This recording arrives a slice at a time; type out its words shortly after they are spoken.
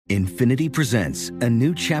Infinity presents a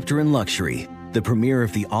new chapter in luxury, the premiere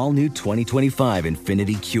of the all-new 2025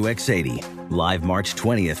 Infinity QX80, live March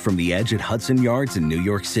 20th from the Edge at Hudson Yards in New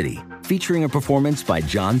York City, featuring a performance by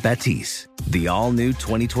Jon Batiste. The all-new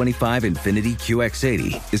 2025 Infinity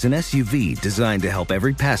QX80 is an SUV designed to help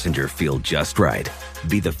every passenger feel just right.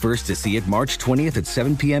 Be the first to see it March 20th at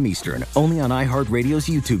 7 p.m. Eastern, only on iHeartRadio's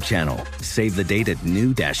YouTube channel. Save the date at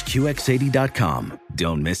new-QX80.com.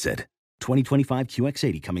 Don't miss it. 2025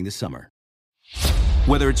 QX80 coming this summer.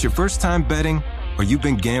 Whether it's your first time betting or you've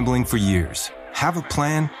been gambling for years, have a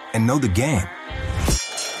plan and know the game.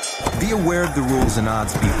 Be aware of the rules and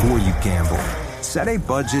odds before you gamble. Set a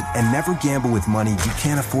budget and never gamble with money you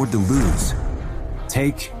can't afford to lose.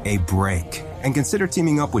 Take a break and consider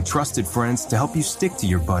teaming up with trusted friends to help you stick to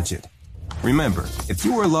your budget. Remember, if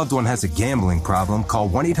you or a loved one has a gambling problem, call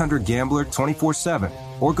 1-800-GAMBLER 24/7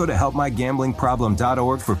 or go to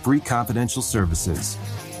helpmygamblingproblem.org for free confidential services.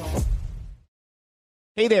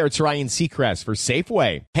 Hey there, it's Ryan Seacrest for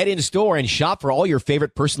Safeway. Head in store and shop for all your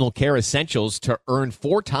favorite personal care essentials to earn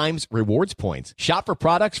 4 times rewards points. Shop for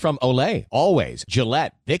products from Olay, Always,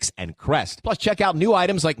 Gillette, Vicks, and Crest. Plus, check out new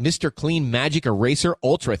items like Mr. Clean Magic Eraser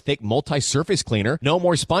Ultra Thick Multi-Surface Cleaner. No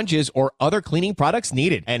more sponges or other cleaning products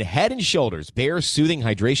needed. And Head & Shoulders Bare Soothing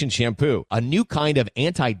Hydration Shampoo, a new kind of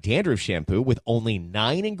anti-dandruff shampoo with only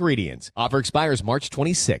 9 ingredients. Offer expires March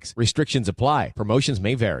 26. Restrictions apply. Promotions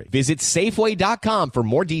may vary. Visit Safeway.com for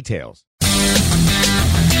more details.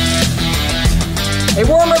 A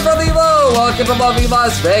warm and friendly hello. Welcome to lovely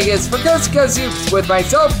Las Vegas for Coast to Coast Hoops with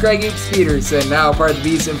myself, Greg Hoops Peterson, now part of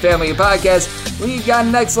the VSiN Family Podcast. We've got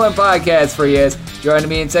an excellent podcast for you. Joining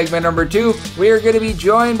me in segment number 2, we are going to be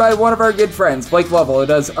joined by one of our good friends, Blake Lovell, who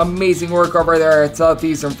does amazing work over there at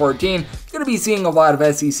Southeastern 14. Going to be seeing a lot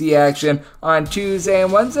of SEC action on Tuesday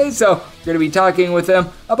and Wednesday, so we're going to be talking with him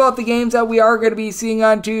about the games that we are going to be seeing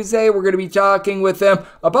on Tuesday. We're going to be talking with him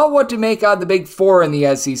about what to make out of the Big Four in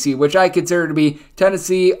the SEC, which I consider to be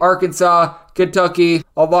Tennessee, Arkansas, Kentucky,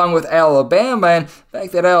 along with Alabama, and the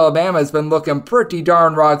fact that Alabama has been looking pretty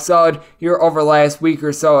darn rock solid here over the last week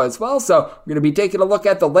or so as well. So we're going to be taking a look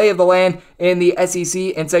at the lay of the land in the SEC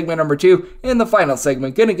in segment number 2. In the final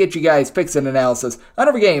segment, going to get you guys picks and analysis on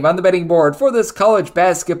every game on the betting board for this College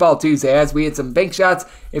Basketball Tuesday as we hit some bank shots.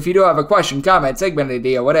 If you do have a question, comment, segment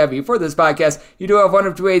idea, what have you for this podcast, you do have one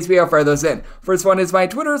of 2 ways we fire those in. First one is my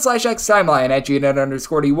Twitter /X timeline at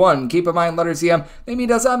GNet_D1. Keep in mind, letter CM, name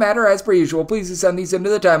does not matter as per usual. Please do send these into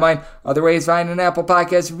the timeline. Other ways, find an Apple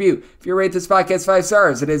Podcast review. If you rate this podcast 5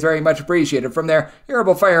 stars, it is very much appreciated. From there, you're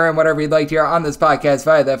able to fire in whatever you'd like to hear on this podcast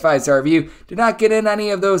via that 5-star review. Did not get in any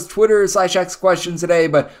of those Twitter /X questions today,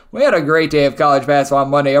 but we had a great day of college basketball on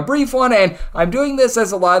Monday. A brief one, and I'm doing this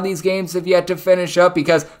as a lot of these games have yet to finish up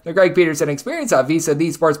because the Greg Peterson Experience on VSiN,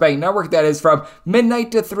 the Sports Betting Network, that is from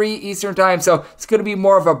midnight to 3 Eastern Time, so it's going to be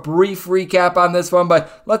more of a brief recap on this one,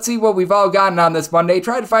 but let's see what we've all gotten on this Monday.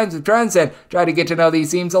 Try to find some trends and try to get to know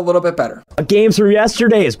these teams a little bit better. Games from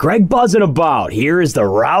yesterday is Greg buzzing about. Here is the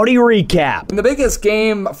rowdy recap. In the biggest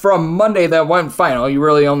game from Monday that went final, you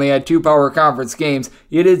really only had 2 power conference games.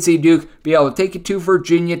 You did see Duke be able to take it to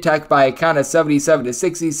Virginia Tech by a count of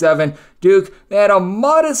 77-67. Duke, they had a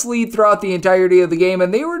modest lead throughout the entirety of the game,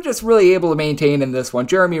 and they were just really able to maintain in this one.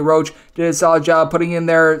 Jeremy Roach did a solid job putting in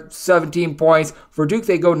their 17 points. For Duke,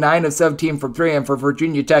 they go 9 of 17 from 3, and for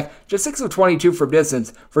Virginia Tech, just 6 of 22 from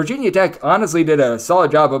distance. Virginia Tech honestly did a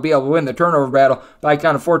solid job of being able to win the turnover battle by a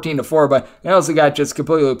count of 14-4, but they also got just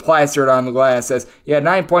completely plastered on the glass as you had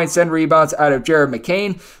 9 points, 10 rebounds out of Jared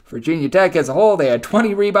McCain. Virginia Tech as a whole, they had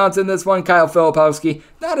 20 rebounds in this one. Kyle Filipowski,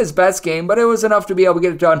 not his best game, but it was enough to be able to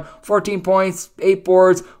get it done. 14 points, 8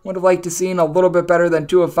 boards. Would have liked to seen a little bit better than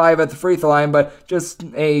 2 of 5 at the free throw line, but just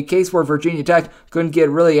a case where Virginia Tech couldn't get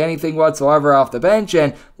really anything whatsoever off the bench,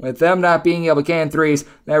 and with them not being able to can threes,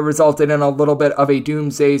 that resulted in a little bit of a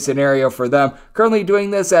doomsday scenario for them. Currently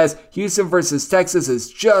doing this as Houston versus Texas is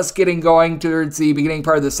just getting going towards the beginning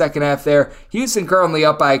part of the second half there. Houston currently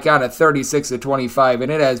up by a count of 36-25,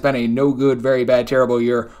 and it has been a no good, very bad, terrible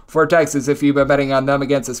year for Texas if you've been betting on them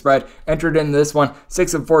against the spread. Entered in this one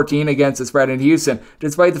 6-14 against the spread in Houston,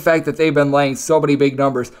 despite the fact that they've been laying so many big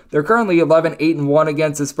numbers. They're currently 11-8-1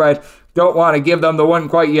 against the spread. Don't want to give them the one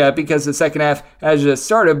quite yet because the second half has just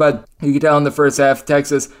started, but you can tell in the first half,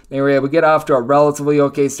 Texas, they were able to get off to a relatively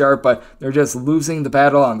okay start, but they're just losing the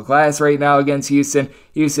battle on the glass right now against Houston.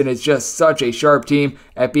 Houston is just such a sharp team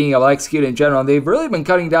at being able to execute in general. They've really been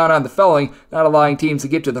cutting down on the fouling, not allowing teams to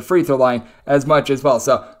get to the free throw line as much as well.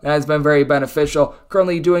 So that has been very beneficial.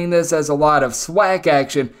 Currently doing this as a lot of SWAC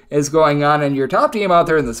action is going on, and your top team out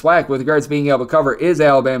there in the SWAC with regards to being able to cover is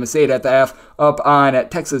Alabama State at the half up on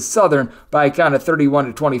Texas Southern by kind of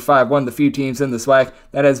 31-25, one of the few teams in the SWAC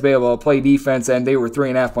that has been able to play defense, and they were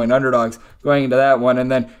 3.5-point underdogs going into that one.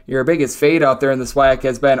 And then your biggest fade out there in the SWAC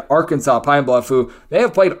has been Arkansas Pine Bluff, who they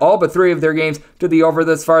have played all but 3 of their games to the over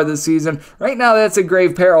this far this season. Right now, that's in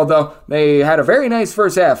grave peril, though. They had a very nice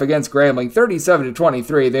first half against Grambling,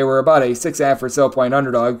 37-23. They were about a 6.5 or so point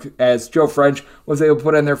underdog as Joe French was able to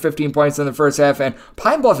put in their 15 points in the first half. And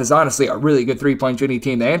Pine Bluff is honestly a really good 3-point shooting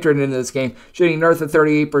team. They entered into this game shooting north of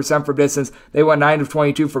 38% from distance. They went 9 of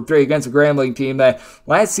 22 from 3 against a Grambling team that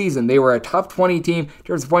last season they were a top 20 team in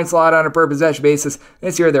terms of points allowed on a per possession basis.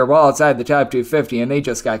 This year they're well outside the top 250, and they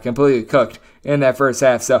just got completely cooked in that first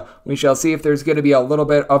half. So we shall see if there's going to be a little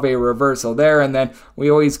bit of a reversal there. And then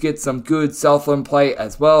we always get some good Southland play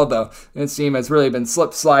as well, though this team has really been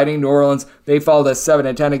slip sliding. New Orleans, they fall to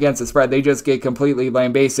 7-10 against the spread. They just get completely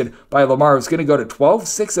lambasted by Lamar, who's going to go to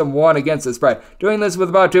 12-6-1 against the spread. Doing this with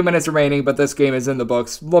about 2 minutes remaining, but this game is in the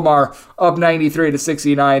books. Lamar up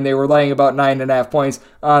 93-69. They were laying about 9.5 points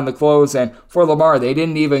on the close, and for Lamar, they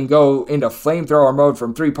didn't even go into flamethrower mode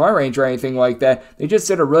from 3-point range or anything like that. They just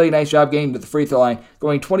did a really nice job getting to the free throw line,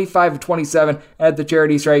 going 25-27 at the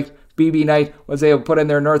charity strike. BB Knight was able to put in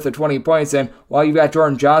there north of 20 points, and while you've got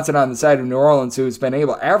Jordan Johnson on the side of New Orleans, who's been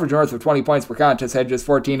able to average north of 20 points per contest, had just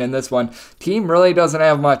 14 in this one, team really doesn't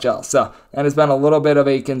have much else, so that has been a little bit of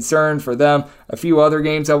a concern for them. A few other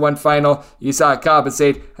games that went final, you saw Coppin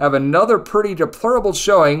State have another pretty deplorable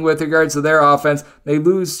showing with regards to their offense. They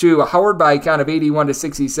lose to Howard by a count of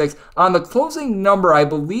 81-66. On the closing number, I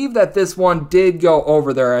believe that this one did go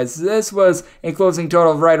over there, as this was a closing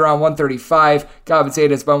total of right around 135. Coppin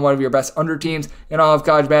State has been one of your best under teams in all of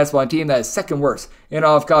college basketball, a team that is second worst in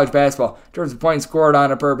all of college basketball in terms of points scored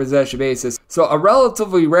on a per possession basis. So a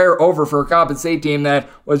relatively rare over for a Coppin State team that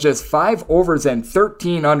was just 5 overs and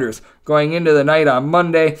 13 unders. Going into the night on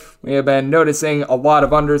Monday, we have been noticing a lot of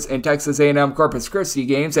unders in Texas A&M Corpus Christi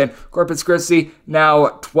games, and Corpus Christi now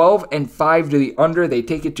 12-5 to the under. They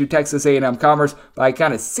take it to Texas A&M Commerce by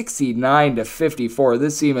kind of 69-54.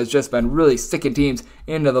 This team has just been really sticking teams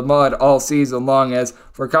into the mud all season long, as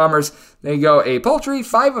for Commerce, they go a paltry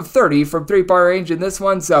 5 of 30 from 3-point range in this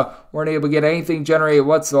one, so weren't able to get anything generated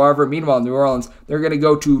whatsoever. Meanwhile, New Orleans, they're going to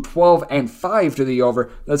go to 12-5 to the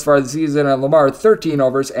over thus far this season, and Lamar 13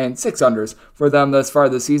 overs and 6 unders for them thus far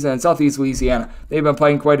this season. In Southeast Louisiana, they've been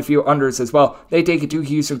playing quite a few unders as well. They take it to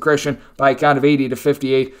Houston Christian by a count of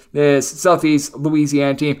 80-58. This Southeast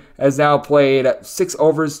Louisiana team has now played 6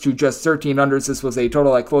 overs to just 13 unders. This was a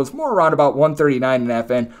total that closed more around about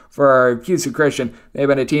 139.5 in for Houston Christian. They've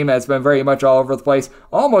been a team that's been very much all over the place,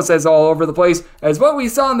 almost as all over the place as what we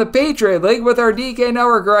saw in the Patriot League with our DK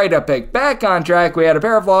Network write-up pick. Back on track. We had a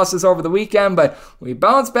pair of losses over the weekend, but we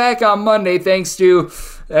bounced back on Monday thanks to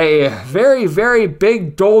a very, very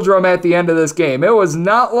big doldrum at the end of this game. It was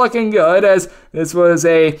not looking good, as this was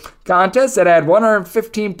a contest that had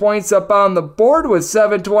 115 points up on the board with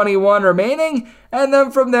 7:21 remaining. And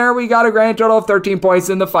then from there, we got a grand total of 13 points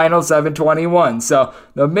in the final 7:21. So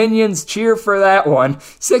the Minions cheer for that one.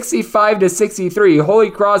 65-63. Holy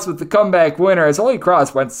Cross with the comeback winner, as Holy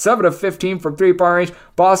Cross went 7 of 15 from 3-point range.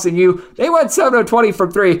 Boston U, they went 7 of 20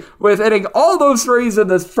 from 3, with hitting all those threes in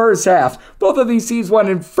this first half. Both of these teams went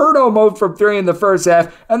inferno mode from 3 in the first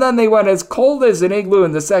half, and then they went as cold as an igloo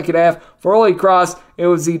in the second half. For Holy Cross, it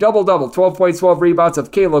was the double-double, 12 points, 12 rebounds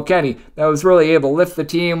of Caleb Kenny that was really able to lift the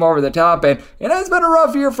team over the top, and it has been a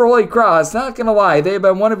rough year for Holy Cross, not going to lie. They've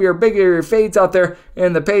been one of your bigger fades out there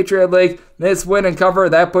in the Patriot League. This win and cover,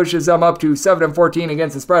 that pushes them up to 7-14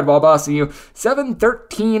 against the spread, while Boston U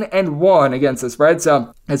 7-13-1 against the spread.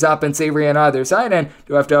 So has not been savory on either side, and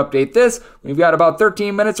do have to update this. We've got about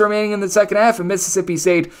 13 minutes remaining in the second half, and Mississippi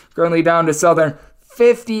State currently down to Southern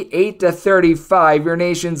 58-35, your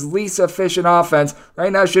nation's least efficient offense. Right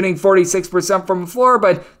now shooting 46% from the floor,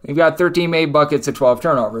 but they've got 13 made buckets and 12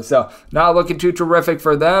 turnovers. So not looking too terrific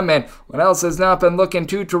for them. And what else has not been looking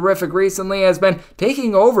too terrific recently has been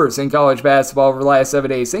taking overs in college basketball over the last 7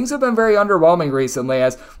 days. Things have been very underwhelming recently,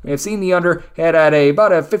 as we have seen the under hit at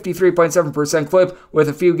about a 53.7% clip with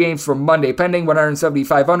a few games from Monday pending,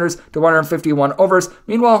 175 unders to 151 overs.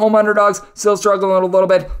 Meanwhile, home underdogs still struggling a little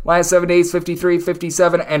bit. Last 7 days,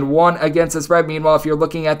 57-1 against the spread. Meanwhile, if you're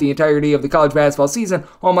looking at the entirety of the college basketball season,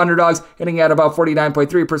 home underdogs hitting at about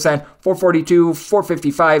 49.3%, 442,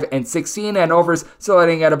 455, and 16, and overs still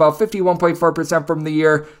hitting at about 51.4% from the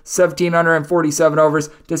year, 1,747 overs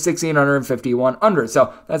to 1,651 under.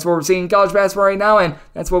 So that's what we're seeing in college basketball right now, and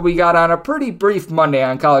that's what we got on a pretty brief Monday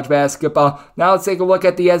on college basketball. Now let's take a look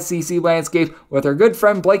at the SEC landscape with our good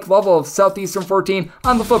friend Blake Lovell of Southeastern 14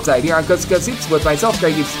 on the flip side here on Coast to Coast Hoops with myself,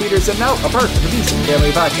 Greg Hoops Peterson, now a part of the Beeson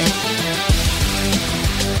Family Podcast.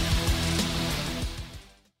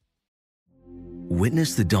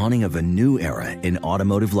 Witness the dawning of a new era in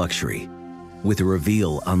automotive luxury with a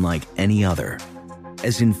reveal unlike any other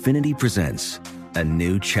as Infiniti presents a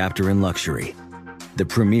new chapter in luxury, the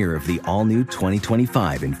premiere of the all-new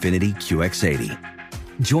 2025 Infiniti QX80.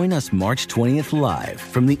 Join us March 20th live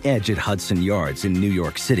from the Edge at Hudson Yards in New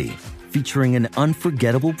York City, featuring an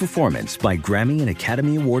unforgettable performance by Grammy and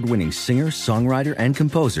Academy Award-winning singer, songwriter, and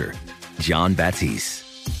composer, Jon Batiste.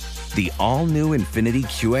 The all-new Infiniti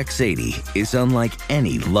QX80 is unlike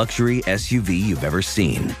any luxury SUV you've ever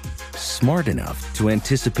seen. Smart enough to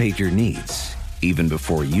anticipate your needs, even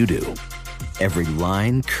before you do. Every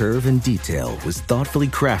line, curve, and detail was thoughtfully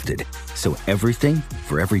crafted, so everything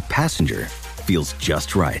for every passenger feels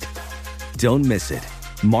just right. Don't miss it.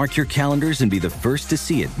 Mark your calendars and be the first to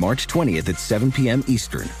see it March 20th at 7 p.m.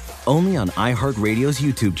 Eastern, only on iHeartRadio's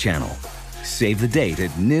YouTube channel. Save the date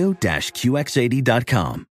at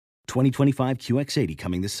new-QX80.com. 2025 QX80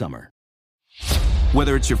 coming this summer.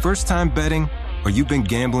 Whether it's your first time betting or you've been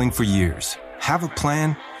gambling for years, have a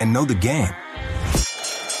plan and know the game.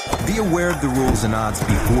 Be aware of the rules and odds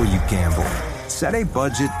before you gamble. Set a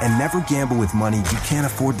budget and never gamble with money you can't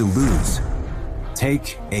afford to lose.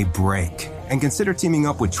 Take a break and consider teaming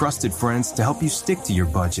up with trusted friends to help you stick to your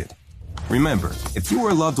budget. Remember, if you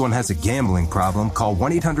or a loved one has a gambling problem, call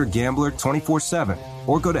 1-800-GAMBLER 24/7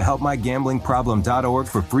 or go to helpmygamblingproblem.org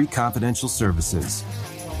for free confidential services.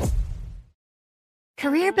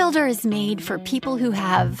 CareerBuilder is made for people who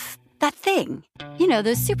have that thing. You know,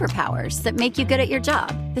 those superpowers that make you good at your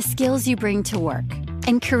job, the skills you bring to work.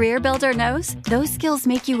 And CareerBuilder knows those skills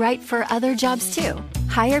make you right for other jobs too.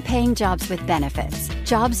 Higher paying jobs with benefits,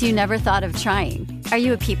 jobs you never thought of trying. Are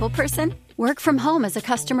you a people person? Work from home as a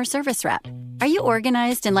customer service rep. Are you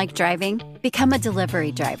organized and like driving? Become a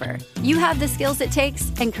delivery driver. You have the skills it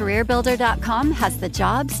takes, and CareerBuilder.com has the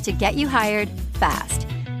jobs to get you hired fast.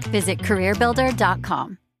 Visit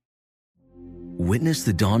CareerBuilder.com. Witness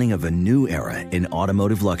the dawning of a new era in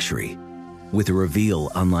automotive luxury with a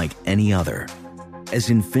reveal unlike any other as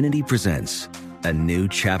Infiniti presents a new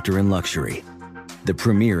chapter in luxury, the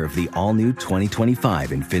premiere of the all-new 2025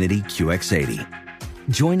 Infiniti QX80.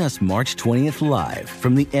 Join us March 20th live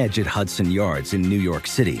from the Edge at Hudson Yards in New York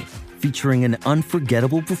City, featuring an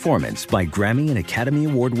unforgettable performance by Grammy and Academy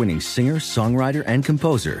Award-winning singer, songwriter, and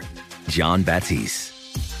composer, Jon Batiste.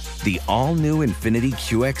 The all-new Infiniti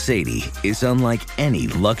QX80 is unlike any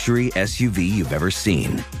luxury SUV you've ever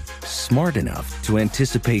seen. Smart enough to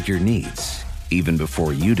anticipate your needs, even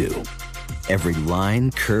before you do. Every line,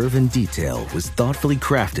 curve, and detail was thoughtfully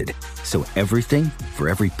crafted, so everything for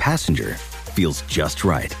every passenger feels just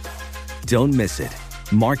right. Don't miss it.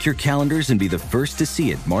 Mark your calendars and be the first to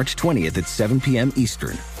see it March 20th at 7 p.m.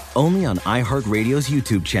 Eastern, only on iHeartRadio's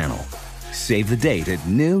YouTube channel. Save the date at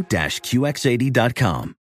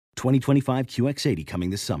new-QX80.com. 2025 QX80 coming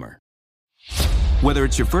this summer. Whether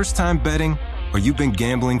it's your first time betting or you've been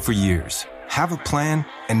gambling for years, have a plan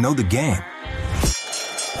and know the game.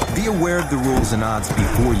 Be aware of the rules and odds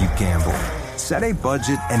before you gamble. Set a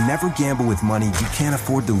budget and never gamble with money you can't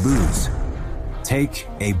afford to lose. Take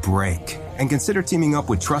a break and consider teaming up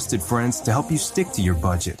with trusted friends to help you stick to your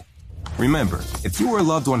budget. Remember, if you or a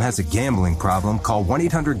loved one has a gambling problem, call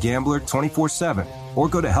 1-800-GAMBLER 24/7 or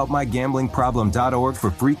go to helpmygamblingproblem.org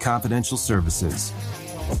for free confidential services.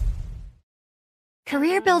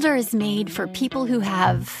 CareerBuilder is made for people who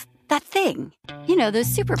have that thing. You know, those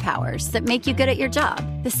superpowers that make you good at your job,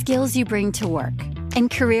 the skills you bring to work. And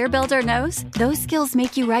CareerBuilder knows those skills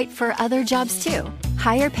make you right for other jobs too.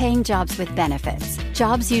 Higher paying jobs with benefits,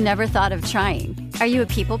 jobs you never thought of trying. Are you a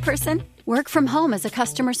people person? Work from home as a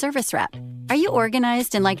customer service rep. Are you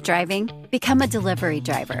organized and like driving? Become a delivery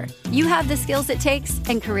driver. You have the skills it takes,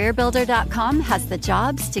 and CareerBuilder.com has the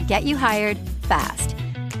jobs to get you hired fast.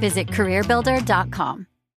 Visit CareerBuilder.com.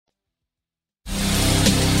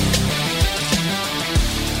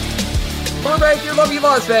 We're back here, lovely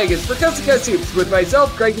Las Vegas, for Coast to Coast Hoops with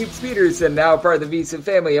myself, Greg Hoops Peterson, now part of the VSiN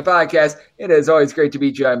family of podcasts. It is always great to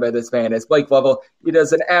be joined by this man. It's Blake Lovell. He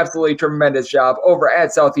does an absolutely tremendous job over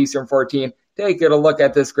at Southeastern 14. Taking a look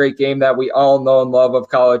at this great game that we all know and love of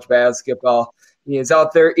college basketball. He is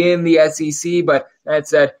out there in the SEC, but that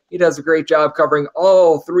said, he does a great job covering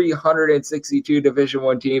all 362 Division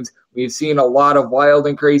I teams. We've seen a lot of wild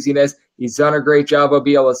and craziness. He's done a great job of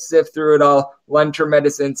being able to sift through it all lend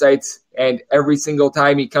tremendous insights. And every single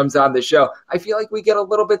time he comes on the show, I feel like we get a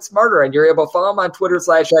little bit smarter. And you're able to follow him on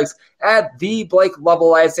Twitter/X at the Blake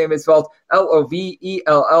Lovell. Last name is spelled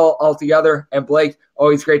Lovell altogether. And Blake,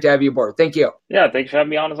 always great to have you aboard. Thank you. Yeah, thanks for having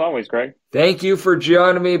me on as always, Greg. Thank you for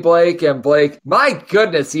joining me, Blake. And Blake, my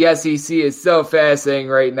goodness, the SEC is so fascinating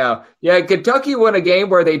right now. Yeah, Kentucky won a game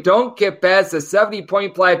where they don't get past the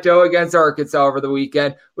 70-point plateau against Arkansas over the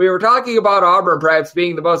weekend. We were talking about Auburn perhaps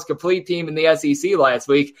being the most complete team in the SEC last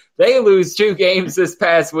week. They lose 2 games this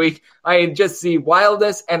past week. I just see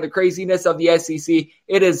wildness and the craziness of the SEC.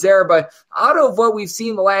 It is there, but out of what we've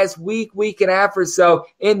seen the last week and a half or so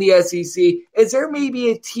in the SEC, is there maybe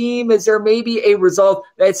a team, is there maybe a result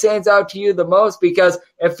that stands out to you the most? Because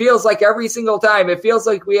it feels like every single time, it feels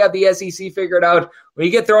like we have the SEC figured out. We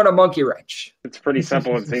get thrown a monkey wrench. It's pretty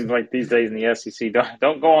simple. It seems like these days in the SEC,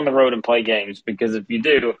 don't go on the road and play games, because if you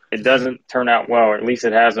do, it doesn't turn out well, or at least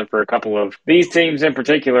it hasn't for a couple of these teams in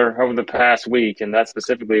particular over the past week, and that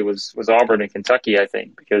specifically was Auburn and Kentucky, I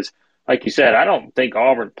think, because like you said, I don't think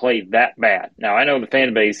Auburn played that bad. Now, I know the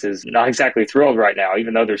fan base is not exactly thrilled right now,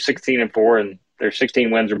 even though they're 16-4 and their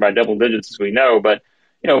 16 wins are by double digits, as we know, but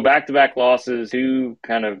back-to-back losses, 2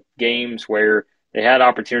 kind of games where they had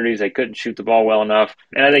opportunities, they couldn't shoot the ball well enough.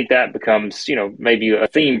 And I think that becomes, maybe a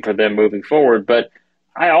theme for them moving forward. But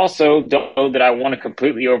I also don't know that I want to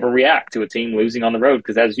completely overreact to a team losing on the road,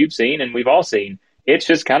 because as you've seen and we've all seen, it's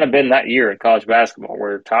just kind of been that year in college basketball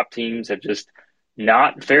where top teams have just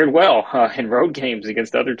not fared well in road games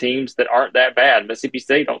against other teams that aren't that bad. Mississippi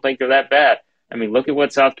State don't think they're that bad. I mean, look at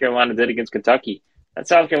what South Carolina did against Kentucky. That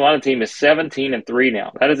South Carolina team is 17-3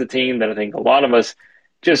 now. That is a team that I think a lot of us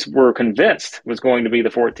just were convinced was going to be the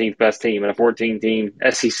 14th best team in a 14-team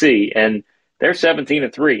SEC. And they're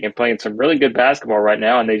 17-3 and playing some really good basketball right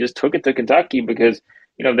now. And they just took it to Kentucky because,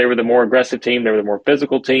 they were the more aggressive team. They were the more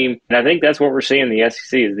physical team. And I think that's what we're seeing in the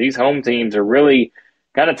SEC is these home teams are really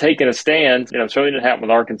kind of taking a stand. Certainly didn't happen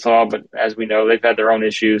with Arkansas, but as we know, they've had their own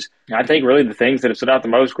issues. I think really the things that have stood out the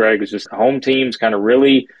most, Greg, is just home teams kind of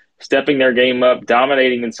really stepping their game up,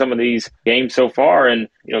 dominating in some of these games so far. And,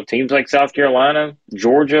 teams like South Carolina,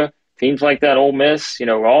 Georgia, teams like that, Ole Miss,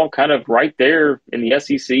 all kind of right there in the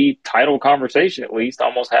SEC title conversation, at least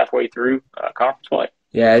almost halfway through conference play.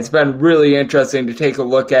 Yeah, it's been really interesting to take a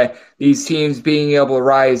look at these teams being able to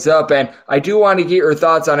rise up. And I do want to get your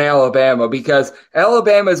thoughts on Alabama, because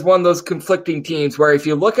Alabama is one of those conflicting teams where if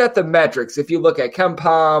you look at the metrics, if you look at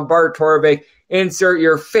KenPom, Bart Torvik, insert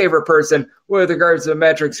your favorite person with regards to the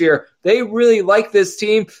metrics here, they really like this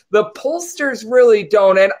team. The pollsters really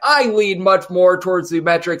don't, and I lead much more towards the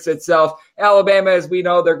metrics itself. Alabama, as we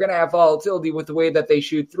know, they're going to have volatility with the way that they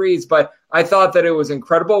shoot threes, but I thought that it was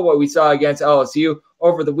incredible what we saw against LSU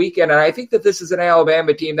over the weekend, and I think that this is an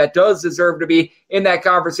Alabama team that does deserve to be in that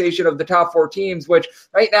conversation of the top 4 teams, which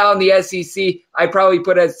right now in the SEC, I probably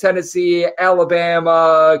put as Tennessee,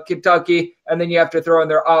 Alabama, Kentucky, and then you have to throw in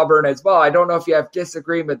there Auburn as well. I don't know if you have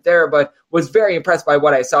disagreement there, but was very impressed by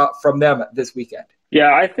what I saw from them this weekend.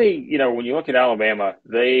 Yeah, I think, when you look at Alabama,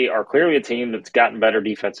 they are clearly a team that's gotten better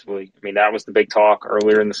defensively. I mean, that was the big talk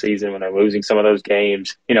earlier in the season when they're losing some of those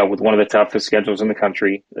games, with one of the toughest schedules in the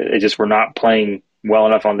country. They just were not playing well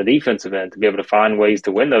enough on the defensive end to be able to find ways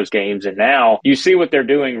to win those games. And now you see what they're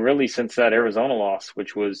doing really since that Arizona loss,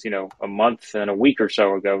 which was, a month and a week or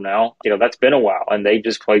so ago now. That's been a while, and they've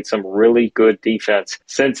just played some really good defense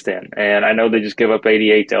since then. And I know they just give up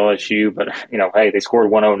 88 to LSU, but, hey, they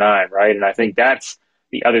scored 109, right? And I think that's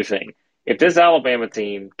the other thing. If this Alabama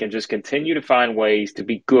team can just continue to find ways to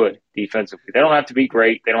be good defensively, they don't have to be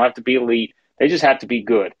great, they don't have to be elite, they just have to be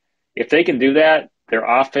good. If they can do that, their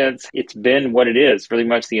offense, it's been what it is pretty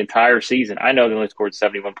much the entire season. I know they only scored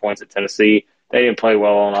 71 points at Tennessee. They didn't play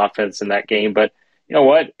well on offense in that game, but you know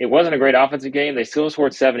what? It wasn't a great offensive game. They still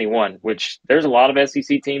scored 71, which there's a lot of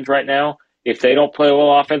SEC teams right now. If they don't play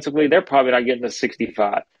well offensively, they're probably not getting to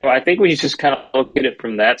 65. So I think when you just kind of look at it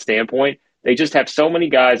from that standpoint, they just have so many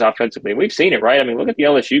guys offensively. We've seen it, right? I mean, look at the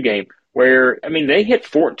LSU game where, they hit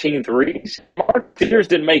 14 threes. Mark Peters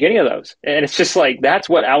didn't make any of those. And it's just like, that's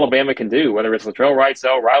what Alabama can do, whether it's Latrell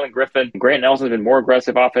Wrightsell, Rylan Griffin, Grant Nelson's been more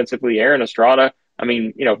aggressive offensively, Aaron Estrada.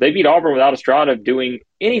 They beat Auburn without Estrada doing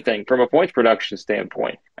anything from a points production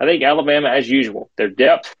standpoint. I think Alabama, as usual, their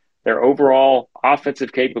depth, their overall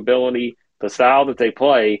offensive capability, the style that they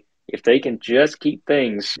play, if they can just keep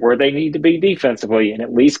things where they need to be defensively and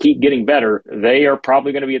at least keep getting better, they are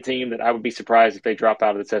probably going to be a team that I would be surprised if they drop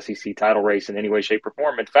out of this SEC title race in any way, shape, or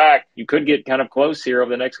form. In fact, you could get kind of close here over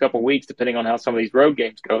the next couple of weeks, depending on how some of these road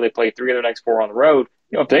games go. They play 3 of their next 4 on the road.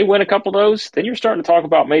 If they win a couple of those, then you're starting to talk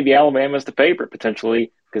about maybe Alabama as the favorite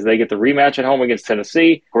potentially because they get the rematch at home against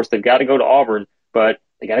Tennessee. Of course, they've got to go to Auburn, but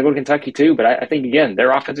they got to go to Kentucky too. But I think, again,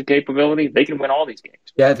 their offensive capability, they can win all these games.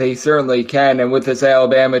 Yeah, they certainly can. And with this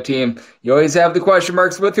Alabama team, you always have the question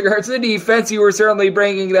marks with regards to the defense. You were certainly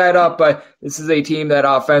bringing that up, but this is a team that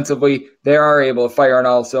offensively, they are able to fire on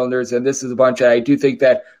all cylinders. And this is a bunch that I do think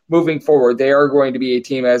that moving forward, they are going to be a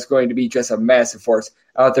team that's going to be just a massive force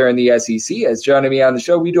out there in the SEC. As joining me on the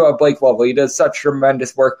show, we do have Blake Lovell. He does such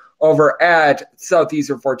tremendous work over at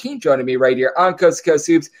Southeastern 14, joining me right here on Coast to Coast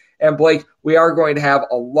Hoops. And Blake, we are going to have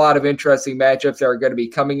a lot of interesting matchups that are going to be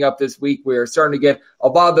coming up this week. We are starting to get a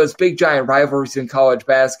lot of those big giant rivalries in college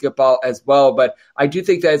basketball as well. But I do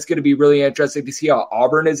think that it's going to be really interesting to see how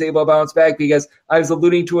Auburn is able to bounce back, because I was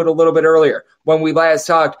alluding to it a little bit earlier. When we last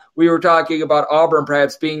talked, we were talking about Auburn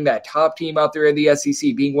perhaps being that top team out there in the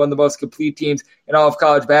SEC, being one of the most complete teams in all of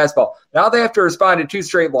college basketball. Now they have to respond to 2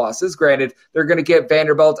 straight losses. Granted, they're going to get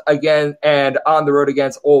Vanderbilt again and on the road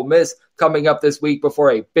against Ole Miss coming up this week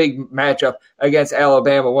before a big matchup against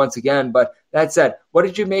Alabama once again. But that said, what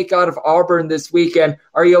did you make out of Auburn this weekend?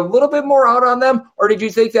 Are you a little bit more out on them, or did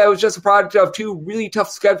you think that was just a product of 2 really tough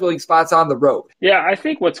scheduling spots on the road? Yeah, I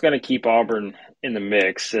think what's going to keep Auburn in the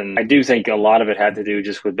mix, and I do think a lot of it had to do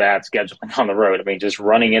just with bad scheduling on the road. I mean, just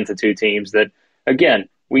running into 2 teams that, again,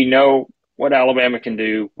 we know what Alabama can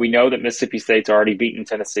do. We know that Mississippi State's already beaten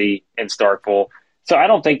Tennessee in Starkville. So I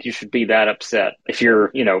don't think you should be that upset if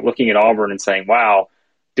you're, looking at Auburn and saying, wow,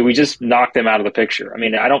 do we just knock them out of the picture? I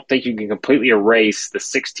mean, I don't think you can completely erase the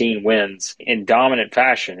 16 wins in dominant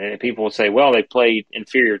fashion. And people will say, well, they played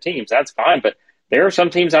inferior teams. That's fine. But there are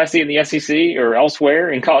some teams I see in the SEC or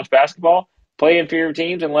elsewhere in college basketball play inferior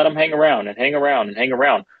teams and let them hang around and hang around and hang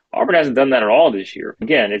around. Auburn hasn't done that at all this year.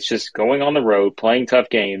 Again, it's just going on the road, playing tough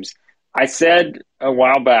games. I said a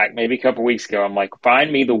while back, maybe a couple weeks ago, I'm like,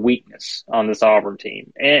 find me the weakness on this Auburn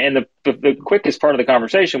team. And the quickest part of the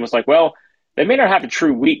conversation was like, well, they may not have a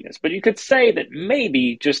true weakness, but you could say that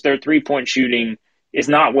maybe just their 3-point shooting is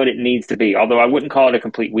not what it needs to be, although I wouldn't call it a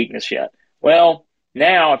complete weakness yet. Well,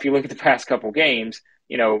 now if you look at the past couple games,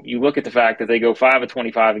 you look at the fact that they go 5 of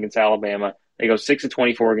 25 against Alabama, they go 6 of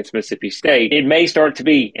 24 against Mississippi State. It may start to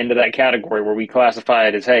be into that category where we classify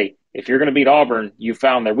it as, hey, if you're going to beat Auburn, you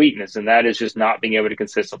found their weakness, and that is just not being able to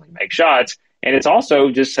consistently make shots. And it's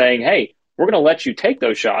also just saying, hey, we're going to let you take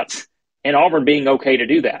those shots, and Auburn being okay to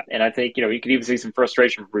do that. And I think, you could even see some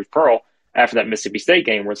frustration from Bruce Pearl after that Mississippi State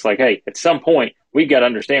game where it's like, hey, at some point, we've got to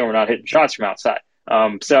understand we're not hitting shots from outside.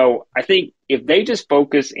 So I think if they just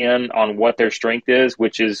focus in on what their strength is,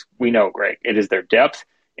 which is, we know, Greg, it is their depth,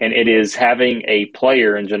 and it is having a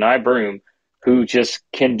player in Johni Broome who just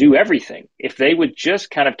can do everything. If they would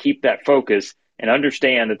just kind of keep that focus and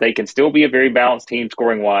understand that they can still be a very balanced team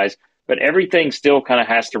scoring-wise, but everything still kind of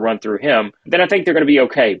has to run through him, then I think they're going to be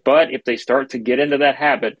okay. But if they start to get into that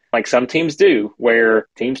habit, like some teams do, where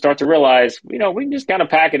teams start to realize, we can just kind of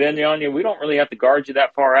pack it in on you. We don't really have to guard you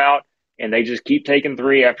that far out, and they just keep taking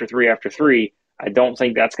 3 after 3 after 3, I don't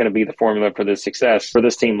think that's going to be the formula for the success for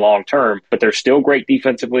this team long term. But they're still great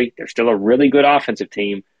defensively. They're still a really good offensive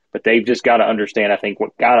team. But they've just got to understand, I think,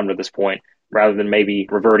 what got them to this point, rather than maybe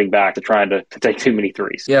reverting back to trying to take too many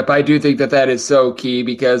threes. Yep, I do think that is so key,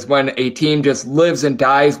 because when a team just lives and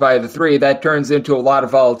dies by the 3, that turns into a lot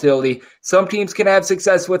of volatility. Some teams can have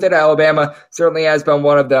success with it. Alabama certainly has been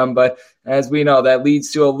one of them, but as we know, that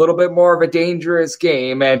leads to a little bit more of a dangerous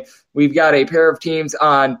game. And we've got a pair of teams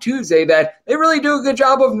on Tuesday that they really do a good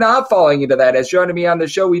job of not falling into that. As joining me on the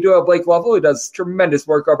show, we do have Blake Lovell, who does tremendous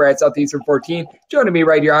work over at Southeastern 14, joining me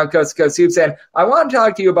right here on Coast to Coast Hoops. And I want to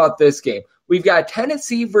talk to you about this game. We've got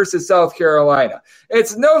Tennessee versus South Carolina.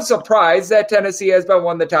 It's no surprise that Tennessee has been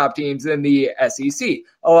one of the top teams in the SEC.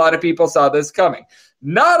 A lot of people saw this coming.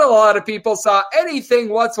 Not a lot of people saw anything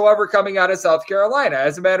whatsoever coming out of South Carolina.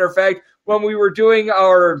 As a matter of fact, when we were doing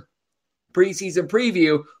our preseason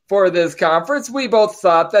preview for this conference, we both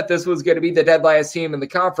thought that this was going to be the dead last team in the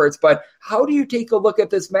conference. But how do you take a look at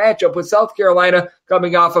this matchup with South Carolina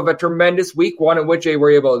coming off of a tremendous week 1 in which they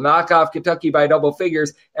were able to knock off Kentucky by double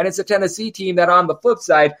figures? And it's a Tennessee team that, on the flip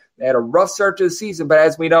side, they had a rough start to the season, but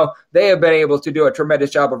as we know, they have been able to do a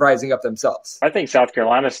tremendous job of rising up themselves. I think South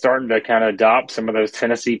Carolina's starting to kind of adopt some of those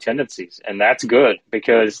Tennessee tendencies, and that's good,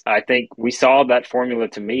 because I think we saw that formula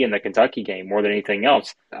to me in the Kentucky game more than anything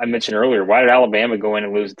else. I mentioned earlier, why did Alabama go in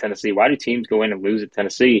and lose at Tennessee? Why do teams go in and lose at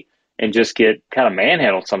Tennessee and just get kind of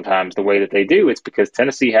manhandled sometimes the way that they do? It's because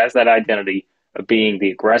Tennessee has that identity of being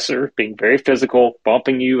the aggressor, being very physical,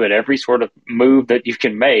 bumping you at every sort of move that you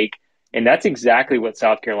can make. And that's exactly what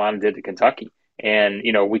South Carolina did to Kentucky. And,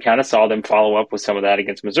 we kind of saw them follow up with some of that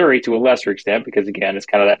against Missouri to a lesser extent, because, again, it's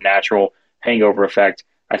kind of that natural hangover effect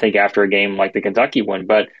I think, after a game like the Kentucky one.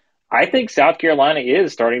 But I think South Carolina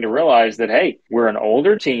is starting to realize that, hey, we're an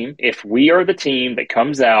older team. If we are the team that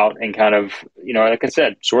comes out and kind of, like I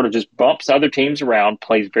said, sort of just bumps other teams around,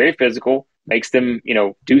 plays very physical, makes them,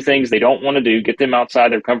 do things they don't want to do, get them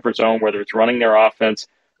outside their comfort zone, whether it's running their offense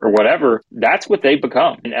or whatever, that's what they've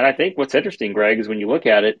become. And I think what's interesting, Greg, is when you look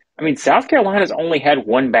at it, South Carolina's only had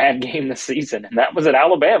one bad game this season, and that was at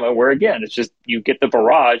Alabama, where, again, it's just you get the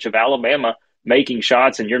barrage of Alabama making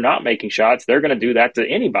shots and you're not making shots. They're going to do that to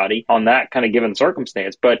anybody on that kind of given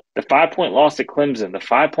circumstance. But the 5-point loss at Clemson, the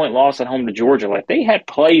 5-point loss at home to Georgia, like they had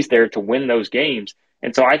plays there to win those games.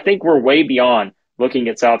 And so I think we're way beyond looking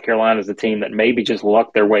at South Carolina as a team that maybe just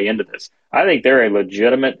lucked their way into this. I think they're a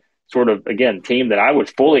legitimate sort of, again, team that I would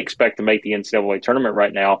fully expect to make the NCAA tournament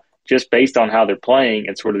right now, just based on how they're playing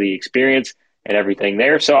and sort of the experience and everything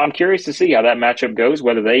there. So I'm curious to see how that matchup goes,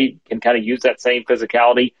 whether they can kind of use that same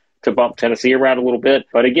physicality to bump Tennessee around a little bit.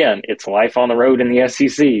 But again, it's life on the road in the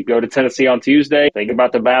SEC. You go to Tennessee on Tuesday, think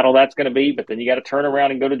about the battle that's going to be, but then you got to turn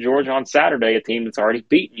around and go to Georgia on Saturday, a team that's already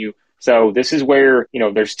beaten you. So this is where,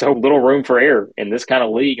 there's so little room for error in this kind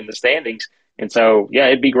of league in the standings. And so, yeah,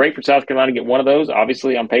 it'd be great for South Carolina to get one of those.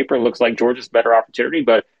 Obviously, on paper, it looks like Georgia's a better opportunity,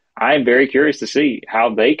 but I am very curious to see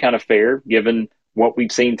how they kind of fare given what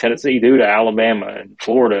we've seen Tennessee do to Alabama and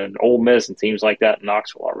Florida and Ole Miss and teams like that in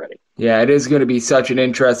Knoxville already. Yeah, it is going to be such an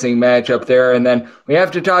interesting matchup there. And then we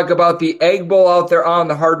have to talk about the Egg Bowl out there on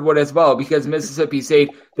the hardwood as well, because Mississippi State,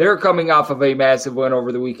 they're coming off of a massive win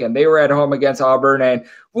over the weekend. They were at home against Auburn, and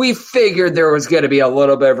we figured there was going to be a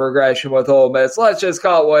little bit of regression with Ole Miss. Let's just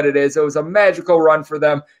call it what it is. It was a magical run for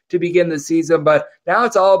them to begin the season, but now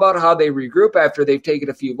it's all about how they regroup after they've taken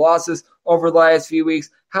a few losses over the last few weeks.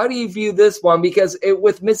 How do you view this one? Because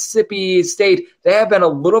with Mississippi State, they have been a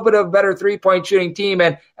little bit of a better three-point shooting team,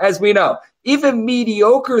 and as we know, even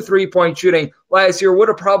mediocre three-point shooting last year would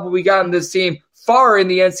have probably gotten this team far in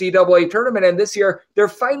the NCAA tournament, and this year they're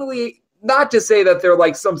finally, not to say that they're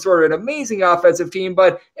like some sort of an amazing offensive team,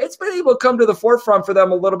 but it's been able to come to the forefront for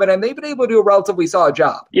them a little bit, and they've been able to do a relatively solid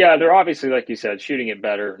job. Yeah, they're obviously, like you said, shooting it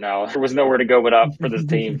better now. There was nowhere to go but up for this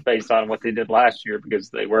team based on what they did last year,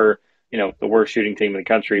 because they were the worst shooting team in the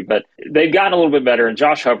country. But they've gotten a little bit better, and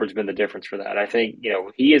Josh Hubbard's been the difference for that. I think,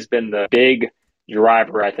 he has been the big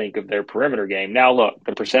driver, I think, of their perimeter game. Now, look,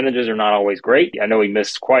 the percentages are not always great. I know he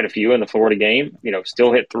missed quite a few in the Florida game,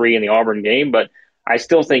 still hit 3 in the Auburn game, but I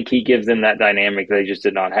still think he gives them that dynamic they just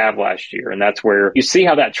did not have last year. And that's where you see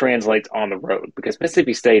how that translates on the road, because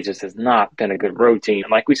Mississippi State just has not been a good road team.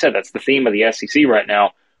 And like we said, that's the theme of the SEC right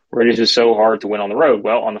now, where it is just so hard to win on the road.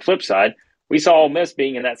 Well, on the flip side, we saw Ole Miss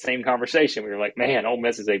being in that same conversation. We were like, man, Ole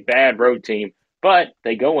Miss is a bad road team, but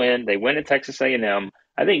they go in, they win at Texas A&M.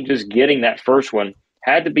 I think just getting that first one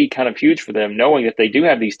had to be kind of huge for them, knowing that they do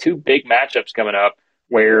have these 2 big matchups coming up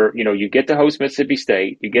where, you get to host Mississippi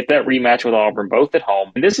State, you get that rematch with Auburn, both at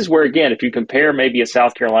home. And this is where, again, if you compare maybe a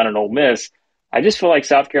South Carolina and Ole Miss, I just feel like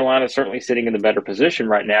South Carolina is certainly sitting in the better position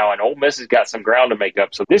right now, and Ole Miss has got some ground to make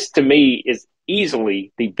up. So this, to me, is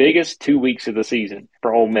easily the biggest 2 weeks of the season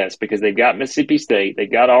for Ole Miss, because they've got Mississippi State,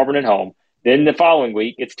 they've got Auburn at home. Then the following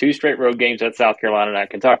week, it's 2 straight road games at South Carolina and at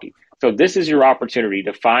Kentucky. So this is your opportunity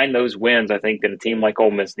to find those wins, I think, that a team like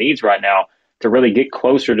Ole Miss needs right now to really get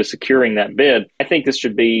closer to securing that bid. I think this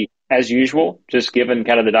should be, as usual, just given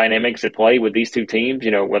kind of the dynamics at play with these 2 teams,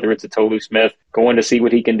 whether it's a Tolu Smith going to see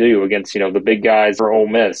what he can do against, the big guys for Ole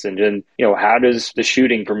Miss. And then, how does the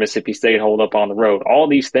shooting for Mississippi State hold up on the road? All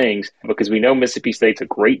these things, because we know Mississippi State's a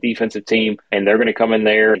great defensive team, and they're going to come in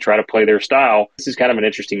there and try to play their style. This is kind of an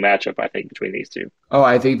interesting matchup, I think, between these 2. Oh,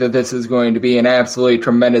 I think that this is going to be an absolutely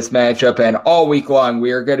tremendous matchup, and all week long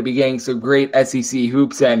we are going to be getting some great SEC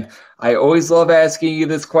hoops, and I always love asking you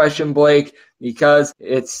this question, Blake, because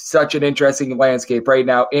it's such an interesting landscape right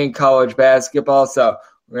now in college basketball. So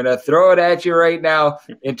we're going to throw it at you right now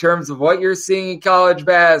in terms of what you're seeing in college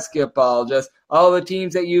basketball, just all the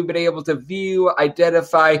teams that you've been able to view,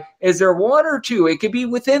 identify. Is there 1 or 2? It could be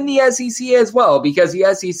within the SEC as well, because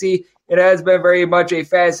the SEC, it has been very much a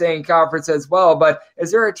fascinating conference as well. But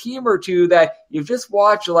is there a team or 2 that you've just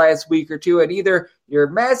watched the last week or 2 and either you're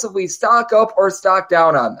massively stock up or stock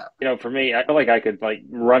down on them? For me, I feel like I could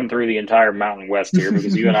run through the entire Mountain West here,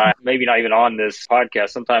 because you and I, maybe not even on this podcast,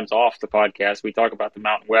 sometimes off the podcast, we talk about the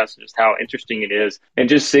Mountain West and just how interesting it is, and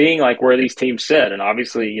just seeing where these teams sit. And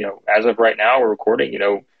obviously, as of right now, we're recording,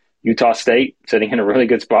 Utah State sitting in a really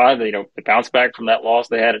good spot. They bounced back from that loss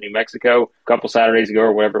they had in New Mexico a couple Saturdays ago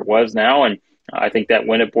or whatever it was now. And I think that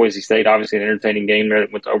win at Boise State, obviously an entertaining game there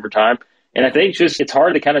that went to overtime. And I think it's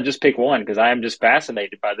hard to kind of just pick one, because I am just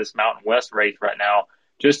fascinated by this Mountain West race right now,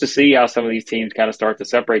 just to see how some of these teams kind of start to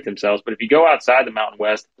separate themselves. But if you go outside the Mountain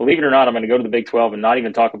West, believe it or not, I'm going to go to the Big 12 and not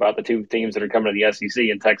even talk about the two teams that are coming to the SEC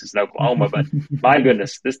in Texas and Oklahoma. But my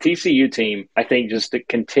goodness, this TCU team, I think just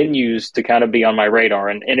continues to kind of be on my radar.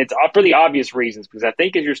 And it's for the obvious reasons, because I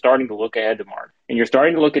think as you're starting to look ahead to March and you're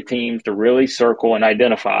starting to look at teams to really circle and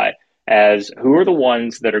identify as who are the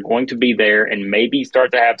ones that are going to be there and maybe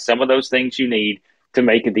start to have some of those things you need to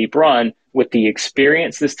make a deep run with the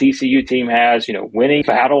experience this TCU team has, winning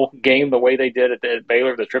battle game the way they did at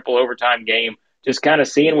Baylor, the triple overtime game, just kind of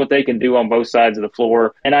seeing what they can do on both sides of the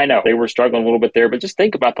floor. And I know they were struggling a little bit there, but just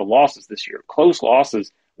think about the losses this year. Close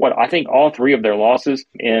losses. I think all three of their losses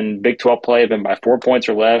in Big 12 play have been by 4 points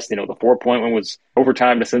or less. The 4-point one was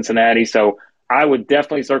overtime to Cincinnati. So I would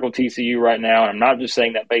definitely circle TCU right now. And I'm not just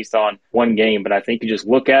saying that based on one game, but I think you just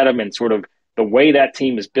look at them and sort of the way that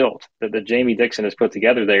team is built, that Jamie Dixon has put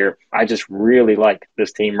together there. I just really like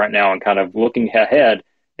this team right now and kind of looking ahead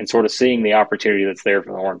and sort of seeing the opportunity that's there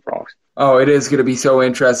for the Horned Frogs. Oh, it is going to be so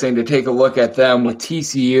interesting to take a look at them with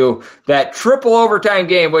TCU, that triple overtime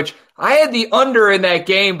game, which I had the under in that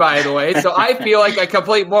game, by the way, so I feel like a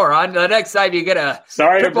complete moron. The next time you get a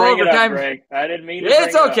triple overtime, Greg. I didn't mean to.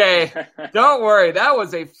 It's okay. Don't worry. That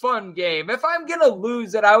was a fun game. If I'm going to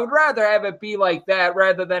lose it, I would rather have it be like that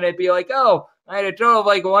rather than it be like, oh, I had a total of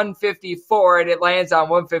like 154 and it lands on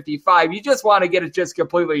 155. You just want to get it just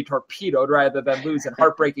completely torpedoed rather than lose in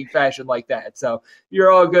heartbreaking fashion like that. So you're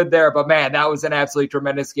all good there. But man, that was an absolutely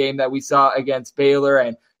tremendous game that we saw against Baylor.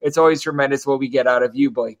 And it's always tremendous what we get out of you,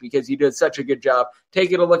 Blake, because you did such a good job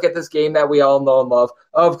taking a look at this game that we all know and love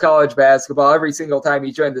of college basketball. Every single time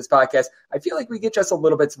you join this podcast, I feel like we get just a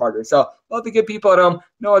little bit smarter. So let the good people at home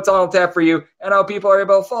know it's all on tap for you and how people are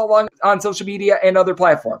able to follow along on social media and other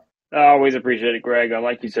platforms. I always appreciate it, Greg.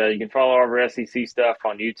 Like you said, you can follow our SEC stuff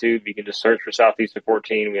on YouTube. You can just search for Southeastern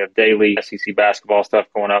 14. We have daily SEC basketball stuff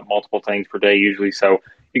going up, multiple things per day usually. So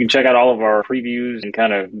you can check out all of our previews and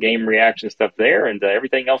kind of game reaction stuff there, and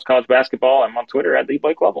everything else college basketball. I'm on Twitter at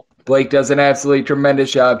 @TheBlakeLevel. Blake does an absolutely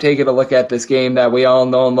tremendous job taking a look at this game that we all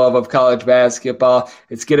know and love of college basketball.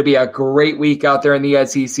 It's going to be a great week out there in the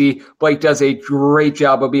SEC. Blake does a great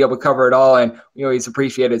job of being able to cover it all, and we always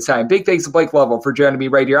appreciate his time. Big thanks to Blake Level for joining me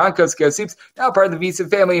right here on Coast to Coast Hoops, now part of the VSiN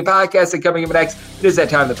family and podcast. And coming up next, it is that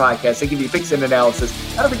time of the podcast. I give you picks and analysis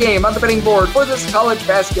out of the game on the betting board for this college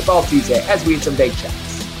basketball Tuesday as we hit some big shots.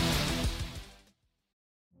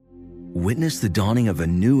 Witness the dawning of a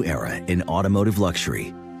new era in automotive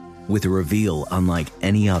luxury with a reveal unlike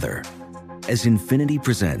any other as Infiniti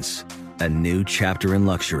presents a new chapter in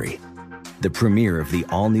luxury, the premiere of the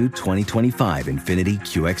all-new 2025 Infiniti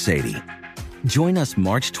QX80. Join us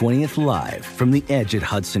March 20th live from the Edge at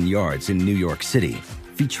Hudson Yards in New York City,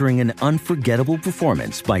 featuring an unforgettable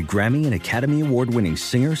performance by Grammy and Academy Award-winning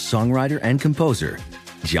singer, songwriter, and composer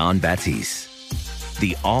Jon Batiste.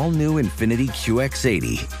 The all-new Infiniti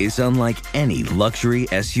QX80 is unlike any luxury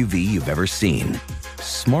SUV you've ever seen.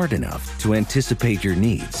 Smart enough to anticipate your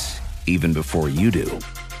needs, even before you do.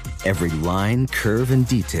 Every line, curve, and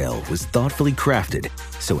detail was thoughtfully crafted,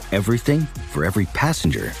 so everything for every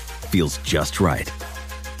passenger feels just right.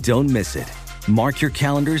 Don't miss it. Mark your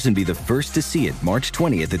calendars and be the first to see it March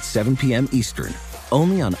 20th at 7 p.m. Eastern,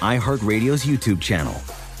 only on iHeartRadio's YouTube channel.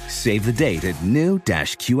 Save the date at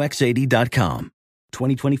new-QX80.com.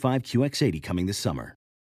 2025 QX80 coming this summer.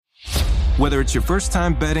 Whether it's your first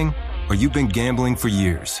time betting or you've been gambling for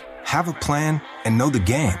years, have a plan and know the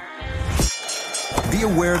game. Be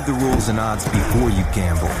aware of the rules and odds before you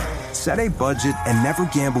gamble. Set a budget and never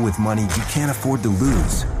gamble with money you can't afford to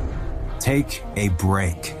lose. Take a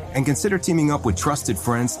break and consider teaming up with trusted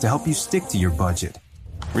friends to help you stick to your budget.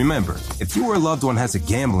 Remember, if you or a loved one has a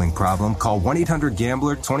gambling problem, call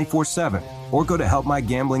 1-800-GAMBLER 24/7 or go to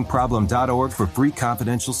helpmygamblingproblem.org for free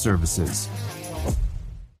confidential services.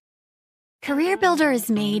 CareerBuilder is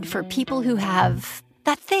made for people who have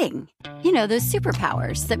that thing. You know, those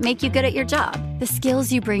superpowers that make you good at your job, the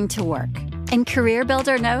skills you bring to work. And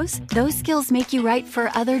CareerBuilder knows those skills make you right for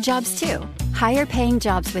other jobs too. Higher paying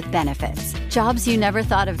jobs with benefits, jobs you never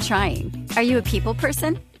thought of trying. Are you a people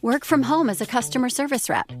person? Work from home as a customer service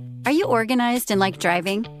rep. Are you organized and like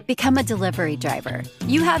driving? Become a delivery driver.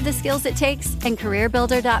 You have the skills it takes, and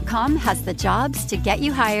CareerBuilder.com has the jobs to get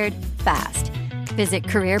you hired fast. Visit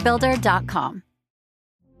CareerBuilder.com.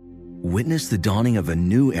 Witness the dawning of a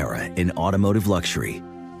new era in automotive luxury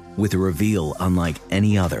with a reveal unlike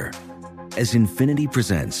any other as Infiniti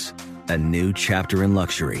presents a new chapter in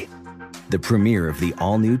luxury, the premiere of the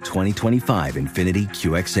all-new 2025 Infiniti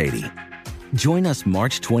QX80. Join us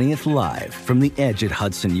March 20th live from the Edge at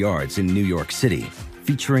Hudson Yards in New York City,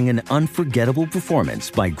 featuring an unforgettable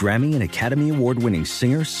performance by Grammy and Academy Award-winning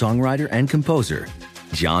singer, songwriter, and composer,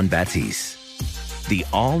 Jon Batiste. The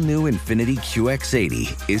all-new Infiniti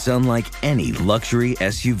QX80 is unlike any luxury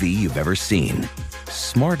SUV you've ever seen.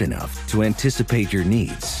 Smart enough to anticipate your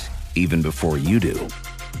needs, even before you do.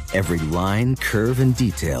 Every line, curve, and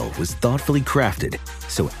detail was thoughtfully crafted,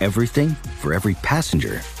 so everything for every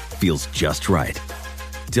passenger feels just right.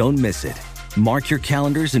 Don't miss it. Mark your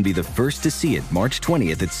calendars and be the first to see it March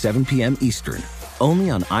 20th at 7 p.m. Eastern, only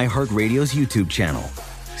on iHeartRadio's YouTube channel.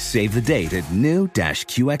 Save the date at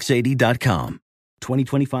new-QX80.com.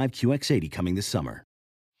 2025 QX80 coming this summer.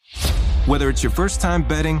 Whether it's your first time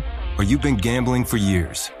betting or you've been gambling for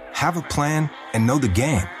years, have a plan and know the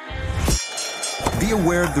game. Be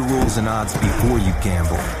aware of the rules and odds before you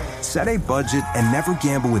gamble. Set a budget and never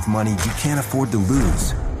gamble with money you can't afford to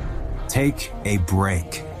lose. Take a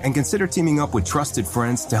break and consider teaming up with trusted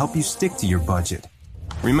friends to help you stick to your budget.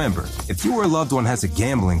 Remember, if you or a loved one has a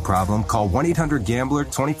gambling problem, call 1-800-GAMBLER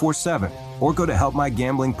 24/7 or go to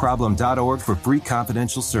helpmygamblingproblem.org for free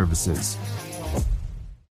confidential services.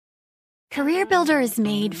 CareerBuilder is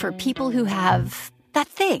made for people who have that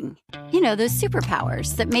thing. You know, those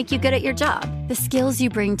superpowers that make you good at your job, the skills you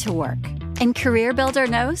bring to work. And CareerBuilder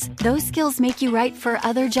knows those skills make you right for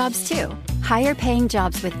other jobs too. Higher paying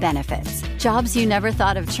jobs with benefits, jobs you never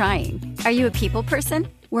thought of trying. Are you a people person?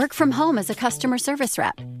 Work from home as a customer service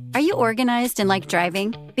rep. Are you organized and like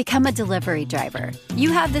driving? Become a delivery driver.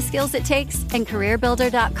 You have the skills it takes, and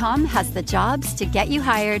CareerBuilder.com has the jobs to get you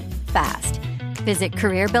hired fast. Visit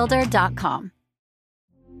CareerBuilder.com.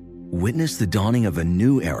 Witness the dawning of a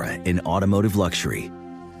new era in automotive luxury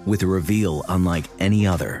with a reveal unlike any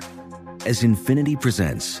other as Infiniti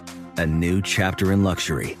presents a new chapter in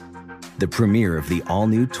luxury, the premiere of the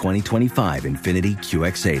all-new 2025 Infiniti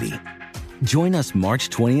QX80. Join us March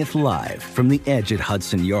 20th live from the Edge at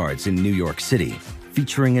Hudson Yards in New York City,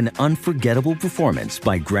 featuring an unforgettable performance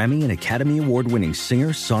by Grammy and Academy Award-winning singer,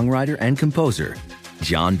 songwriter, and composer,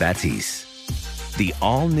 Jon Batiste. The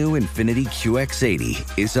all-new Infiniti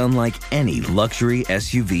QX80 is unlike any luxury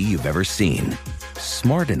SUV you've ever seen.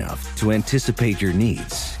 Smart enough to anticipate your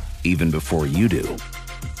needs, even before you do.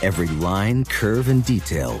 Every line, curve, and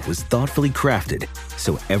detail was thoughtfully crafted,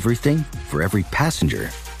 so everything for every passenger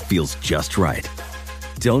feels just right.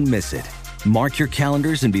 Don't miss it. Mark your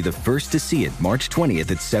calendars and be the first to see it March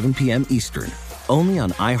 20th at 7 p.m. Eastern, only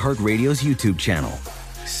on iHeartRadio's YouTube channel.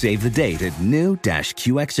 Save the date at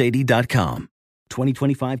new-QX80.com.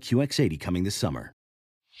 2025 QX80 coming this summer.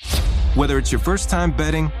 Whether it's your first time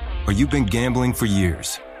betting or you've been gambling for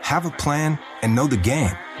years, have a plan and know the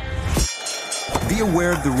game. Be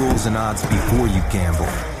aware of the rules and odds before you gamble.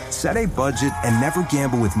 Set a budget and never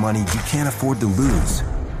gamble with money you can't afford to lose.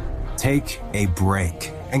 Take a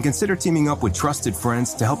break and consider teaming up with trusted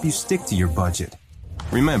friends to help you stick to your budget.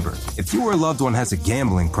 Remember, if you or a loved one has a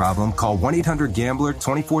gambling problem, call 1-800-GAMBLER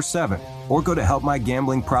 24/7 or go to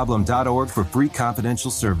helpmygamblingproblem.org for free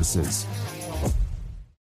confidential services.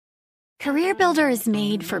 CareerBuilder is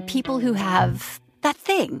made for people who have that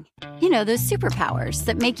thing. You know, those superpowers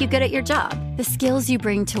that make you good at your job, the skills you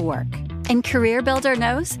bring to work. And CareerBuilder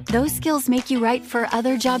knows those skills make you right for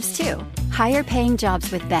other jobs too. Higher paying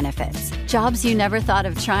jobs with benefits, jobs you never thought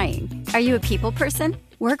of trying. Are you a people person?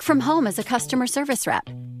 Work from home as a customer service rep.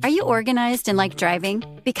 Are you organized and like driving?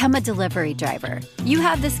 Become a delivery driver. You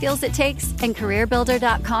have the skills it takes, and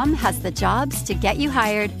CareerBuilder.com has the jobs to get you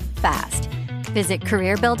hired fast. Visit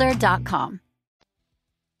CareerBuilder.com.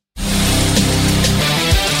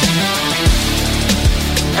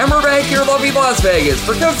 And we're back here in lovely Las Vegas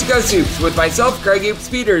for Coast to Coast Hoops with myself, Craig Hoops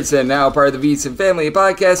Peterson, now part of the VSiN Family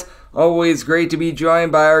Podcast. Always great to be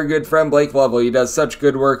joined by our good friend Blake Lovell. He does such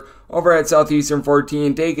good work over at Southeastern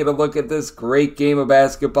 14, taking a look at this great game of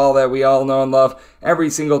basketball that we all know and love. Every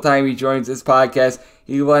single time he joins this podcast,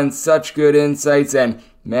 he lends such good insights, and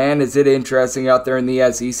man, is it interesting out there in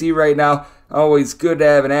the SEC right now. Always good to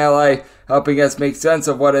have an ally helping us make sense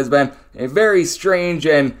of what has been a very strange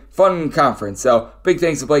and fun conference. So, big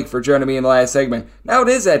thanks to Blake for joining me in the last segment. Now it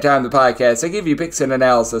is that time of the podcast. I give you picks and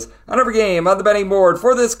analysis on every game on the betting board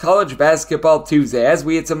for this College Basketball Tuesday as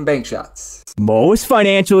we hit some bank shots. Most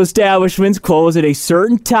financial establishments close at a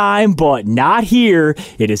certain time, but not here.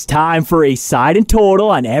 It is time for a side and total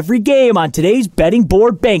on every game on today's betting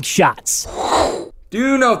board bank shots.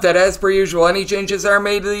 Do note that, as per usual, any changes that are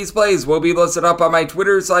made to these plays will be listed up on my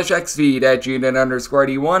Twitter/X feed at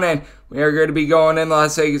 @Unit_D1, and we are going to be going in the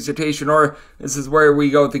Las Vegas rotation order. This is where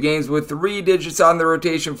we go with the games with 3 digits on the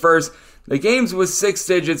rotation first. The games with 6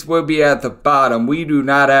 digits would be at the bottom. We do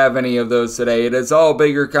not have any of those today. It is all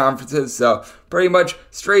bigger conferences, so pretty much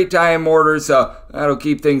straight time order, so that'll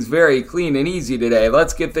keep things very clean and easy today.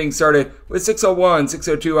 Let's get things started with 601,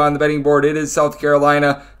 602 on the betting board. It is South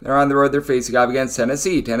Carolina. They're on the road. They're facing off against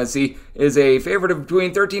Tennessee. Tennessee is a favorite of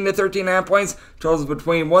between 13 to 13.5 points. Totals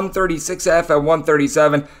between 136.5 and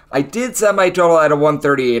 137. I did set my total at a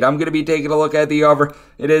 138. I'm going to be taking a look at the over.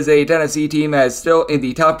 It is a Tennessee team that is still in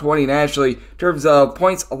the top 20 nationally in terms of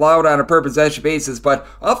points allowed on a per possession basis, but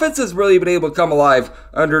offense has really been able to come alive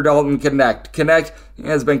under Dalton Knecht. Knecht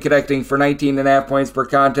has been connecting for 19.5 points per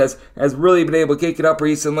contest, has really been able to kick it up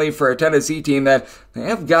recently for a Tennessee team that they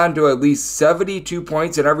have gotten to at least 72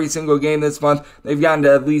 points in every single game this month. They've gotten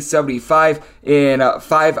to at least 75 in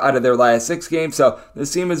 5 out of their last 6 games, so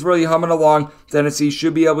this team is really humming along. Tennessee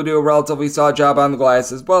should be able to do a relatively solid job on the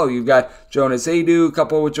glass as well. You've got Jonas Aidoo,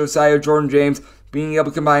 coupled with Josiah Jordan-James, being able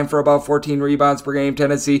to combine for about 14 rebounds per game.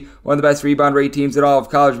 Tennessee, one of the best rebound rate teams in all of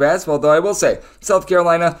college basketball, though I will say, South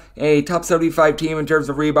Carolina, a top 75 team in terms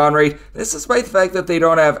of rebound rate. This despite the fact that they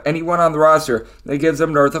don't have anyone on the roster that gives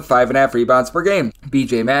them north of 5.5 rebounds per game.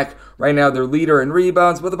 BJ Mack, right now their leader in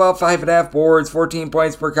rebounds with about 5.5 boards, 14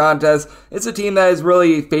 points per contest. It's a team that is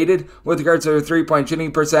really faded with regards to their three-point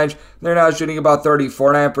shooting percentage. They're now shooting about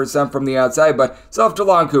 34.5% from the outside, but it's off to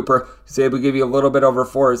Lon Cooper. He's able to give you a little bit over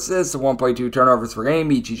 4 assists, 1.2 turnovers per game.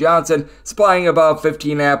 Michi Johnson supplying about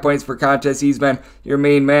 15.5 points per contest. He's been your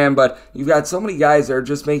main man, but you've got so many guys that are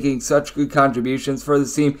just making such good contributions for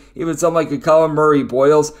this team. Even someone like a Colin Murray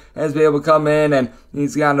Boyles has been able to come in, and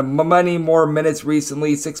he's gotten many more minutes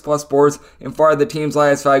recently, 6+ boards in 4 of the team's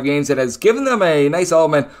last 5 games, and has given them a nice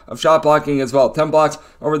element of shot blocking as well. 10 blocks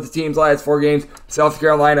over the team's last 4 games. South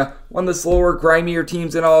Carolina, one of the slower, grimier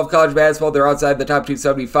teams in all of college basketball. They're outside the top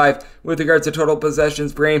 275 with regards to total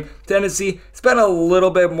possessions per game. Tennessee has been a little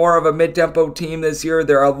bit more of a mid-tempo team this year.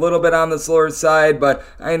 They're a little bit on the slower side, but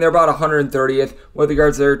they're about 130th with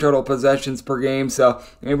regards to their total possessions per game. So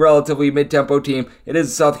a relatively mid-tempo team. It is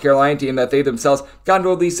a South Carolina team that they themselves gotten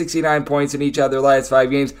to at least 69 points in each of their last 5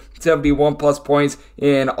 games. 71 plus points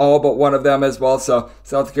in all but one of them as well. So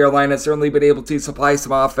South Carolina has certainly been able to supply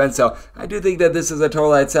some offense. So I do think that this is a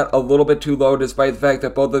total that's set a little bit too low, despite the fact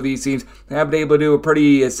that both of these teams have been able to do a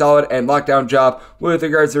pretty solid and lockdown job with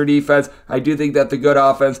regards to their defense. I do think that the good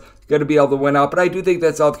offense going to be able to win out, but I do think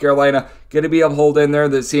that South Carolina going to be able to hold in there.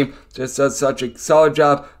 This team just does such a solid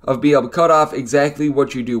job of being able to cut off exactly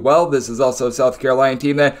what you do well. This is also a South Carolina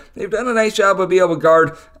team that they've done a nice job of being able to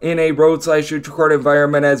guard in a road/shoot court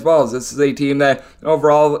environment as well. As this is a team that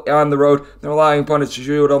overall on the road, they're allowing opponents to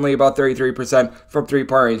shoot only about 33% from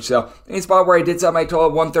 3-point range. So any spot where I did set my total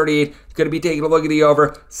at 138, going to be taking a look at the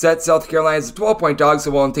over. Set South Carolina as a 12-point dog,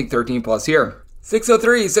 so we'll take 13 plus here.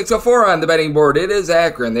 603, 604 on the betting board. It is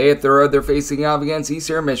Akron. They hit the road. They're facing off against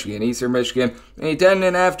Eastern Michigan. Eastern Michigan, a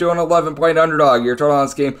 10.5 to an 11-point underdog. Your total on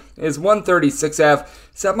this game is 136.5.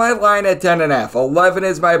 Set my line at 10.5. 11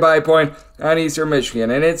 is my buy point on Eastern Michigan,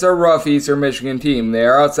 and it's a rough Eastern Michigan team. They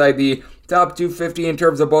are outside the top 250 in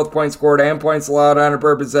terms of both points scored and points allowed on a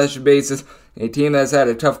per possession basis. A team that's had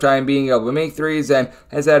a tough time being able to make threes and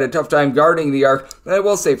has had a tough time guarding the arc. And I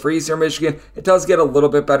will say, for Eastern Michigan, it does get a little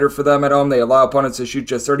bit better for them at home. They allow opponents to shoot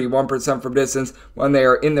just 31% from distance when they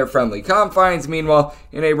are in their friendly confines. Meanwhile,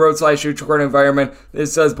 in a road/shoot court environment,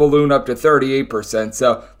 this does balloon up to 38%.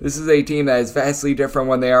 So this is a team that is vastly different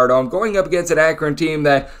when they are at home. Going up against an Akron team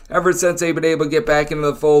that, ever since they've been able to get back into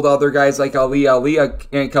the fold, other guys like Ali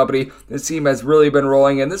and company, this team has really been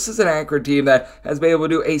rolling. And this is an Akron team that has been able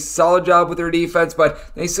to do a solid job with their defense, but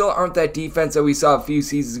they still aren't that defense that we saw a few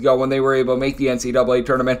seasons ago when they were able to make the NCAA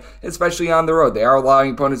tournament, especially on the road. They are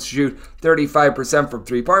allowing opponents to shoot 35% from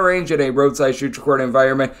 3-point range in a road/shoot court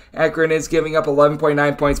environment. Akron is giving up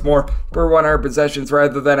 11.9 points more per 100 possessions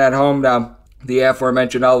rather than at home now. The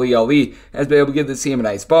aforementioned Ali has been able to give this team a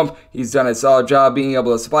nice bump. He's done a solid job being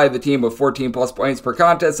able to supply the team with 14 plus points per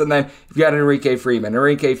contest. And then you've got Enrique Freeman.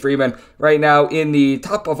 Enrique Freeman right now in the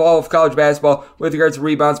top of all of college basketball with regards to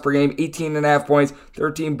rebounds per game, 18.5 points,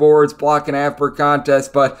 13 boards, block and a half per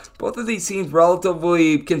contest. But both of these teams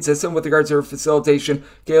relatively consistent with regards to their facilitation.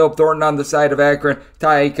 Caleb Thornton on the side of Akron,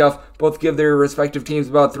 Ty Acuff, Both give their respective teams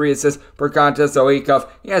about 3 assists per contest, so Acuff,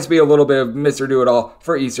 he has to be a little bit of Mr. Do-It-All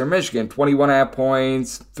for Eastern Michigan. 21.5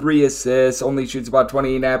 points, 3 assists, only shoots about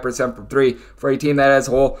 28.5% from 3 for a team that as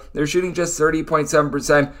a whole, they're shooting just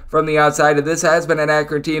 30.7% from the outside, and this has been an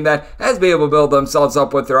Akron team that has been able to build themselves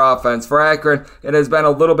up with their offense. For Akron, it has been a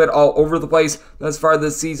little bit all over the place thus far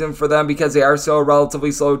this season for them because they are still a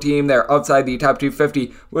relatively slow team. They're outside the top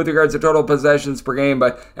 250 with regards to total possessions per game,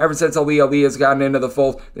 but ever since Ali has gotten into the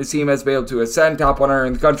fold, this team has been able to ascend, top 100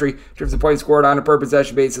 in the country in terms of points scored on a per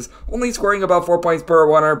possession basis, only scoring about 4 points per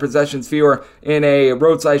 100 possessions fewer in a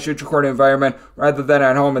roadside shoot record environment rather than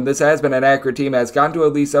at home, and this has been an Akron team that has gone to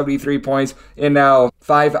at least 73 points in now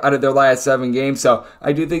 5 out of their last 7 games, so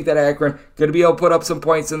I do think that Akron going to be able to put up some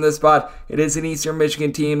points in this spot. It is an Eastern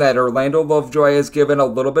Michigan team that Orlando Lovejoy has given a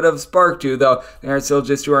little bit of spark to, though they are still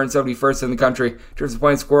just 271st in the country in terms of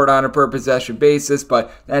points scored on a per possession basis,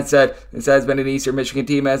 but that said, this has been an Eastern Michigan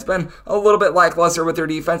team that has been a little bit lackluster with their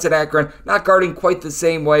defense, and Akron not guarding quite the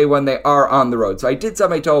same way when they are on the road. So I did set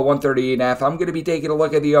my total 138.5. I'm going to be taking a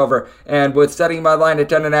look at the over, and with setting my line at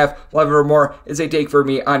 10.5, 11 or more is a take for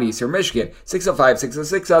me on Eastern Michigan. 605,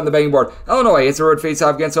 606 on the betting board. Illinois, it's a road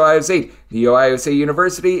face-off against Ohio State. The Ohio State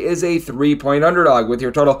University is a 3-point underdog with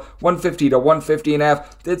your total 150 to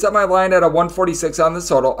 150.5. Did set my line at a 146 on the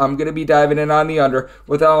total. I'm going to be diving in on the under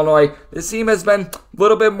with Illinois. This team has been a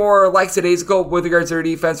little bit more lackadaisical with regards to their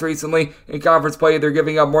defense recently. In conference play, they're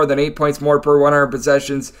giving up more than 8 points more per 100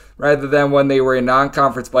 possessions rather than when they were in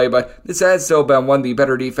non-conference play, but this has still been one of the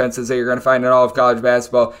better defenses that you're going to find in all of college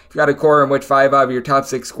basketball. You've got a core in which 5 out of your top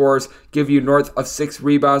 6 scorers give you north of 6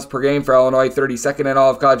 rebounds per game. For Illinois, 32nd in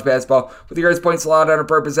all of college basketball with regards to points allowed on a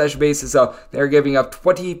per possession basis, so they're giving up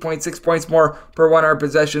 20.6 points more per 100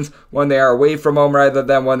 possessions when they are away from home rather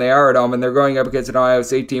than when they are at home, and they're going up against an Ohio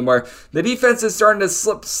State team where the defense is starting to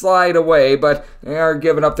slide away, but they are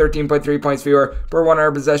giving up 13.3 points fewer per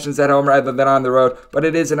 100 possessions at home rather than on the road, but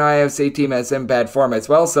it is an Ohio State team that's in bad form as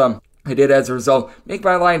well, so I did, as a result, make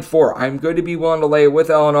my line 4. I'm going to be willing to lay it with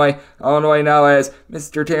Illinois. Illinois now has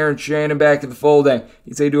Mr. Terrence Shannon back in the fold, and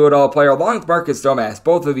he's a do-it-all player along with Marcus Domask.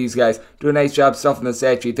 Both of these guys do a nice job stuffing the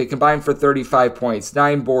stat sheet. They combine for 35 points,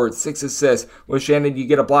 9 boards, 6 assists. With Shannon, you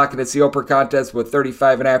get a block and a steal per contest with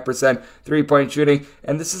 35.5% three-point shooting,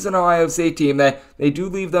 and this is an Ohio State team that they do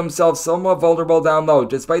leave themselves somewhat vulnerable down low,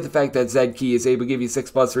 despite the fact that Zed Key is able to give you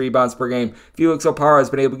 6+ rebounds per game. Felix Opara has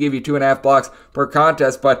been able to give you 2.5 blocks per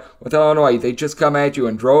contest, but with Illinois, they just come at you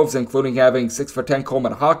in droves, including having 6'10"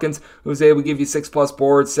 Coleman Hawkins, who's able to give you 6+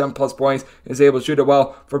 boards, 7+ points, is able to shoot it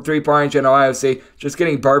well from 3-point range, and Ohio State just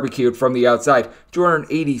getting barbecued from the outside.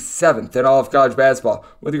 287th in all of college basketball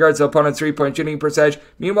with regards to opponents' 3-point shooting percentage.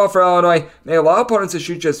 Meanwhile, for Illinois, they allow opponents to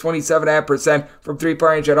shoot just 27.5% from 3-point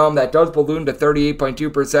range at home. That does balloon to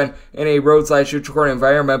 38.2% in a road/shoot record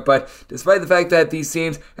environment, but despite the fact that these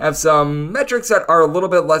teams have some metrics that are a little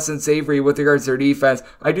bit less than savory with regards to their defense,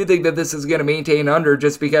 I do think that this is going to maintain under,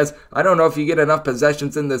 just because I don't know if you get enough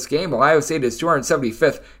possessions in this game. Ohio State is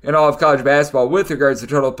 275th in all of college basketball with regards to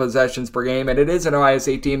total possessions per game, and it is an Ohio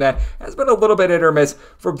State team that has been a little bit hit or miss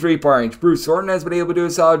from 3-point range. Bruce Thornton has been able to do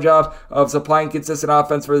a solid job of supplying consistent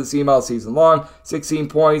offense for the team all season long. 16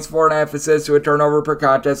 points, 4.5 assists to a turnover per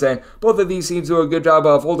contest, and both of these teams do a good job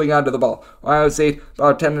of holding on to the ball. Ohio State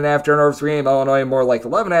about 10.5 turnovers per game. Illinois more like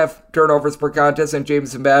 11.5 turnovers per contest, and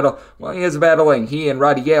Jameson Battle, well, he is battling. He and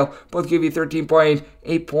Roddy Gale both give you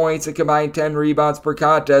 13.8 points and combined 10 rebounds per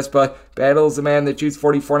contest, but Battle is a man that shoots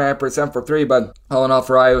 44.5% for 3, but all in all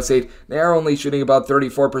for Iowa State, they are only shooting about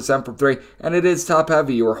 34% from 3, and it is top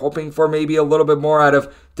heavy. You were hoping for maybe a little bit more out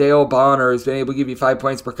of Dale Bonner, has been able to give you 5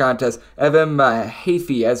 points per contest. Evan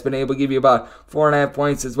Hafey has been able to give you about 4.5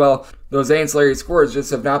 points as well. Those ancillary scores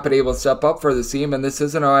just have not been able to step up for the team, and this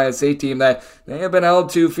is an Ohio State team that they have been held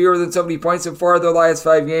to fewer than 70 points in 4 of their last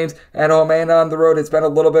 5 games. At home and on the road, it's been a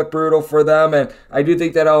little bit brutal for them, and I do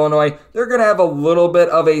think that Illinois, they're going to have a little bit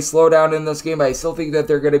of a slowdown in this game, but I still think that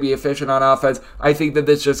they're going to be efficient on offense. I think that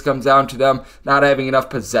this just comes down to them not having enough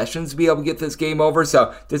possessions to be able to get this game over,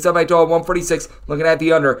 so this time I told 146, looking at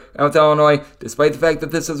the under, and with Illinois, despite the fact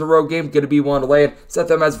that this is a road game, going to be one to lay it, set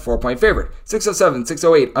them as a 4-point favorite. 607,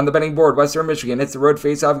 608 on the betting board. Western Michigan, it's the road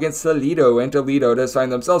face-off against Toledo, and Toledo does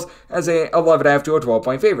find themselves as a 11.5 to a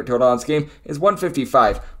 12-point favorite. Total on this game is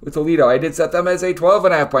 155. With Toledo, I did set them as a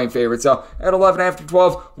 12.5-point favorite, so at 11.5 to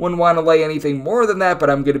 12, wouldn't want to lay anything more than that, but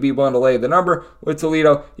I'm going to be willing to lay the number. With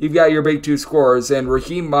Toledo, you've got your big 2 scorers, and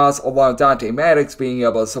Raheem Moss along Dante Maddox being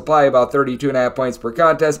able to supply about 32.5 points per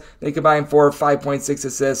contest. They combine for 5.6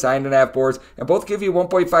 assists, 9.5 boards, and both give you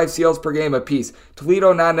 1.5 steals per game apiece.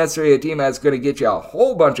 Toledo, not necessarily a team that's going to get you a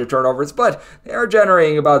whole bunch of turnovers turnovers, but they are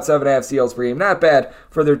generating about 7.5 steals per game. Not bad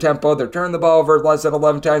for their tempo. They're turning the ball over less than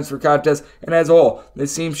 11 times per contest, and as a whole,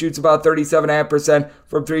 this team shoots about 37.5%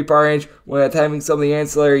 from three-point range, with having some of the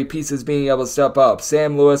ancillary pieces being able to step up.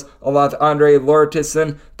 Sam Lewis, along with Andre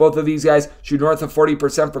Lortison, both of these guys shoot north of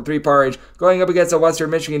 40% from three-point range, going up against a Western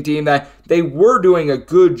Michigan team that they were doing a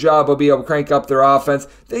good job of being able to crank up their offense.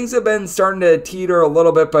 Things have been starting to teeter a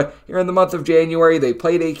little bit, but here in the month of January, they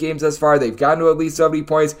played 8 games thus far. They've gotten to at least 70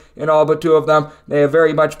 points in all but 2 of them. They have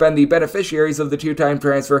very much been the beneficiaries of the 2-time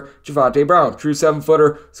transfer, Javonte Brown. True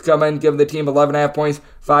 7-footer has come in, given the team 11.5 points,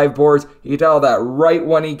 5 boards. You can tell that right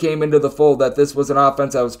when he came into the fold that this was an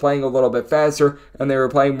offense that was playing a little bit faster and they were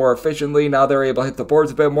playing more efficiently. Now they're able to hit the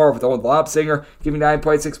boards a bit more with Owen Lobsinger giving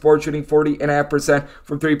 9.6 boards, shooting 40.5%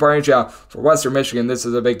 from three-point range. Now, for Western Michigan, this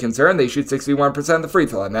is a big concern. They shoot 61% of the free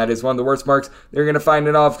throw, and that is one of the worst marks they're going to find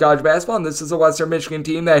in all of college basketball. And this is a Western Michigan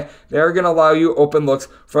team that they're going to allow you open looks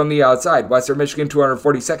from the outside. Western Michigan,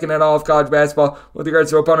 242nd in all of college basketball with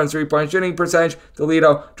regards to opponents' three-point shooting percentage.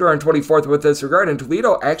 Toledo, 224th with this regard, and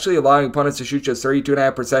Toledo actually allowing opponents to shoot just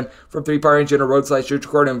 32.5% from three-point range in a road/shoot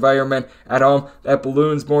court environment at home. That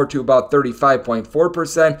balloons more to about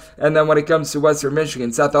 35.4%. And then when it comes to Western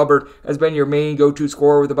Michigan, Seth Albert has been your main go-to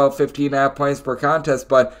scorer with about 15.5 points per contest,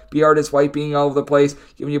 but B. Artis White being all over the place,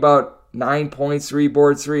 giving you about 9 points, 3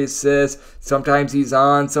 boards, 3 assists. Sometimes he's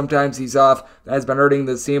on, sometimes he's off. That has been hurting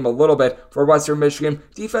this team a little bit. For Western Michigan,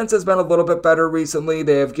 defense has been a little bit better recently.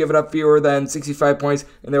 They have given up fewer than 65 points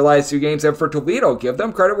in their last 2 games. And for Toledo, give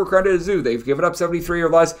them credit where credit is due. They've given up 73 or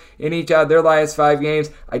less in each of their last 5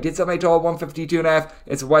 games. I did set my total at 152.5.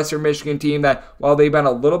 It's a Western Michigan team that, while they've been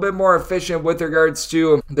a little bit more efficient with regards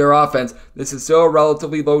to their offense, this is still a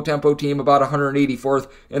relatively low-tempo team, about 184th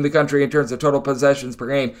in the country in terms of total possessions per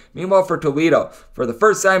game. Meanwhile, for Toledo, for the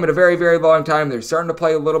first time in a very, very long time, they're starting to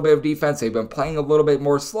play a little bit of defense. They've been playing a little bit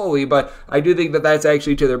more slowly, but I do think that that's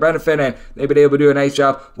actually to their benefit, and they've been able to do a nice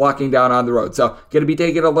job locking down on the road. So, going to be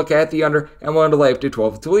taking a look at the under and willing to lay up to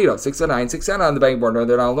 12 with Toledo. 6-9, 6-10 on the betting board.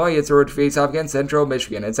 Northern Illinois, it's a road to face off against Central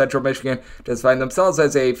Michigan, and Central Michigan does find themselves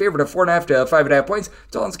as a favorite of 4.5 to 5.5 points.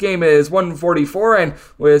 Tonight's game is 144, and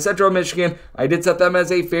with Central Michigan, I did set them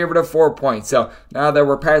as a favorite of 4 points. So, now that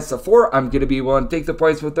we're past the 4, I'm going to be willing to take the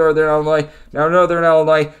points with Northern Illinois. Now, Northern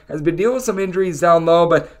Illinois has been dealing with some injuries down low,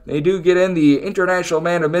 but they do get in the international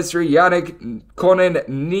man of mystery, Yannick Conan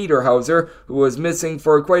Niederhauser, who was missing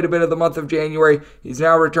for quite a bit of the month of January. He's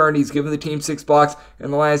now returned. He's given the team 6 blocks in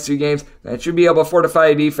the last 2 games. That should be able to fortify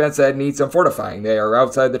a defense that needs some fortifying. They are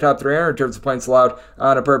outside the top 300 in terms of points allowed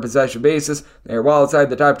on a per possession basis. They are well outside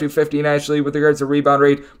the top 250 nationally with regards to rebound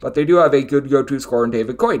rate, but they do have a good go-to scorer in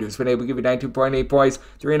David Coit, who's been able to give you 19.8 points,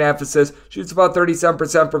 3.5 assists, shoots about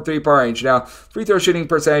 37% from three-point range. Now, free throw shooting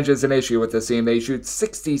percentage is an issue with this team. They shoot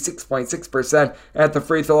 66.6% at the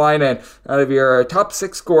free throw line, and out of your top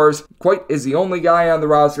 6 scorers, Coit is the only guy on the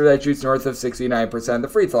roster that shoots north of 69% the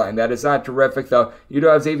free throw line. That is not terrific, though. You do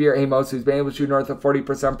have Xavier Amos, who's been able to shoot north of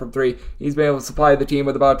 40% from 3. He's been able to supply the team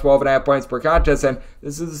with about 12.5 points per contest, and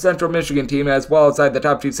this is the Central Michigan team as well outside the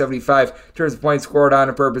top 275 in terms of points scored on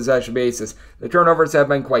a per possession basis. The turnovers have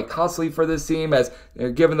been quite costly for this team, as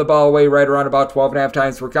they're giving the ball away right around about 12.5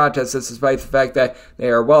 times per contest. This despite the fact that they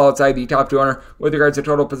are well outside the top 200 with regards to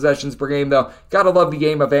total possessions per game, though. Gotta love the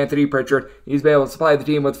game of Anthony Pritchard. He's been able to supply the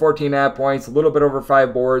team with 14.5 points, a little bit over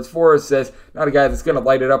 5 boards, 4 assists. Not a guy that's going to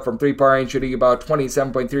light it up from three-point range, shooting about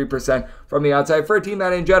 27.3% from the outside. For a team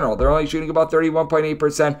that in general, they're only shooting about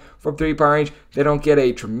 31.8% from three-point range. They don't get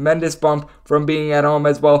a tremendous bump from being at home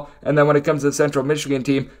as well. And then when it comes to the Central Michigan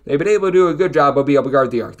team, they've been able to do a good job of being able to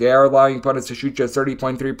guard the arc. They are allowing opponents to shoot just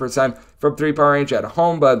 30.3% from three-point range at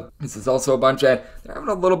home, but this is also a bunch that they're having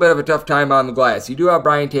a little bit of a tough time on the glass. You do have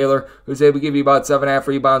Brian Taylor, who's able to give you about 7.5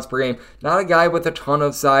 rebounds per game. Not a guy with a ton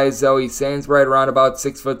of size, though. He stands right around about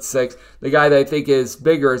 6'6". The guy that I think is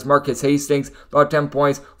bigger is Marcus Hastings, about 10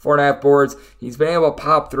 points, 4.5 boards. He's been able to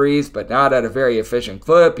pop threes, but not at a very efficient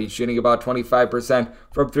clip. He's shooting about 25%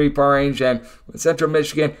 from three-point range, and with Central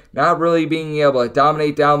Michigan not really being able to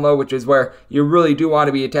dominate down low, which is where you really do want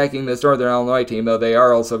to be attacking this Northern Illinois team, though they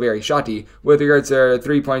are also very shotty with regards to their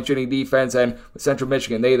three-point shooting defense, and with Central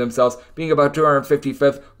Michigan, they themselves being about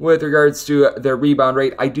 255th with regards to their rebound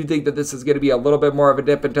rate. I do think that this is going to be a little bit more of a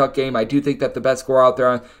dip and tuck game. I do think that the best scorer out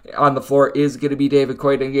there on the floor is going to be David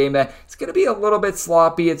Coit in a game that it's going to be a little bit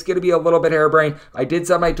sloppy. It's going to be a little bit harebrained. I did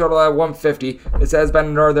set my total at 150. This has been a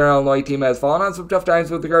Northern Illinois team that has fallen on some tough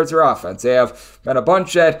times with regards to their offense. They have been a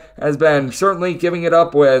bunch that has been certainly giving it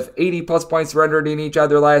up with 80-plus points surrendered in each of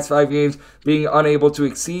their last 5 games, being unable to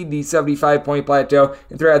exceed the 75-point plateau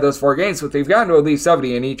in 3 out of those 4 games, but they've gotten to at least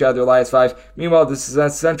 70 in each of their last 5. Meanwhile, this is a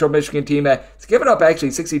Central Michigan team that's given up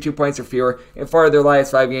actually 62 points or fewer in 4 of their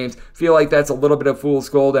last 5 games. Feel like that's a little bit of fool's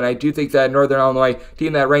gold, and I do think that Northern Illinois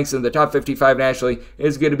team that ranks in the top 55 nationally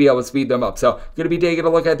is going to be able to speed them up. So, going to be taking a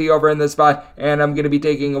look at the over in this spot, and I'm going to be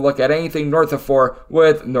taking a look at anything north of 4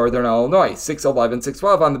 with Northern Illinois. 6-11,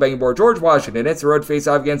 6-12 on the betting board. George Washington, it's a road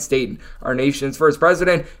face-off against Dayton. Our nation's first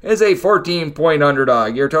president is a 14-point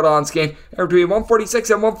underdog. Your total on this game between 146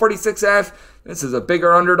 and 146.5. This is a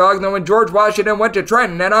bigger underdog than when George Washington went to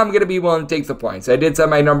Trenton, and I'm going to be willing to take the points. I did set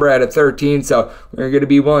my number at a 13, so we're going to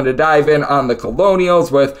be willing to dive in on the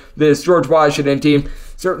Colonials with this George Washington team.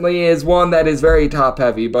 Certainly is one that is very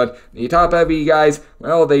top-heavy, but the top-heavy guys,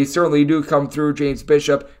 well, they certainly do come through. James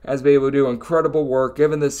Bishop has been able to do incredible work,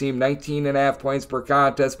 giving this team 19.5 points per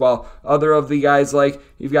contest, while other of the guys like,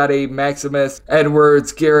 you've got a Maximus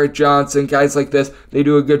Edwards, Garrett Johnson, guys like this, they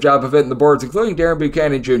do a good job of hitting the boards, including Darren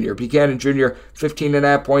Buchanan Jr. Buchanan Jr.,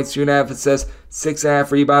 15.5 points, 2.5 assists,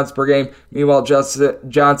 6.5 rebounds per game. Meanwhile,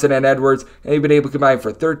 Johnson and Edwards, they've been able to combine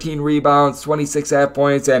for 13 rebounds, 26.5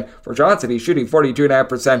 points, and for Johnson, he's shooting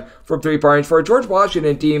 42.5% from three-point range. For a George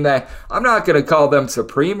Washington team that I'm not going to call them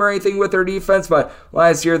supreme or anything with their defense, but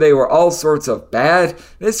last year they were all sorts of bad.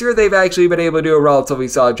 This year they've actually been able to do a relatively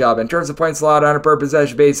solid job. In terms of points allowed on a per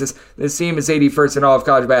possession basis, this team is 81st in all of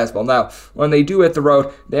college basketball. Now, when they do hit the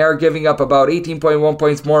road, they are giving up about 18.1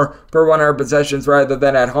 points more per 100 possessions rather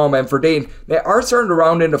than at home. And for Dayton, they are starting to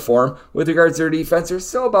round into form with regards to their defense. They're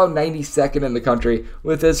still about 92nd in the country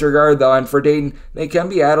with this regard, though. And for Dayton, they can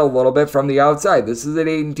be at a little bit from the outside. This is a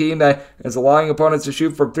Dayton team that is allowing opponents to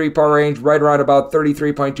shoot from three-point range right around about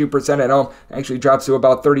 33.2% at home. Actually drops to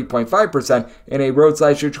about 30.5% in a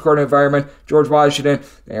road/neutral court environment. George Washington,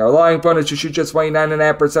 they are allowing opponents to shoot just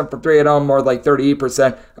 29.5% from 3 at home, more like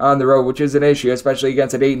 38% on the road, which is an issue, especially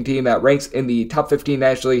against a Dayton team that ranks in the top 15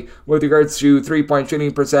 nationally with regards to three-point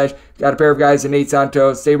shooting percentage. Got a pair of guys in Nate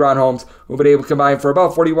Santos, Stavron Holmes, who've been able to combine for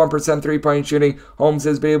about 41% three-point shooting. Holmes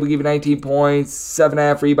has been able to give you 19 points,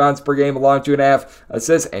 7.5 rebounds per game, along 2.5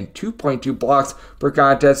 assists, and 2.2 blocks per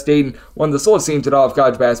contest. Dayton, one of the slowest teams in all of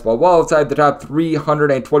college basketball, well outside the top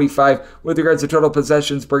 325 with regards to total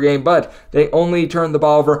possessions per game, but they only turn the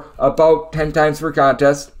ball over about 10 times per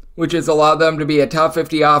contest, which has allowed them to be a top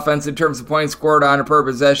 50 offense in terms of points scored on a per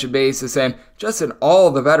possession basis, and just an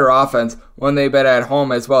all the better offense when they've been at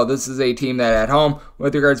home as well. This is a team that at home,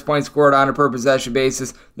 with regards to points scored on a per possession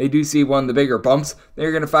basis, they do see one of the bigger bumps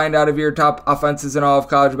they're going to find out of your top offenses in all of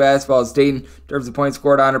college basketball. As Dayton, in terms of points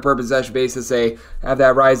scored on a per possession basis, they have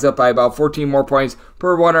that rise up by about 14 more points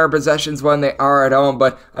per 100 possessions when they are at home.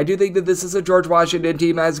 But I do think that this is a George Washington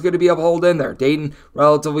team that's going to be able to hold in there. Dayton,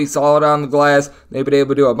 relatively solid on the glass. They've been able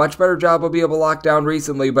to do a much better job of being able to lock down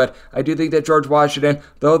recently, but I do think that George Washington,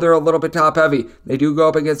 though they're a little bit top heavy, they do go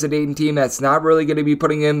up against a Dayton team that's not really going to be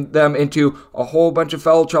putting them into a whole bunch of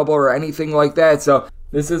foul trouble or anything like that. So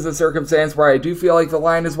this is a circumstance where I do feel like the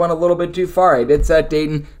line has went a little bit too far. I did set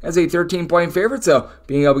Dayton as a 13-point favorite, so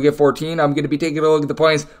being able to get 14, I'm going to be taking a look at the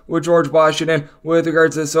points with George Washington. With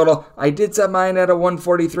regards to this total, I did set mine at a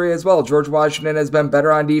 143 as well. George Washington has been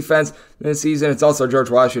better on defense this season. It's also a George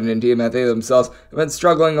Washington team that they themselves have been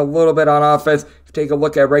struggling a little bit on offense. Take a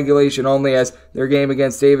look at regulation only, as their game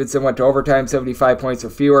against Davidson went to overtime, 75 points or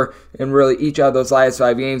fewer in really each of those last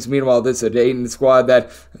 5 games. Meanwhile, this is a Dayton squad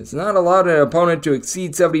that has not allowed an opponent to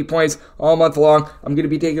exceed 70 points all month long. I'm going to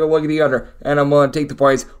be taking a look at the under, and I'm going to take the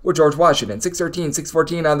points with George Washington. 6-13,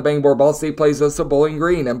 6-14 on the betting board. Ball State plays us to Bowling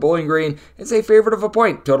Green, and Bowling Green is a favorite of a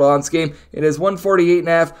point. Total on this game, it is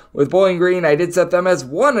 148.5. With Bowling Green, I did set them as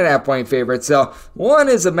 1.5 point favorite, so 1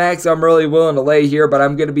 is a max I'm really willing to lay here, but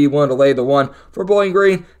I'm going to be willing to lay the 1 for Bowling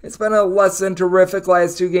Green. It's been a less than terrific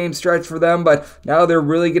last 2-game stretch for them, but now they're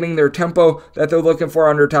really getting their tempo that they're looking for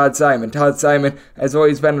under Todd Simon. Todd Simon has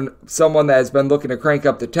always been someone that has been looking to crank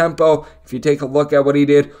up the tempo. If you take a look at what he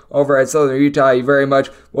did over at Southern Utah, he very much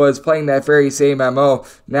was playing that very same MO.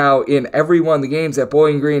 Now, in every one of the games that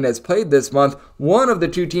Bowling Green has played this month, one of the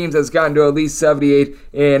 2 teams has gotten to at least 78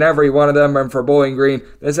 in every one of them, and for Bowling Green,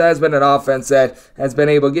 this has been an offense that has been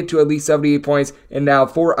able to get to at least 78 points in now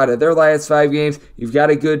 4 out of their last 5 games. games. You've got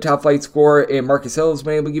a good top flight scorer in Marcus Hill, who's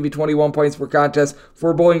been able to give you 21 points per contest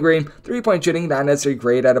for Bowling Green. 3-point shooting, not necessarily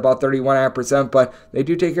great at about 31.5%, but they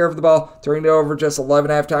do take care of the ball, turning it over just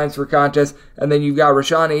 11.5 times per contest. And then you've got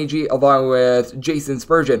Rashawn Agee along with Jason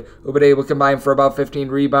Spurgeon, who've been able to combine for about 15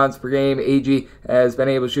 rebounds per game. Agee has been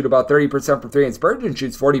able to shoot about 30% from 3, and Spurgeon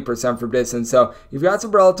shoots 40% from distance. So you've got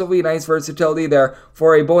some relatively nice versatility there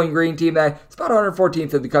for a Bowling Green team that's about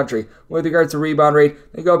 114th in the country with regards to rebound rate.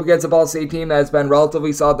 They go up against a Ball State team that has been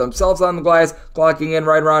relatively solid themselves on the glass, clocking in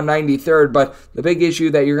right around 93rd. But the big issue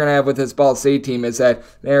that you're going to have with this Ball State team is that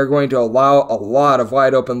they are going to allow a lot of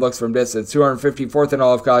wide open looks from distance. 254th in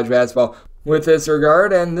all of college basketball with this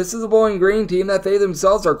regard, and this is a Bowling Green team that they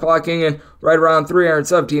themselves are clocking in right around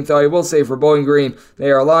 317th, though I will say for Bowling Green, they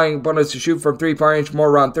are allowing opponents to shoot from 3-point range more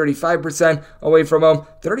around 35%, away from home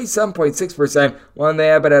 37.6% when they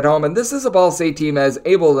have it at home, and this is a Ball State team that is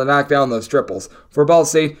able to knock down those triples. For Ball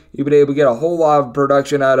State, you've been able to get a whole lot of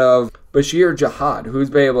production out of Bashir Jihad, who's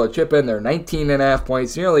been able to chip in there 19.5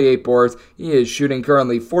 points, nearly 8 boards. He is shooting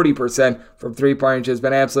currently 40% from 3-point range, has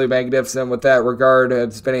been absolutely magnificent with that regard,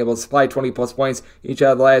 has been able to supply 20-plus points each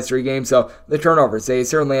out of the last 3 games, so the turnovers, they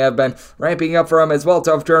certainly have been ramping up for him as well.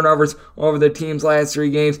 Tough turnovers over the team's last 3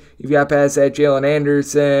 games. You've got past that Jalen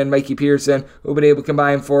Anderson, Mikey Pearson, who've been able to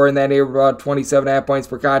combine for in that neighborhood about 27.5 points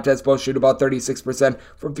per contest, both shoot about 36%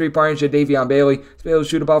 from 3-point range. And Davion Bailey has been able to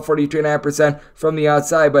shoot about 42.5% from the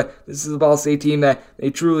outside, but this is a Ball State team that they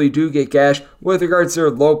truly do get cash with regards to their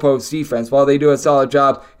low post defense. While they do a solid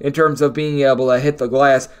job in terms of being able to hit the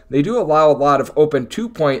glass, they do allow a lot of open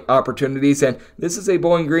 2-point opportunities, and this is a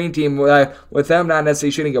Bowling Green team with them not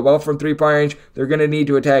necessarily shooting it well from 3-point range. They're going to need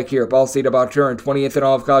to attack here. Ball State about 220th in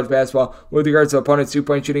all of college basketball with regards to opponents'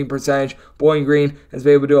 2-point shooting percentage. Bowling Green has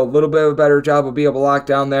been able to do a little bit of a better job of being able to lock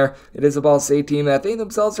down there. It is a Ball State team that they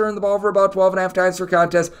themselves turn the ball over about 12.5 times per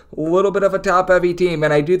contest. A little bit of a top-heavy team,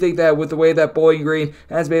 and I do think that with the way that Bowling Green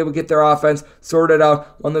has been able to get their offense sorted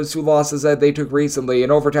out, one of those 2 losses that they took recently,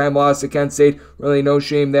 an overtime loss to Kent State, really no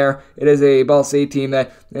shame there. It is a Ball State team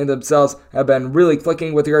that they themselves have been really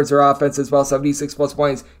clicking with regards to their offense as well, 76-plus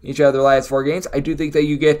points each of their last 4 games. I do think that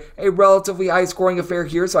you get a relatively high-scoring affair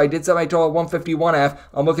here, so I did set my total at 151.5.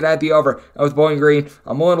 I'm looking at the over. And with Bowling Green,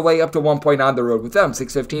 I'm willing to lay up to 1 point on the road with them.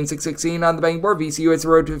 6-15, 6-16 on the betting board. VCU is the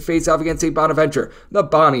road to face off against St. Bonaventure. The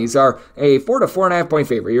Bonnies are a 4 to 4.5 point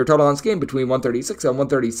favorite. Your total on this game between 136 and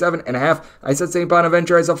 137.5. I said St.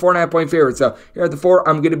 Bonaventure as a 4.5 point favorite, so here at the 4,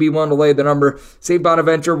 I'm going to be willing to lay the number. St.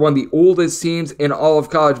 Bonaventure, one of the oldest teams in all of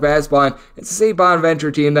college basketball, and it's a St.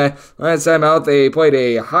 Bonaventure team that last time out they played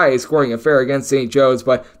a high-scoring affair against St. Joe's,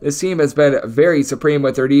 but this team has been very supreme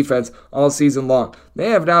with their defense all season long. They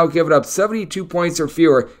have now given up 72 points or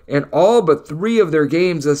fewer in all but 3 of their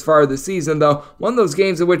games thus far this season, though one of those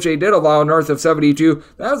games in which they did allow north of 72,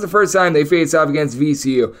 that was the first time they faced off against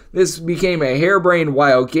VCU. This became a harebrained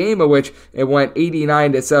wild game in which it went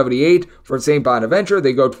 89 to 78 for St. Bonaventure.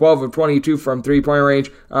 They go 12 of 22 from 3-point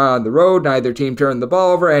range on the road. Neither team turned the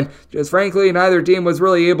ball over, and just frankly, neither team was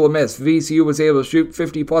really able to miss. VCU was able to shoot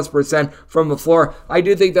 50+% from the floor. I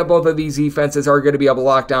do think that both of these defenses are going to be able to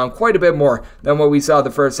lock down quite a bit more than what we saw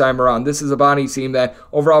the first time around. This is a Bonnie team that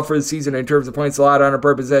overall for the season in terms of points allowed on a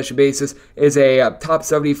per possession basis is a top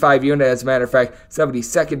 75 unit, as a matter of fact,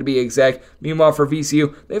 72nd to be exact. Meanwhile for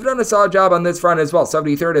VCU, they've done a solid job on this front as well,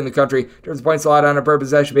 73rd in the country in terms of points allowed on a per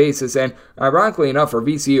possession basis, and ironically enough for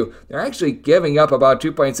VCU, they're actually giving up about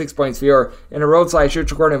 2.6 points fewer in a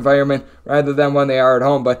road/neutral court environment rather than when they are at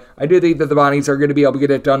home, but I do think that the Bonnies are going to be able to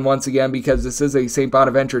get it done once again because this is a St.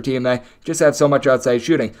 Bonaventure team that just have so much outside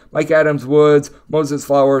shooting. Mike Adams, Woods, Moses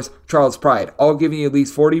Flowers, Charles Pride, all giving you at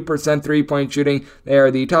least 40% 3-point shooting. They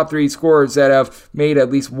are the top 3 scorers that have made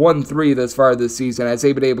at least 1 3 thus far this season, as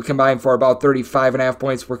they've been able to combine for about 35.5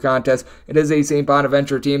 points per contest. It is a St.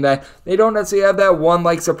 Bonaventure team that they don't necessarily have that one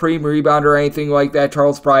like supreme rebounder or anything like that.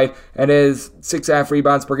 Charles Pride and his 6.5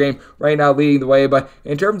 rebounds per game right now leading the way, but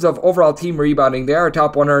in terms of overall team rebounding, they are a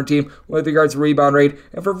top 100 team with regards to rebound rate,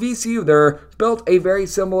 and for VCU, they're built a very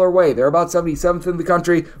similar way. They're about 77th in the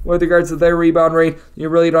country with regards to their rebound rate. You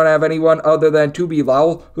really don't have anyone other than Tubi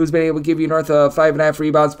Lowell, who's been able to give you north of 5.5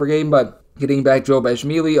 rebounds per game, but getting back Joe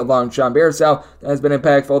Beshmili along with Sean Bairstow, that has been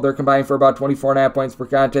impactful. They're combined for about 24.5 points per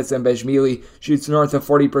contest, and Beshmili shoots north of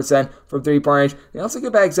 40% from 3-point range. They also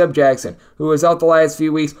get back Zeb Jackson, who was out the last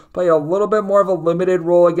few weeks, played a little bit more of a limited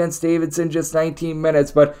role against Davidson, just 19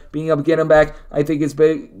 minutes, but being able to get him back, I think is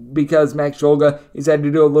big because Max Scholga, he's had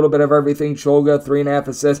to do a little bit of everything. Scholga, 3.5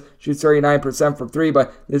 assists, shoots 39% from 3,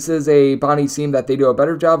 but this is a Bonnie team that they do a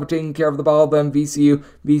better job of taking care of the ball than VCU.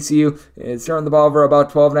 VCU is turning the ball over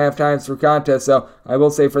about 12.5 times per contest. contest. So I will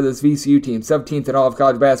say for this VCU team, 17th in all of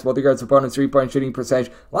college basketball with regards to opponents' three-point shooting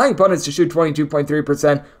percentage, allowing opponents to shoot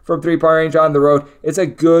 22.3% from three-point range on the road. It's a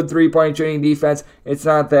good three-point shooting defense. It's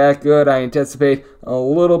not that good. I anticipate a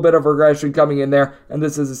little bit of regression coming in there, and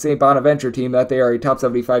this is the St. Bonaventure team that they are a top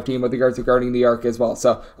 75 team with regards to guarding the arc as well.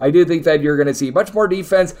 So I do think that you're going to see much more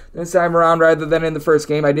defense this time around rather than in the first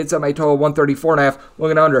game. I did set my total 134.5,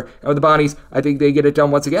 looking under, and with the Bonnies, I think they get it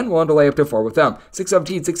done once again. Willing to lay up to 4 with them.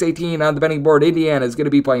 6-17, 6-18 on the betting board. Indiana is going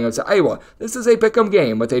to be playing against Iowa. This is a pick'em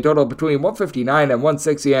game with a total between 159 and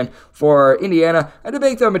 160, and for Indiana, I did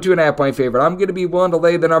make them a 2.5-point favorite. I'm going to be willing to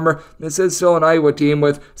lay the number. This is still an Iowa team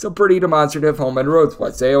with some pretty demonstrative home and road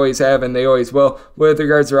splits. They always have and they always will with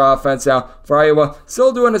regards to their offense. Now, for Iowa,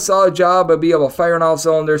 still doing a solid job of being able to fire on all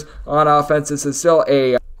cylinders on offense. This is still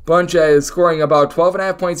a bunch is scoring about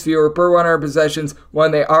 12.5 points fewer per 100 possessions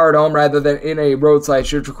when they are at home rather than in a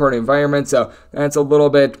road/shoot record environment, so that's a little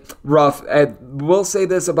bit rough. I will say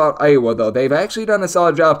this about Iowa, though. They've actually done a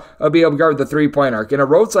solid job of being able to guard the three-point arc. In a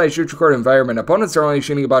road/shoot record environment, opponents are only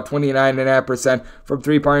shooting about 29.5% from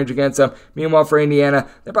three-point range against them. Meanwhile, for Indiana,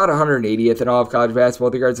 they're about 180th in all of college basketball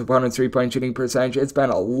with regards to opponents' three-point shooting percentage. It's been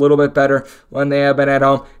a little bit better when they have been at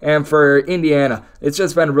home, and for Indiana, it's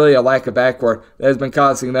just been really a lack of backcourt that has been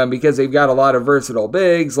causing them because they've got a lot of versatile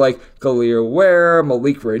bigs like Khalil Ware,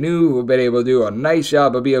 Malik Reneau, who have been able to do a nice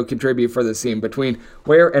job of being able to contribute for the team. Between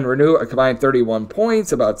Ware and Reneau, a combined 31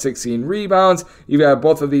 points, about 16 rebounds. You've got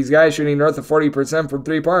both of these guys shooting north of 40% from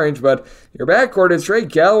three-point range, but your backcourt is Trey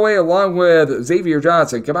Galloway along with Xavier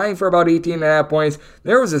Johnson, combining for about 18.5 points.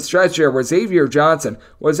 There was a stretch here where Xavier Johnson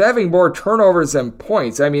was having more turnovers than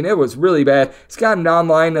points. I mean, it was really bad. He's gotten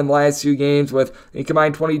online in the last few games with a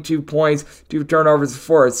combined 22 points, 2 turnovers,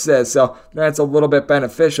 4 assists, so that's a little bit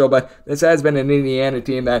beneficial, but this has been an Indiana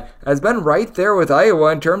team that has been right there with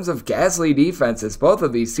Iowa in terms of ghastly defenses. Both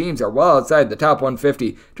of these teams are well outside the top 150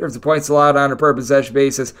 in terms of points allowed on a per possession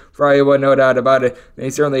basis. For Iowa, no doubt about it.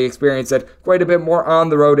 They certainly experienced it quite a bit more on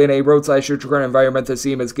the road in a road/shoot record environment. This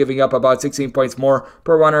team is giving up about 16 points more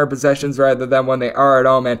per 100 possessions rather than when they are at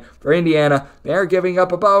home, and for Indiana, they are giving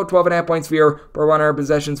up about 12.5 points fewer per 100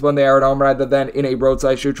 possessions when they are at home rather than in a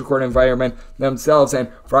road/shoot record environment themselves. And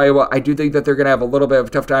for Iowa, I do think that they're going to have a little bit of a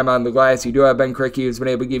tough time on the glass. You do have Ben Krikke, who's been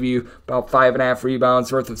able to give you about 5.5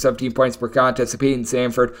 rebounds, worth of 17 points per contest. Peyton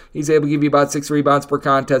Sanford, he's able to give you about 6 rebounds per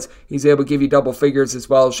contest. He's able to give you double figures as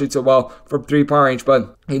well, shoots it well from three-point range,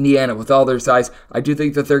 but Indiana, with all their size, I do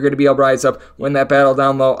think that they're going to be able to rise up, win that battle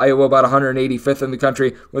down low. Iowa about 185th in the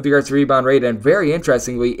country with regards to rebound rate, and very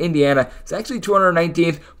interestingly, Indiana is actually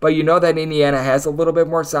 219th, but you know that Indiana has a little bit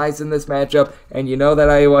more size in this matchup, and you know that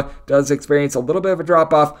Iowa does experience a little bit of a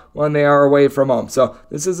drop-off when they are away from home. So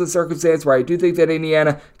this is a circumstance where I do think that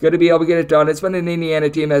Indiana going to be able to get it done. It's been an Indiana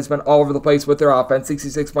team that's been all over the place with their offense,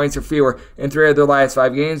 66 points or fewer in 3 of their last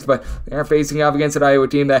 5 games, but they're facing off against an Iowa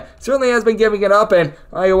team that certainly has been giving it up, and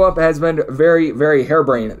Iowa has been very, very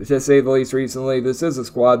harebrained, to say the least, recently. This is a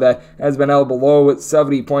squad that has been held below with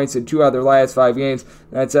 70 points in 2 of their last 5 games.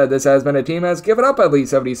 That said, this has been a team that has given up at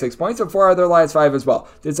least 76 points in 4 of their last 5 as well.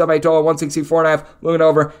 Did set my total 164.5, looking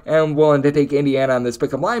over, and willing to take Indiana on this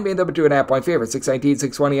pick'em line, being them a 2.5-point favorite. 619,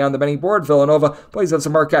 620 on the betting board. Villanova plays up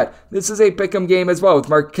some Marquette. This is a pick'em game as well, with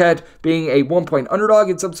Marquette being a 1-point underdog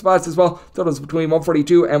in some spots as well. Totals between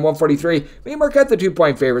 142 and 143. Making Marquette the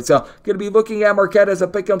 2-point favorite. So, going to be looking at Marquette as a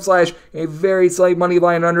pick'em / a very slight money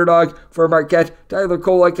line underdog for Marquette. Tyler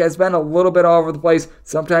Kolek has been a little bit all over the place.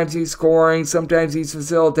 Sometimes he's scoring, sometimes he's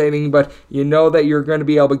facilitating, but you know that you're going to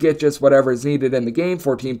be able to get just whatever is needed in the game.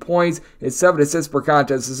 14 points, his 7 assists per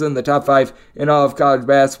contest is in the top 5 in all of college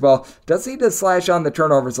basketball. Does need to slash on the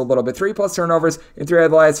turnovers a little bit. 3+ turnovers in 3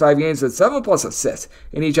 of the last 5 games, with 7+ assists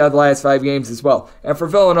in each of the last 5 games as well. And for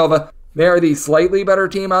Villanova, they are the slightly better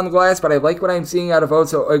team on the glass, but I like what I'm seeing out of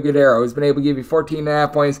Oso Ighodaro, who's been able to give you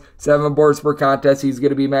 14.5 points, 7 boards per contest. He's going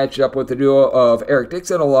to be matched up with the duo of Eric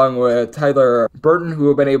Dixon along with Tyler Burton, who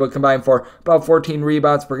have been able to combine for about 14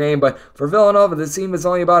 rebounds per game. But for Villanova, this team is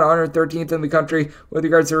only about 113th in the country with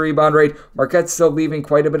regards to rebound rate. Marquette's still leaving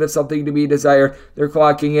quite a bit of something to be desired. They're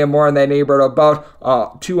clocking in more in that neighborhood, about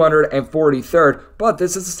 243rd. But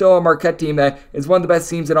this is still a Marquette team that is one of the best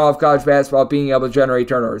teams in all of college basketball, being able to generate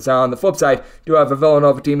turnovers. Now, on the flip side, do have a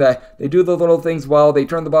Villanova team that they do the little things well. They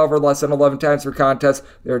turn the ball over less than 11 times per contest.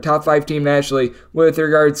 They're a top 5 team nationally with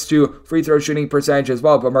regards to free throw shooting percentage as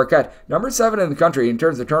well. But Marquette, number 7 in the country in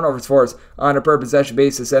terms of turnovers force on a per possession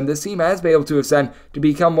basis. And this team has been able to ascend to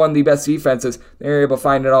become one of the best defenses they're able to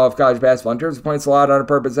find in all of college basketball. In terms of points allowed on a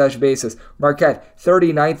per possession basis, Marquette,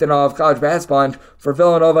 39th in all of college basketball. And For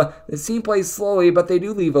Villanova, this team plays slowly, but they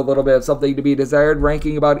do leave a little bit of something to be desired,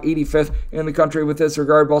 ranking about 85th in the country with this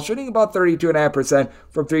regard, while shooting about 32.5%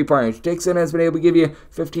 from three-point range. Dixon has been able to give you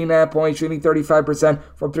 15.5 points, shooting 35%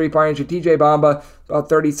 from three-point range, and TJ Bamba about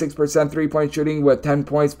 36% three-point shooting with 10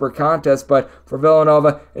 points per contest. But for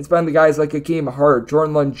Villanova, it's been the guys like Hakeem Hart,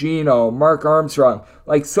 Jordan Longino, Mark Armstrong.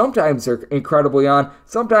 Like, sometimes they're incredibly on,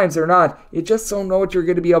 sometimes they're not. You just don't know what you're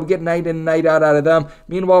going to be able to get night in and night out of them.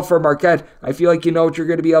 Meanwhile, for Marquette, I feel like you know what you're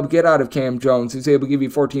going to be able to get out of Cam Jones, who's able to give you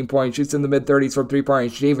 14 points, shoots in the mid-30s from three-point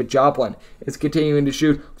range. David Joplin is continuing to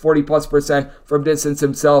shoot 40+% from distance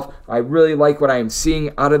himself. I really like what I am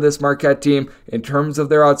seeing out of this Marquette team in terms of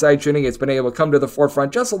their outside shooting. It's been able to come to the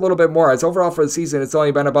forefront just a little bit more, as overall for the season it's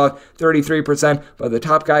only been about 33%, but the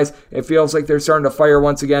top guys, it feels like they're starting to fire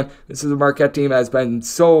once again. This is a Marquette team that has been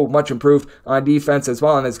so much improved on defense as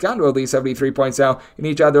well, and has gotten to at least 73 points now in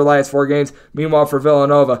each of their last 4 games. Meanwhile, for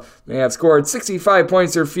Villanova, they have scored 65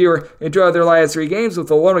 points or fewer in 2 of their last 3 games, with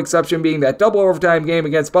the lone exception being that double overtime game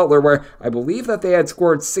against Butler, where I believe that they had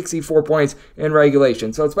scored 64 points in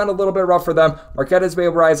regulation. So it's been a little bit rough for them. Marquette has been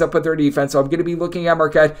able to rise up with their defense, so I'm going to be looking at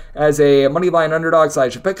Marquette as a money line underdog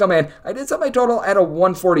 / pick them in. I did set my total at a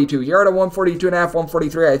 142. Here at a 142.5,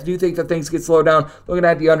 143. I do think that things get slowed down. Looking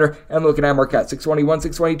at the under and looking at Marquette. 621,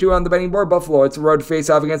 622 on the betting board. Buffalo, it's a road face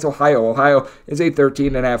off against Ohio. Ohio is a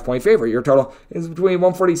 13.5 point favorite. Your total is between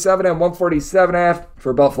 147 and 147.5.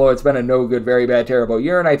 For Buffalo, it's been a no good, very bad, terrible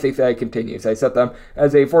year, and I think that continues. I set them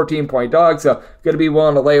as a 14-point dog, so going to be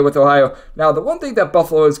willing to lay with Ohio. Now, the one thing that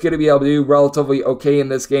Buffalo is going to be able to do relatively okay in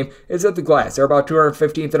this game is at the glass. They're about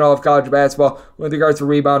 215th in all of college basketball with regards to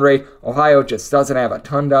rebound rate. Ohio just doesn't have a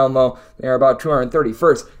ton down low. They're about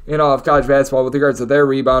 231st in all of college basketball with regards to their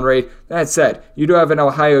rebound rate. That said, you do have an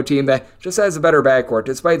Ohio team that just has a better backcourt.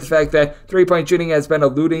 Despite the fact that three-point shooting has been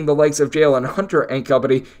eluding the likes of Jalen Hunter and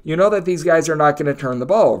company, you know that these guys are not going to turn the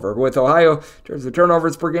ball over. With Ohio, in terms of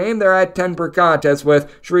turnovers per game, they're at 10 per contest,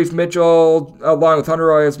 with Sharif Mitchell, along with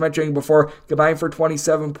Hunter, I was mentioning before, combined for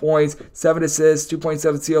 27 points, 7 assists,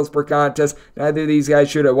 2.7 steals per contest. Neither of these guys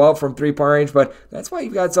shoot it well from three-point range, but that's why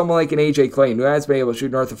you've got someone like an AJ Clayton, who has been able to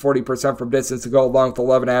shoot north of 40% from distance to go along with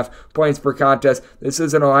 11.5 points per contest. This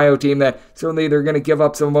is an Ohio team that certainly they're going to give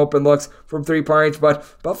up some open looks from three-point range, but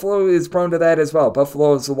Buffalo is prone to that as well.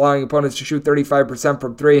 Buffalo is allowing opponents to shoot 35%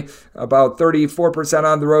 from three, about 34%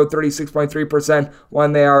 on the road, 36.3%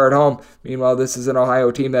 when they are at home. Meanwhile, this is an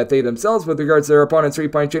Ohio team that they themselves, with regards to their opponent's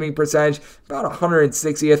three-point shooting percentage, about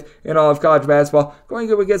 160th in all of college basketball,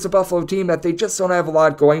 going up against a Buffalo team that they just don't have a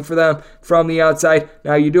lot going for them from the outside.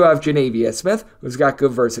 Now, you do have Janavia Smith, who's got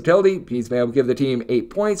good versatility. He's been able to give the team 8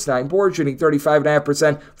 points, 9 boards, shooting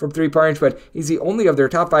 35.5% from three-point range, but he's the only of their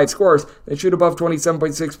top 5 scorers that shoot above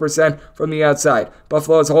 27.6% from the outside.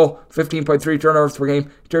 Buffalo as a whole, 15.3 turnovers per game.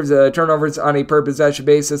 In terms of turnovers on a per-possession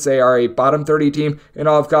basis, they are a bottom 30 team in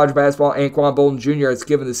all of college basketball. Anquan Bolden Jr. has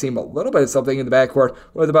given the team a little bit of something in the backcourt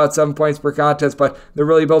with about 7 points per contest, but they're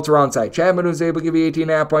really built around Cy Chapman, who's able to give you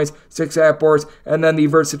 18.5 points, 6.5 boards, and then the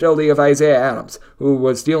versatility of Isaiah Adams, who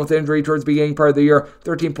was dealing with injury towards the beginning part of the year,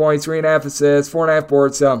 13 points, 3.5 assists, 4.5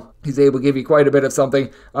 boards, so he's able to give you quite a bit of something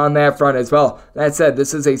on that front as well. That said,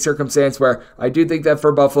 this is a circumstance where I do think that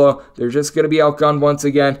for Buffalo, they're just going to be outgunned once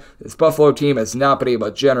again. This Buffalo team has not been able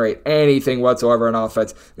to generate anything whatsoever on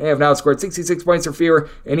offense. They have now scored 66 points or fewer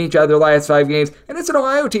in each of their last 5 games, and it's an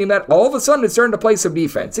Ohio team that all of a sudden is starting to play some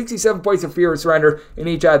defense. 67 points or fewer surrendered in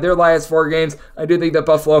each of their last 4 games. I do think that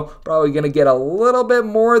Buffalo probably going to get a little bit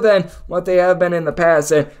more than what they have been in the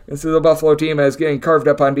past, and this is a Buffalo team that is getting carved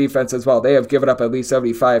up on defense as well. They have given up at least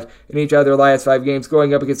 75 in each of their last 5 games,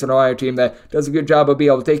 going up against an Ohio team that does a good job of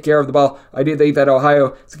being able to take care of the ball. I do think that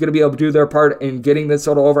Ohio is going to be able to do their part in getting this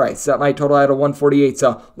total over. I set my total at a 148,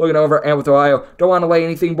 so looking over, and with Ohio, don't want to lay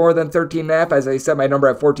anything more than 13.5, as I set my number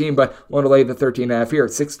at 14, but want to lay the 13.5 here.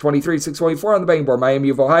 623, 624 on the betting board. Miami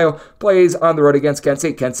of Ohio plays on the road against Kent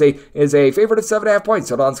State. Kent State is a favorite of 7.5 points.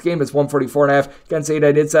 Total on this game is 144.5. Kent State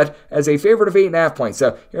I did set as a favorite of 8.5 points.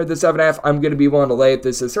 So here at the 7.5, I'm going to be willing to lay it.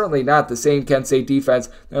 This is certainly not the same Kent State defense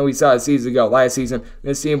that we saw a season ago. Last season,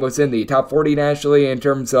 this team was in the top 40 nationally in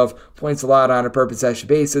terms of points allowed on a per possession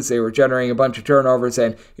basis. They were generating a bunch of turnovers,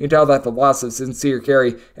 and you can tell that the loss of Sincere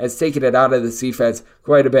Carey has taken it out of this defense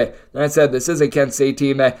quite a bit. That said, this is a Kent State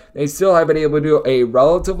team that they still have been able to do a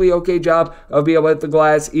relatively okay job of being able to hit the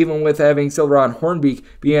glass, even with having Silveron Hornbeak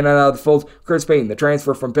being out of the fold. Chris Payton, the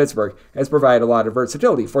transfer from Pittsburgh, has provided a lot of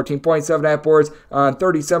versatility. 14 points, 7.5 boards on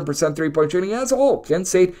 37% three-point shooting as a whole. Kent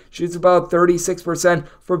State shoots about 36%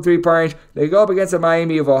 from three-point range. They go up against a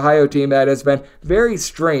Miami of Ohio team that has been very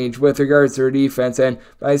strange with regards to their defense. And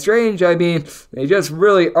by strange, I mean they just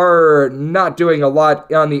really are not doing a lot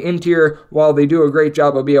on the interior while they do a great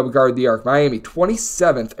job of being able to guard the arc. Miami,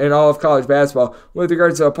 27th in all of college basketball with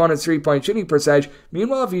regards to opponent's three-point shooting percentage.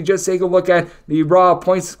 Meanwhile, if you just take a look at the raw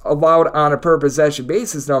points allowed on a per possession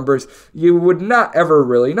basis numbers, you would not ever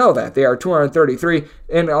really know that. They are 233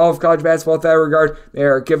 in all of college basketball in that regard. They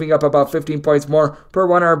are giving up about 15 points more per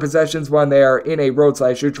 100 possessions when they are in a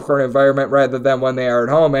road/neutral court environment rather than when they are at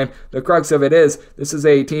home. And the crux of it is, this is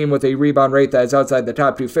a team with a rebound rate that is outside the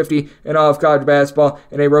top 250 in all of college basketball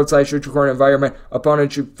in a road/neutral court environment.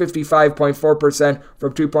 Opponents shoot 55.4%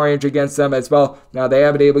 from two-point range against them as well. Now, they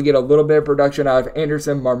have been able to get a little bit of production out of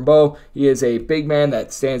Anderson Marmbeau. He is a big man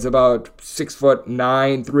that stands about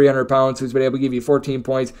 6'9", 300 pounds, who's been able to give you 14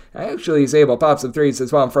 points. Actually, he's able to pop some threes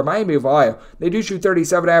as well. And for Miami of Ohio, they do shoot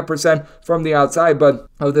 37.5% from the outside, but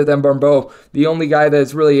other than Marmbeau, the only guy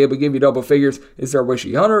that's really able to give you double figures is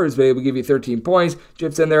Darwishi Hunter, who's been able to give you 13 points.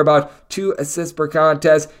 Chips in there about 2 assists per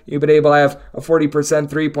contest. You've been able to have a 40%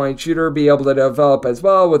 three-point shooter be able to develop as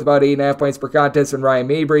well with about 8.5 points per contest. And Ryan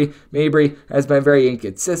Mabry. Mabry has been very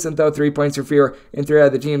inconsistent, though. 3 points or fewer in 3 out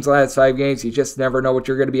of the team's last 5 games. You just never know what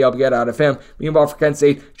you're going to be able to get out of him. Meanwhile, for Kent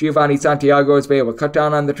State, Giovanni Santiago has been able to cut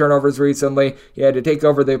down on the turnovers recently. He had to take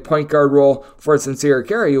over the point guard role for Sincere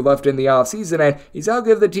Carey, who left in the offseason, and he's now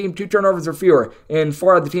given the team 2 turnovers or fewer in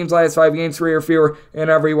 4 of the team's last 5 games, 3 or fewer in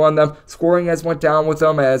every one of them. Scoring has went down with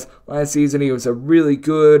him, as last season he was a really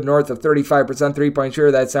good north of 35% three-point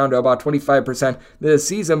shooter. That's down to about 25% this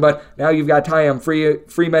season, but now you've got Tyam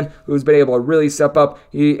Freeman, who's been able to really step up.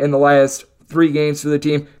 He, in the last 3 games for the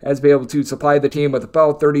team, has been able to supply the team with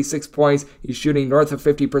about 36 points. He's shooting north of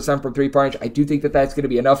 50% from three-point range. I do think that that's going to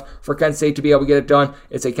be enough for Kent State to be able to get it done.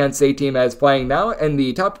 It's a Kent State team that is playing now in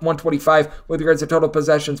the top 125 with regards to total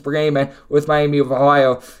possessions per game, and with Miami of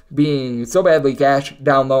Ohio being so badly cashed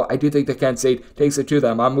down low, I do think that Kent State takes it to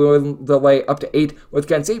them. I'm willing to lay up to 8 with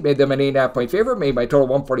Kent State. Made them an 8.5 point favorite, made my total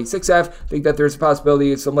 146.5. I think that there's a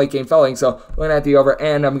possibility of some late game felling, so looking at the over,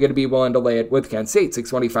 and I'm going to be willing to lay it with Kent State.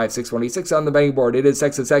 625, 626 on the betting board. It is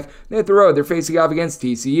Texas Tech. They hit the road. They're facing off against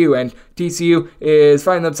TCU, and TCU is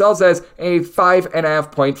finding themselves as a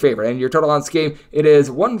 5.5 point favorite. And your total on this game, it is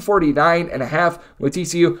 149.5 with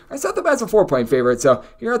TCU. I set them as a 4 point favorite, so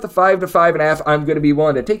here at the 5 to 5.5, I'm going to be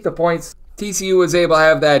willing to take the points. TCU was able to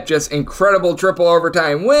have that just incredible triple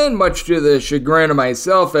overtime win, much to the chagrin of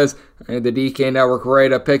myself, as I had the DK Network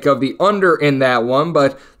right a pick of the under in that one.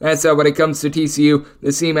 But that's when it comes to TCU,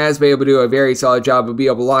 this team has been able to do a very solid job of being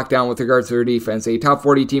able to lock down with regards to their defense. A top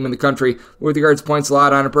 40 team in the country with regards to points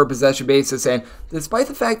allowed on a per possession basis. And despite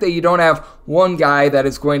the fact that you don't have one guy that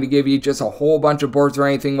is going to give you just a whole bunch of boards or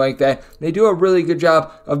anything like that, they do a really good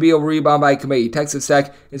job of being able to rebound by committee. Texas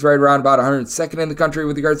Tech is right around about 102nd in the country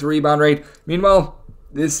with regards to rebound rate. Meanwhile,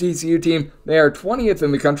 this TCU team, they are 20th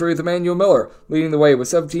in the country with Emmanuel Miller leading the way with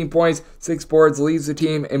 17 points, 6 boards, leads the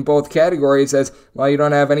team in both categories, as while you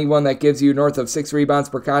don't have anyone that gives you north of 6 rebounds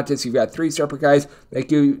per contest, you've got 3 separate guys that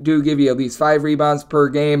do give you at least 5 rebounds per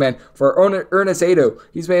game. And for Ernest Ado,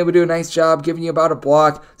 he's been able to do a nice job giving you about a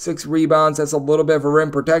block, 6 rebounds. That's a little bit of a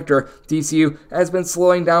rim protector. TCU has been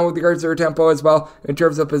slowing down with regards to their tempo as well. In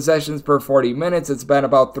terms of possessions per 40 minutes, it's been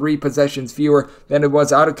about 3 possessions fewer than it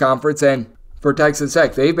was out of conference. And for Texas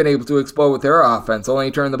Tech, they've been able to explode with their offense,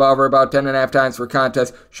 only turning the ball over about 10.5 times per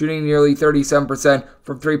contest, shooting nearly 37%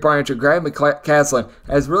 from three-point range. Graham McCaslin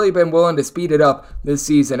has really been willing to speed it up this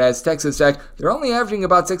season, as Texas Tech, they're only averaging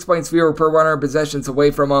about 6 points fewer per 100 possessions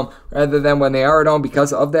away from home rather than when they are at home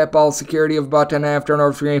because of that ball security of about 10.5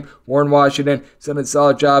 turnovers per game. Warren Washington has done a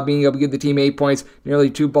solid job being able to give the team 8 points,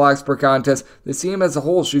 nearly 2 blocks per contest. The team as a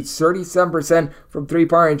whole shoots 37% from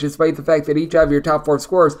three-point range, despite the fact that each of your top 4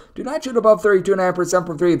 scorers do not shoot above 32.5%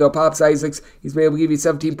 from 3, though Pops Isaacs, he's been able to give you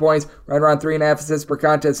 17 points, right around 3.5 assists per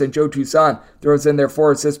contest, and Joe Toussaint throws in their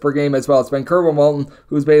 4 assists per game as well. It's been Kerwin Walton,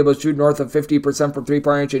 who's been able to shoot north of 50% from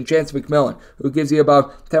three-point range, and Chance McMillan, who gives you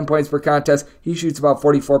about 10 points per contest. He shoots about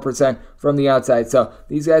 44% from the outside. So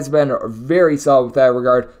these guys have been very solid with that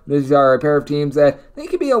regard. These are a pair of teams that they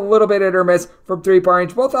can be a little bit hit or miss from three-point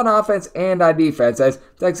range, both on offense and on defense. As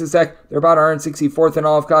Texas Tech, they're about 164th in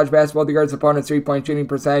all of college basketball with regards to opponents' three-point shooting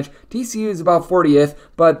percentage. TCU is is about 40th,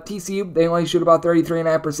 but TCU, they only shoot about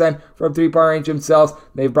 33.5% from three-point range themselves.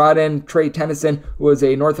 They've brought in Trey Tennyson, who is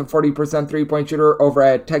a north of 40% three-point shooter over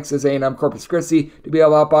at Texas A&M Corpus Christi, to be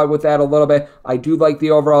able to help out with that a little bit. I do like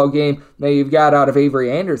the overall game that you've got out of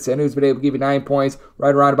Avery Anderson, who's been able to give you 9 points,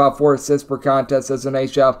 right around about 4 assists per contest. That's a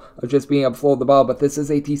nice job of just being able to flow the ball, but this is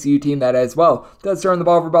a TCU team that as well does turn the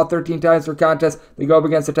ball over about 13 times per contest. They go up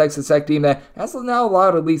against a Texas Tech team that has now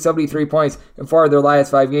allowed at least 73 points in 4 of their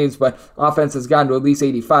last 5 games, but offense has gotten to at least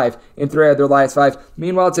 85 in 3 of their last 5.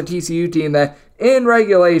 Meanwhile, it's a TCU team that in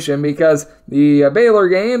regulation, because the Baylor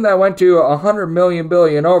game that went to 100 million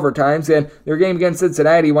billion overtimes, and their game against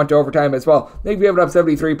Cincinnati went to overtime as well. They've given up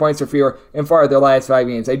 73 points or fewer in 4 of their last 5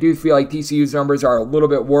 games. I do feel like TCU's numbers are a little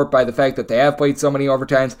bit warped by the fact that they have played so many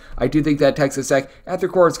overtimes. I do think that Texas Tech at their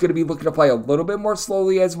core is going to be looking to play a little bit more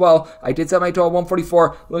slowly as well. I did set my total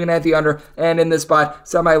 144, looking at the under, and in this spot,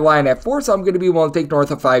 set my line at 4, so I'm going to be willing to take north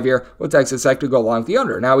of 5 here with Texas Tech to go along with the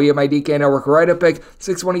under. Now we have my DK Network right up pick,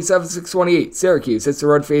 627, 628. Syracuse hits the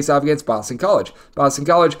road face-off against Boston College. Boston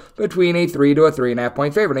College between a 3 to a 3.5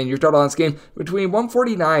 point favorite, and your total on this game between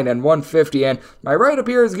 149 and 150, and my right up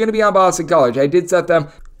here is going to be on Boston College. I did set them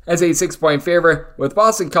as a 6-point favorite with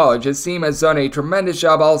Boston College. His team has done a tremendous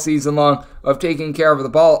job all season long of taking care of the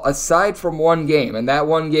ball, aside from one game, and that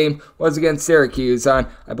one game was against Syracuse on,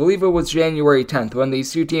 I believe it was January 10th, when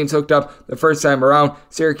these two teams hooked up the first time around.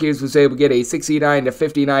 Syracuse was able to get a 69 to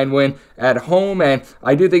 59 win at home, and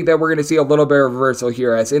I do think that we're going to see a little bit of reversal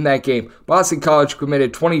here, as in that game, Boston College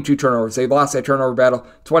committed 22 turnovers. They lost that turnover battle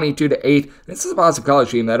 22 to 8. This is a Boston College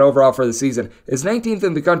team that overall for the season is 19th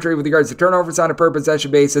in the country with regards to turnovers on a per possession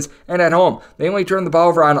basis, and at home, they only turned the ball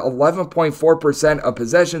over on 11.4% of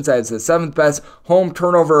possessions. That is the 7th best home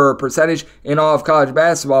turnover percentage in all of college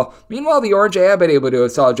basketball. Meanwhile, the Orange have been able to do a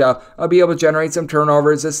solid job of being able to generate some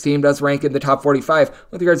turnovers. This team does rank in the top 45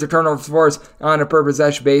 with regards to turnover force on a per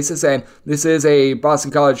possession basis, and this is a Boston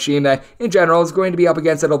College team that in general is going to be up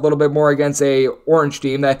against it a little bit more against a Orange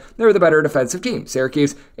team that they're the better defensive team.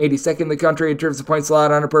 Syracuse 82nd in the country in terms of points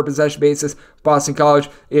allowed on a per possession basis. Boston College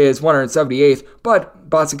is 178th, but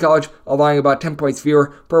Boston College allowing about 10 points fewer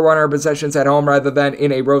per 100 possessions at home rather than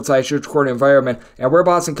in a roadside shooter court environment. And where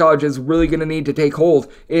Boston College is really going to need to take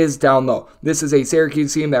hold is down low. This is a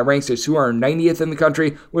Syracuse team that ranks as 290th in the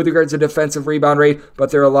country with regards to defensive rebound rate,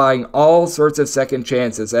 but they're allowing all sorts of second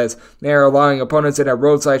chances, as they're allowing opponents in a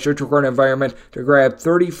roadside shooter court environment to grab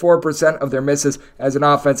 34% of their misses as an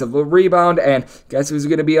offensive rebound. And guess who's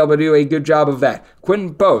going to be able to do a good job of that?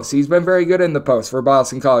 Quentin Post. He's been very good in the post for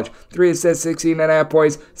Boston College. 3 assists, 16.5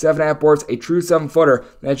 points, 7.5 boards, a true 7-footer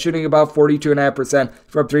that's shooting about 42.5%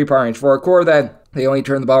 from 3-point range. For a core that they only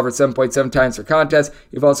turn the ball over 7.7 times per contest.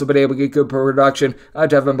 You've also been able to get good production out of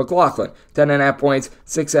Devin McLaughlin. 10.5 points,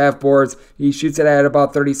 6.5 boards. He shoots it at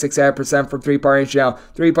about 36.5% from 3-point range. Now,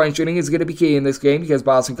 3-point shooting is going to be key in this game because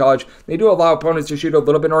Boston College, they do allow opponents to shoot a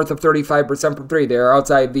little bit north of 35% from 3. They are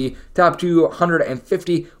outside the top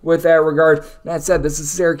 250 with that regard. That said, this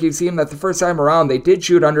is a Syracuse team that the first time around, they did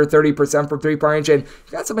shoot under 30% from 3-point range, and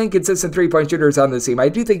got some inconsistent 3-point shooters on this team. I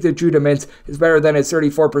do think that Judah Mintz is better than his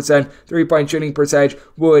 34% 3-point shooting percentage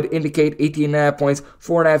would indicate. 18.5 points,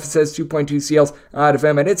 4.5 assists, 2.2 steals out of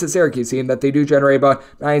him. And it's a Syracuse team that they do generate about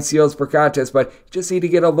 9 steals per contest, but just need to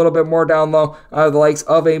get a little bit more down low out of the likes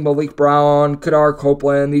of a Malik Brown, Kadar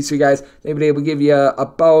Copeland. These two guys, they've been able to give you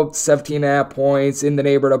about 17.5 points, in the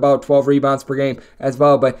neighborhood about 12 rebounds per game as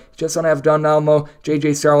well, but just don't have done down low.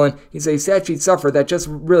 J.J. Starlin, he's a stat sheet sufferer that just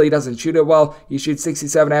really doesn't shoot it well. He shoots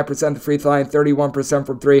 67.5% the free throw line, 31%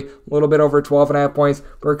 from 3, a little bit over 12.5 points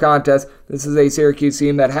per contest. This is a Syracuse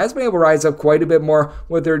team that has been able to rise up quite a bit more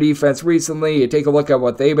with their defense recently. You take a look at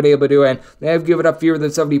what they've been able to do, and they have given up fewer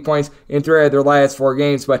than 70 points in 3 of their last 4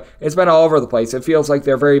 games, but it's been all over the place. It feels like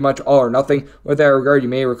they're very much all or nothing with that regard. You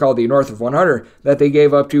may recall the north of 100 that they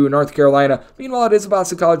gave up to North Carolina. Meanwhile, it is a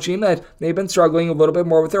Boston College team that they've been struggling a little bit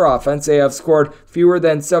more with their offense. They have scored fewer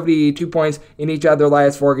than 72 points in each of their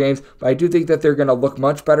last 4 games, but I do think that they're going to look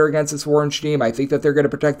much better against this Orange team. I think that they're going to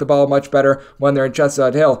protect the ball much better when they're in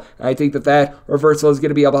Chestnut Hill, and I think that reversal is going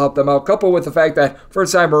to be able to help them out, coupled with the fact that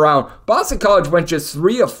first time around, Boston College went just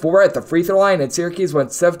 3 of 4 at the free throw line, and Syracuse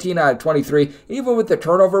went 17 out of 23. Even with the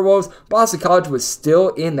turnover woes, Boston College was still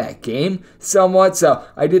in that game somewhat, so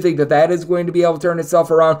I do think that is going to be able to turn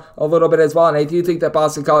itself around a little bit as well, and I do think that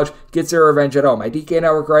Boston College gets their revenge at home. My DK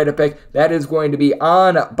Network right to pick, that is going to be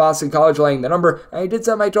on Boston College laying the number. I did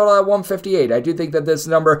set my total at 158. I do think that this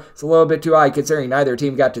number is a little bit too high considering neither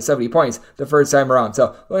team got to 70 points the first time around,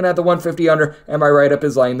 so looking at the 150 under, center, and my write-up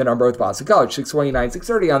is laying the number with Boston College. 629,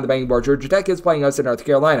 630 on the betting board. Georgia Tech is playing us in North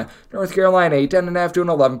Carolina. North Carolina, a 10.5 to an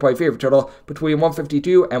 11-point favorite, total between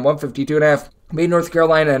 152 and 152.5. Made North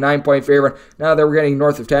Carolina a 9-point favorite. Now that we're getting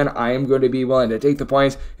north of 10, I am going to be willing to take the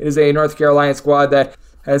points. It is a North Carolina squad that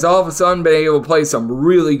has all of a sudden been able to play some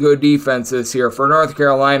really good defense this year. For North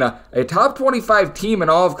Carolina, a top 25 team in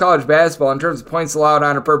all of college basketball in terms of points allowed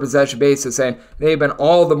on a per possession basis, and they've been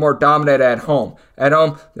all the more dominant at home. At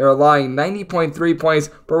home, they're allowing 90.3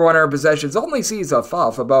 points per 100 possessions. Only sees a fall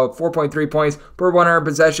of about 4.3 points per 100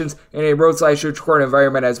 possessions in a road/neutral court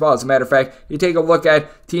environment as well. As a matter of fact, you take a look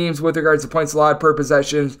at teams with regards to points allowed per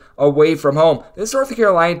possession away from home. This North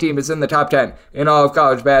Carolina team is in the top 10 in all of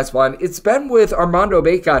college basketball, and it's been with Armando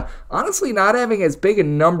Bacot honestly not having as big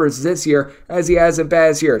in numbers this year as he has in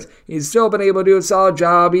past years. He's still been able to do a solid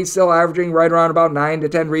job. He's still averaging right around about 9 to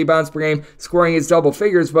 10 rebounds per game, scoring his double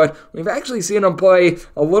figures, but we've actually seen him play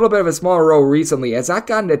a little bit of a smaller role recently. Has not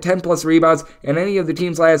gotten to 10 plus rebounds in any of the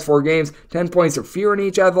team's last 4 games, 10 points or fewer in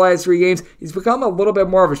each of the last 3 games. He's become a little bit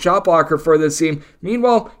more of a shot blocker for this team.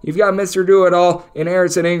 Meanwhile, you've got Mr. Do-It-All in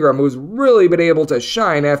Harrison Ingram, who's really been able to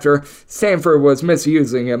shine after Stanford was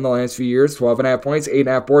misusing him the last few years. 12.5 points,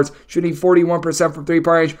 8.5 boards, shooting 41% from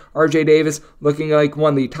three-point range. RJ Davis looking like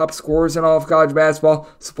one of the top scorers in all of college basketball,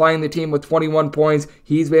 supplying the team with 21 points.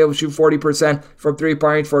 He's been able to shoot 40% from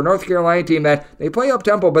three-point range for a North Carolina team that they play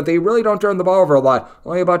up-tempo, but they really don't turn the ball over a lot.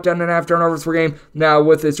 Only about 10.5 turnovers per game. Now,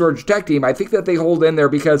 with this Georgia Tech team, I think that they hold in there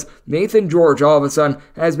because Nathan George, all of a sudden,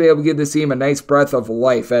 has been able to give this team a nice breath of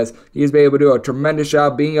life, as he's been able to do a tremendous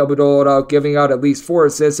job being able to dole it out, giving out at least 4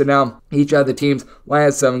 assists, and now each of the team's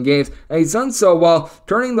last 7 games. And he's done so while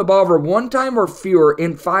turning the ball over 1 time or fewer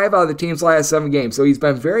in 5 out of the team's last 7 games. So he's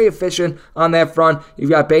been very efficient on that front. You've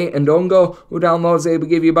got Bate and Ndongo, who down low is able to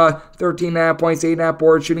give you about 13.5 points, 8.5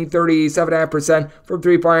 boards, shooting 37.5% from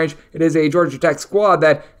three-point range. It is a Georgia Tech squad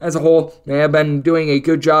that, as a whole, they have been doing a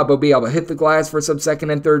good job of being able to hit the glass for some second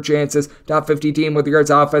and third chances. Top 50 team with regards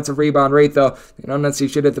to offensive rebound rate, though. They don't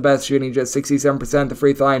necessarily shoot at the best, shooting just 67% at the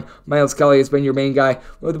free throw line. Miles Kelly has been your main guy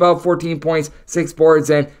with about 14 points, 6 boards,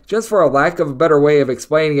 and just for a lack of a better way of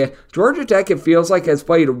explaining it, Georgia Tech, it feels like, has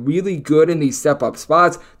played really good in these step-up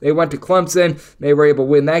spots. They went to Clemson. They were able to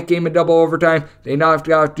win that game in double overtime. They knocked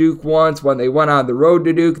out Duke once. When they went on the road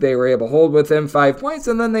to Duke, they were able to hold with them 5 points,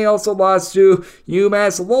 and then they also lost to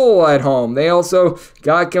UMass Lowell at home. They also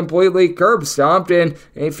got completely curb stomped in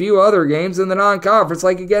a few other games in the non-conference,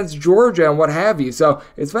 like against Georgia and what have you. So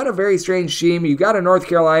it's been a very strange team. You've got a North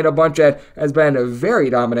Carolina bunch that has been very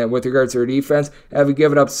dominant with regards to their defense, having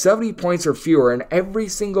given up 70 points or fewer in every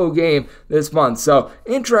single game this month. So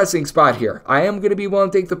interesting spot here. I am going to be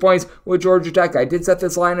willing to take the points with Georgia Tech. I did set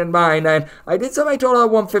this line in mind, and I did set my total at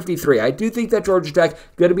 153. I do think that Georgia Tech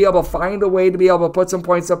going to be able to find a way to be able to put some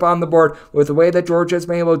points up on the board with the way that Georgia has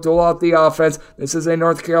been able to dole out the offense. This is a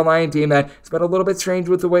North Carolina team that has been a little bit strange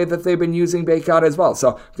with the way that they've been using Bacot as well.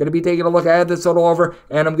 So I'm going to be taking a look at this total over,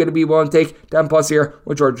 and I'm going to be willing to take 10 plus here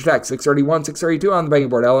with Georgia Tech. 631, 632 on the betting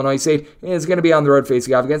board. Illinois State is going to be on the road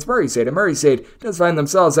facing off against Murray State, and Murray State does find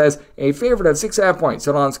themselves as a favorite of 6.5 points.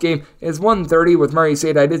 Total on this game is 130 with Murray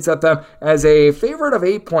State. I did set them as a favorite of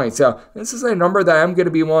 8 points. So this is a number that I'm going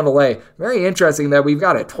to be willing to lay. Very interesting that we've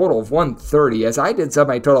got a total of 130, as I did set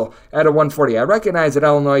my total at a 140. I recognize that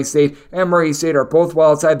Illinois State and Murray State are both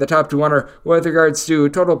well outside the top 200 with regards to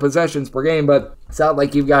total possessions per game, but it's not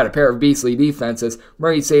like you've got a pair of beastly defenses.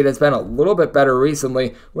 Murray State has been a little bit better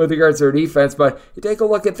recently with regards to their defense, but you take a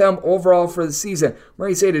look at them overall for the season.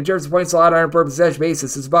 Murray State, in terms of points allowed on a per possession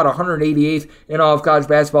basis, is about 188th in all of college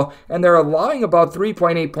basketball, and they're allowing about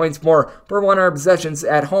 3.8 points more per 100 possessions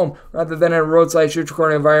at home rather than in a road/neutral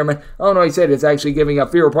court environment. Illinois State is actually giving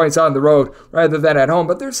up fewer points on the road rather than at home,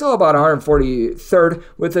 but they're still about 143rd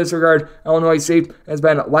with this regard. Illinois State has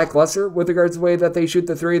been lackluster with regards to the way that they shoot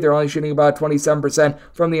the three. They're only shooting about 27%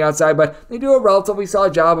 from the outside, but they do a relatively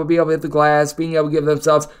solid job of being able to hit the glass, being able to give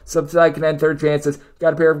themselves some second and third chances.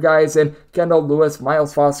 Got a pair of guys in Kendall Lewis,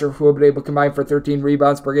 Miles Foster, who have been able to combine for 13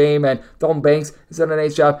 rebounds per game, and Dalton Banks has done a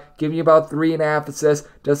nice job giving you about 3.5 assists.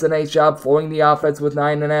 Does a nice job flowing the offense with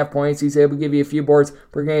 9.5 points. He's able to give you a few boards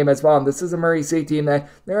per game as well. And this is a Murray State team that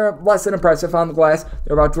they're less than impressive on the glass.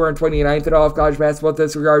 They're about 229th in all of college basketball in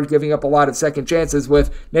this regard, giving up a lot of second chances,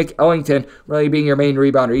 with Nick Ellington really being your main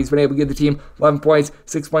rebounder. He's been able to give the team 11 points,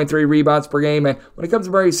 6.3 rebounds per game. And when it comes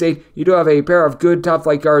to Murray State, you do have a pair of good top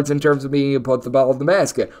flight guards in terms of being able to put the ball in the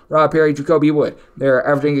basket. Rob Perry, Jacoby Wood. They're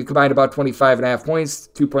averaging a combined about 25 5.5 points,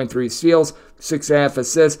 2.3 steals, 6.5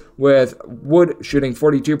 assists, with Wood shooting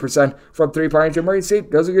 42% from three-point range. And Murray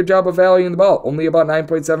State does a good job of valuing the ball, only about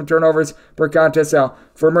 9.7 turnovers per contest. Now,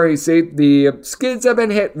 for Murray State, the skids have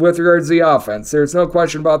been hit with regards to the offense. There's no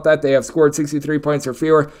question about that. They have scored 63 points or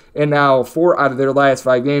fewer in now 4 out of their last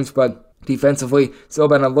 5 games, but defensively, still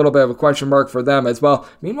been a little bit of a question mark for them as well.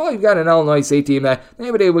 Meanwhile, you've got an Illinois State team that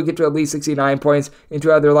they've been able to get to at least 69 points in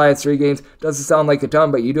 2 out of their last 3 games. Doesn't sound like a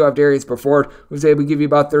ton, but you do have Darius Burford, who's able to give you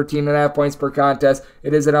about 13.5 points per contest.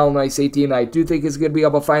 It is an Illinois State team that I do think is going to be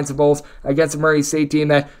able to find some goals against a Murray State team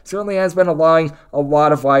that certainly has been allowing a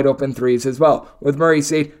lot of wide open threes as well. With Murray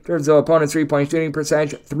State, in terms of opponents' 3-point shooting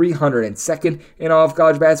percentage, 302nd in all of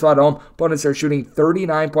college basketball at home. Opponents are shooting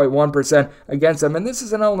 39.1% against them, and this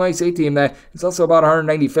is an Illinois State team that is also about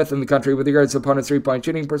 195th in the country with regards to opponents' 3-point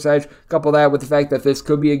shooting percentage. Couple that with the fact that this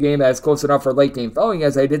could be a game that is close enough for late game following,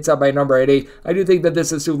 as I did set my number at 8. I do think that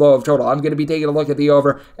this is too low of total. I'm going to be taking a look at the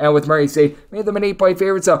over, and with Murray State, made them an 8-point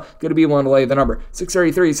favorite, so going to be one to lay the number.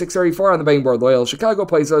 633, 634 on the betting board. Loyola Chicago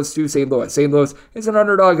plays those to St. Louis. St. Louis is an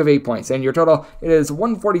underdog of 8 points, and your total, it is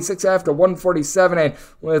 146 after 147, and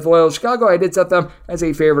with Loyola Chicago, I did set them as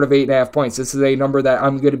a favorite of 8.5 points. This is a number that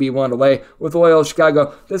I'm going to be one to lay with Loyola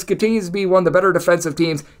Chicago. This continues to be one of the better defensive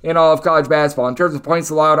teams in all of college basketball. In terms of points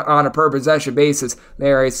allowed on a per possession basis,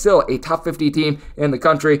 they are still a top 50 team in the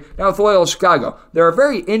country. Now with Loyola Chicago, they're a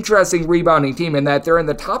very interesting rebounding team in that they're in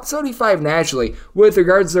the top 75 nationally with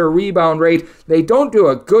regards to their rebound rate. They don't do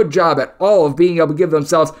a good job at all of being able to give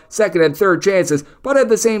themselves second and third chances, but at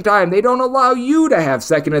the same time, they don't allow you to have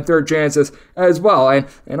second and third chances as well. And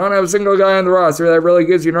don't have a single guy on the roster that really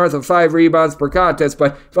gives you north of 5 rebounds per contest,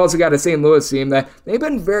 but you've also got a St. Louis team that they've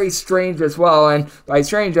been very strange as well. And by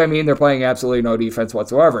strange, I mean they're playing absolutely no defense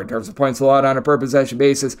whatsoever in terms of points allowed on a per possession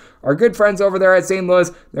basis. Our good friends over there at St. Louis,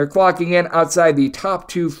 they're clocking in outside the top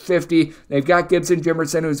 250. They've got Gibson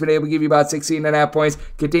Jimerson, who's been able to give you about 16.5 points,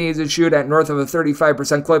 continues to shoot at north of a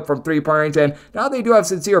 35% clip from three-point range, and now they do have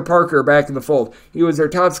Sincere Parker back in the fold. He was their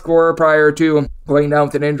top scorer prior to going down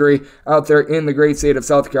with an injury out there in the great state of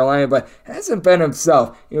South Carolina, but hasn't been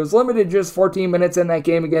himself. He was limited just 14 minutes in that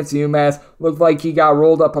game against UMass. Looked like he got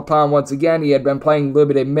rolled up upon once again. He had been playing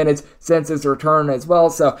limited minutes since his return as well,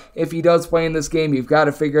 so if he does play in this game, you've got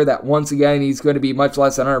to figure that once again he's going to be much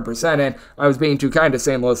less than 100%, and I was being too kind to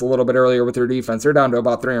St. Louis a little bit earlier with their defense. They're down to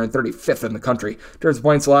about 335th in the country in terms of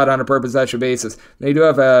points allowed on a per possession basis. They do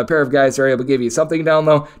have a pair of guys that are able to give you something down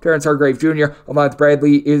low. Terrence Hargrave Jr. along with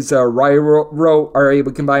Bradley is Rowe are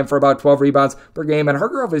able to combine for about 12 rebounds per game, and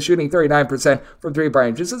Hargrove is shooting 39% from three-point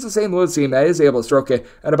range. This is the St. Louis team that is able to stroke it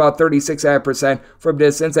at about 36% from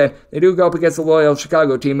distance, and they do go up against the Loyola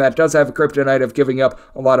Chicago team that does have a kryptonite of giving up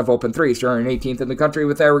a lot of open threes. They're in 18th in the country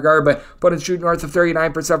with that regard, but opponents shoot north of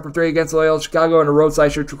 39% from three against Loyola Chicago in a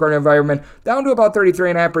road/shooting environment, down to about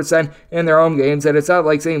 33.5% in their home games, and it's not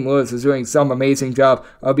like St. Louis is doing some amazing job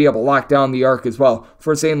of being able to lock down the arc as well.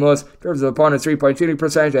 For St. Louis, in terms of opponents' three-point shooting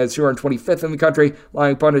percentage, that's 225th in the country,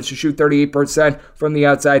 allowing opponents to shoot 38% from the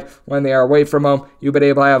outside when they are away from home. You've been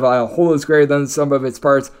able to have a whole is greater than some of its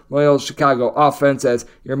parts. Loyola Chicago offense, as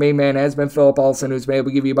your main man has been Philip Olsen, who's been able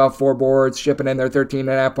to give you about 4 boards, shipping in their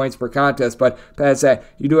 13.5 points per contest, but past that,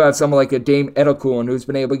 you do have someone like a Dame Edelkuhn, who's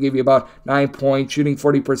been able to give you about 9 points, shooting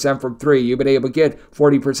 40% from 3. You've been able to get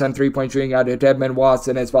 40% three-point shooting out of Dedmon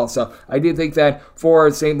Watson as well. So I do think that for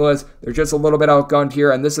St. Louis, they're just a little bit outgunned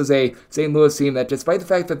here, and this is a St. Louis team that, despite the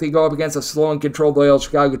fact that they go up against a slow and controlled Loyola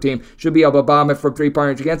Chicago team, should be able to bomb it from three-point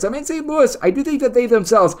range against them. And St. Louis, I do think that they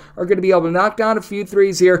themselves are going to be able to knock down a few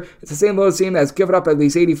threes here. It's a St. Louis team that's given up at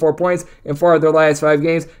least 84 points in 4 of their last 5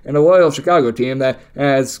 games, and a Loyola Chicago team that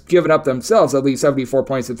has given up themselves at least 74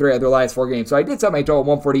 points in 3 of their last 4 games. So I did set my total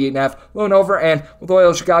 148.5, loan over, and with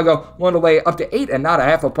Loyola Chicago, want to lay up to 8 and not a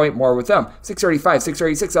half a point more with them. 635,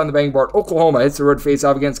 636 on the betting board. Oklahoma hits the road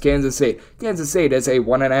face-off against Kansas State. Kansas State is a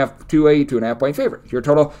 1.5 to a 2.5 point favorite. Your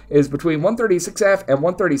total is between 136.5 and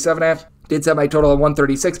 137.5. Did set my total at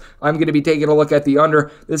 136. I'm going to be taking a look at the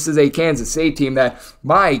under. This is a Kansas State team that,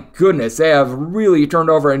 my goodness, they have really turned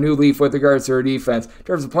over a new leaf with regards to their defense. In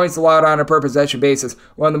terms of points allowed on a per possession basis,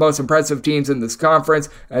 one of the most impressive teams in this conference,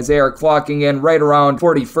 as they are clocking in right around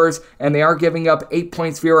 41st, and they are giving up 8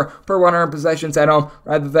 points fewer per 100 possessions at home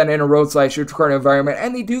rather than in a road/shooting environment.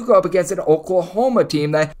 And they do go up against an Oklahoma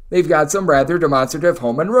team that they've got some rather demonstrative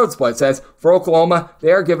home and road splits. As for Oklahoma,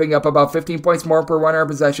 they are giving up about 15 points more per 100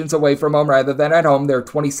 possessions away from home rather than at home. They're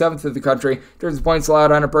 27th in the country in terms of points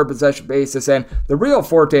allowed on a per possession basis, and the real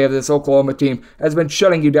forte of this Oklahoma team has been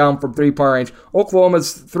shutting you down from three-point range.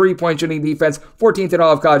 Oklahoma's three-point shooting defense, 14th in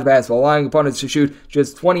all of college basketball, allowing opponents to shoot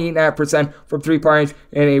just 28.5% from three-point range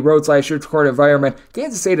in a road/shoot court environment.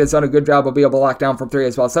 Kansas State has done a good job of being able to lock down from three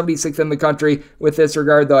as well. 76th in the country with this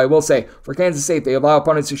regard, though I will say, for Kansas State, they allow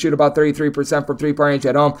opponents to shoot about 33% from three-point range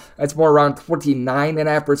at home. That's more around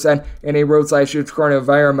 29.5% in a road/shoot court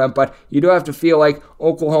environment, but you do have to feel like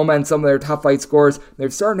Oklahoma and some of their top flight scores, they're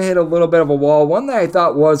starting to hit a little bit of a wall, one that I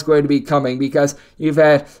thought was going to be coming, because you've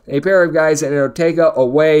had a pair of guys in Ortega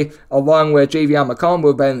away, along with Javion McCollum, who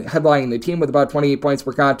have been headlining the team with about 28 points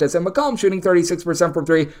per contest, and McCollum shooting 36% from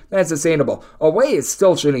three. That's sustainable. Away is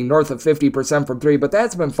still shooting north of 50% from three, but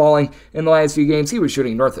that's been falling in the last few games. He was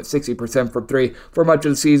shooting north of 60% from three for much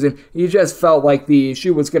of the season. You just felt like the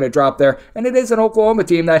shoe was going to drop there, and it is an Oklahoma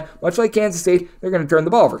team that, much like Kansas State, they're going to turn the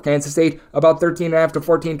ball over. Kansas State, about 13.5 to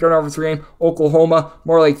 14 turnovers per game. Oklahoma,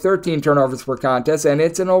 more like 13 turnovers per contest, and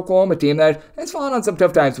it's an Oklahoma team that has fallen on some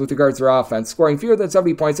tough times with regards to their offense, scoring fewer than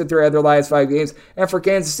 70 points in 3 of their last 5 games. And for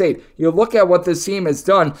Kansas State, you look at what this team has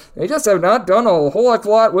done, they just have not done a whole heck of a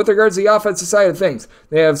lot with regards to the offensive side of things.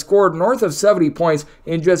 They have scored north of 70 points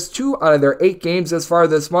in just 2 out of their 8 games thus far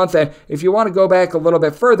this month, and if you want to go back a little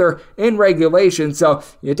bit further, in regulation, so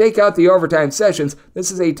you take out the overtime sessions,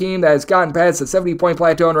 this is a team that has gotten past the 70-point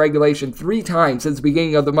plateau in regulation 3 times since the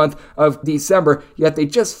beginning of the month of December, yet they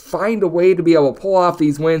just find a way to be able to pull off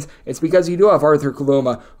these wins. It's because you do have Arthur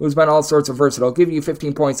Kaluma, who's been all sorts of versatile, giving you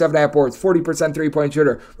 15 points, 7.5 boards, 40% three-point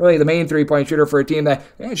shooter, really the main three-point shooter for a team that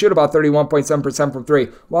shoot about 31.7% from three.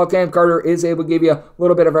 While Cam Carter is able to give you a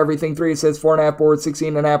little bit of everything, 3 assists, 4.5 boards,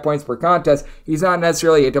 16.5 points per contest, he's not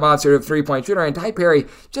necessarily a demonstrative three-point shooter, and Ty Perry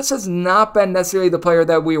just has not been necessarily the player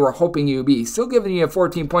that we were hoping he would be. Still giving you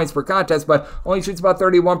 14 points per contest, but only shoots about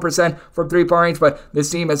 31% from three-point range. But this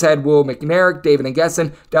team has had Will McNair, David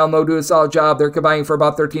Ngesson down low do a solid job. They're combining for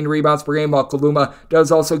about 13 rebounds per game, while Kaluma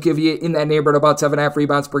does also give you in that neighborhood about 7.5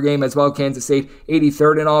 rebounds per game as well. Kansas State,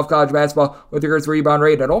 83rd in all of college basketball with regards to rebound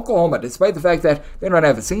rate. And Oklahoma, despite the fact that they don't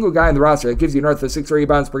have a single guy in the roster that gives you north of 6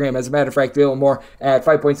 rebounds per game, as a matter of fact, Dylan Moore at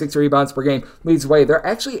 5.6 rebounds per game leads the way. They're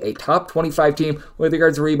actually a top 25 team with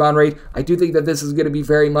regards to rebound rate. I do think that this is going to be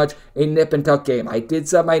very much a nip and tuck game. I did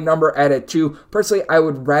set my number at a 2. Personally, I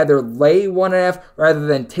would rather lay 1.5 rather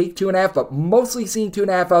than take 2.5, but mostly seeing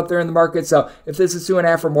 2.5 out there in the market. So if this is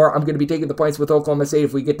 2.5 or more, I'm going to be taking the points with Oklahoma State.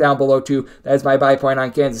 If we get down below 2, that is my buy point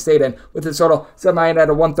on Kansas State. And with this total, set mine at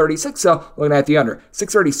a 136. So looking at the under,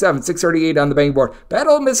 637, 638 on the betting board.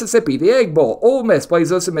 Battle of Mississippi, the Egg Bowl. Ole Miss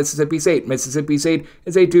plays us at Mississippi State. Mississippi State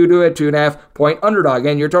is a 2 to a 2.5 point underdog.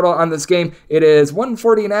 And your total on this game, it is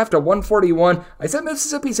 140.5 to 141. I said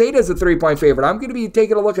Mississippi State is a 3-point favorite. I'm going to be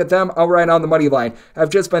taking a look at them outright on the money line. I've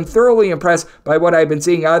just been thoroughly impressed by what I've been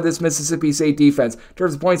seeing out of this Mississippi State defense. In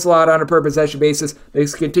terms of points allowed on a per possession basis,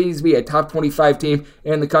 this continues to be a top 25 team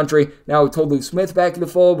in the country. Now with Tolu Smith back in the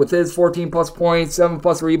fold with his 14 plus points, 7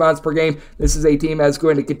 plus rebounds per game, this is a team that's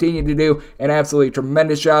going to continue to do an absolutely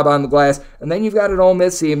tremendous job on the glass. And then you've got an Ole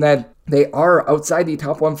Miss team that they are outside the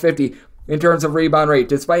top 150 in terms of rebound rate,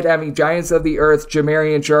 despite having Giants of the Earth,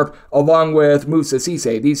 Jamarian Sharp, along with Musa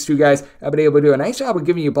Cisse. These 2 guys have been able to do a nice job of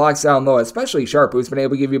giving you blocks down low, especially Sharp, who's been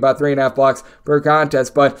able to give you about 3.5 blocks per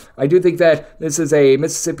contest. But I do think that this is a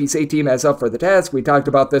Mississippi State team that's up for the task. We talked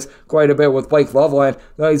about this quite a bit with Blake Loveland,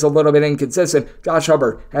 though he's a little bit inconsistent. Josh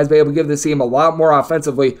Hubbard has been able to give this team a lot more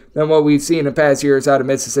offensively than what we've seen in past years out of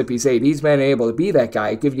Mississippi State. He's been able to be that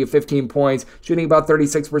guy, giving you 15 points, shooting about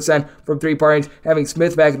 36% from three-point range. Having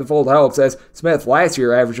Smith back in the fold helps, as Smith last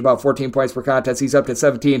year averaged about 14 points per contest. He's up to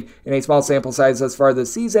 17 in a small sample size thus far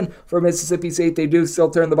this season. For Mississippi State, they do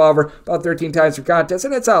still turn the ball over about 13 times per contest,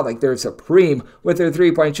 and it's not like they're supreme with their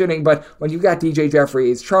three-point shooting, but when you've got DJ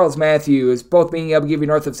Jeffries, Charles Matthews, both being able to give you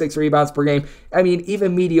north of 6 rebounds per game, I mean,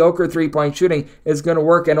 even mediocre three-point shooting is going to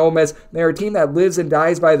work. And Ole Miss, they're a team that lives and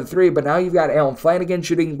dies by the 3, but now you've got Allen Flanagan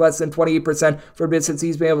shooting less than 28% for a bit since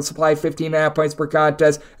he's been able to supply 15.5 points per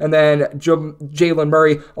contest, and then Jalen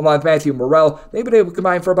Murray along with Matthew Morrell, they've been able to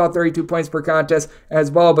combine for about 32 points per contest as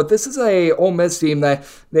well. But this is a Ole Miss team that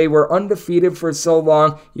they were undefeated for so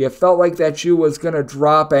long. You felt like that shoe was going to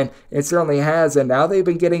drop, and it certainly has, and now they've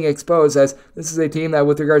been getting exposed, as this is a team that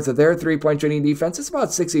with regards to their three-point shooting defense, it's about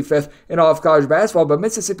 65th in all of college basketball, but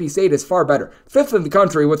Mississippi State is far better. 5th in the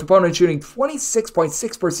country, with opponents shooting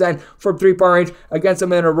 26.6% from three-point range against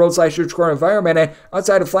them in a road/shoot score environment. And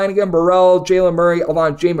outside of Flanagan, Burrell, Jalen Murray,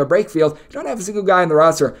 along with Jamin Brakefield, you don't have a single guy in the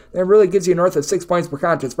roster that really gives you north of 6 points per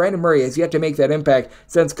contest. Brandon Murray has yet to make that impact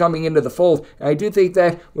since coming into the fold. And I do think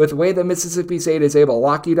that with the way that Mississippi State is able to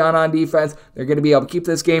lock you down on defense, they're going to be able to keep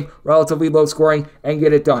this game relatively low scoring and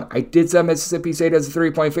get it done. I did set Mississippi State as a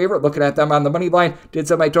 3-point favorite, looking at them on the money line. Did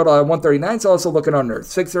set my total at 139, so also looking under.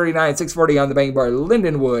 639, 640 on the betting board.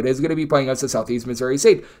 Lindenwood is going to be playing us to Southeast Missouri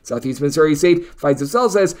State. Southeast Missouri State finds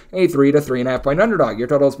themselves as a 3 to 3.5 point underdog. Your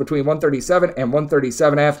total is between 137 and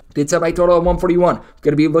 137.5. Did set my total at 141.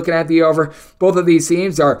 Going to be looking at the over. Both of these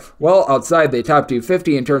teams are well outside the top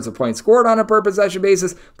 250 in terms of points scored on a per possession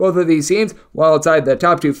basis. Both of these teams well outside the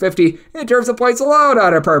top 250 in terms of points allowed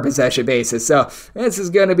on a per possession basis. So this is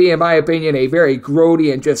going to be, in my opinion, a very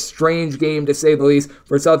grody and just strange game to say the least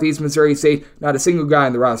for Southeast Missouri State. Not a single guy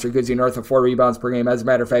on the roster gives you north of 4 rebounds per game. As a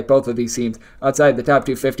matter of fact, both of these teams outside the top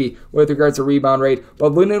 250 with regards to rebound rate.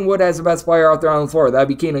 But Lindenwood has the best player out there on the floor. That'd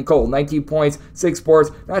be Keenan Cole. 19 points, 6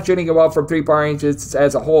 boards. Not shooting it well from 3-point range. It's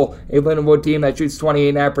as a whole a Lindenwood team that shoots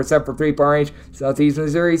 28.5% from 3-point range. Southeast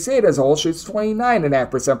Missouri State as a whole shoots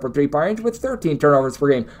 29.5% from 3-point range with 13 turnovers per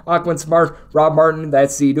game. Aquin Smart, Rob Martin,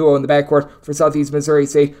 that's the duo in the backcourt for Southeast Missouri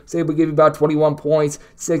State. So they will give you about 21 points,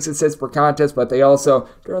 6 assists per contest, but they also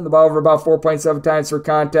turn the ball over about 4.7 times per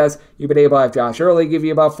contest. You've been able to have Josh Early give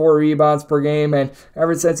you about 4 rebounds per game, and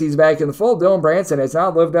ever since he's back in the fold, Dylan Branson has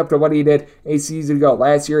not lived up to what he did a season ago.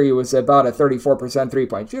 Last year, he was about a 34%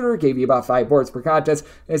 3-point shooter, gave you about 5 boards per contest.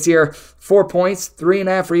 This year, 4 points,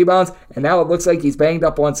 3.5 rebounds, and now it looks like he's banged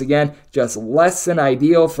up once again. Just less than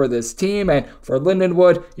ideal for this team, and for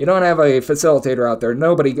Lindenwood, you don't have a facilitator out there.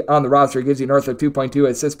 Nobody on the roster gives you north of 2.2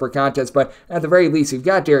 assists per contest, but at the very least, you've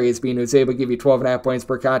got Darius Bean, who's able to give you 12.5 points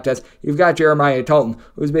per contest. You've got Jeremiah Talton,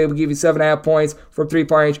 who's able to give you 7.5 points from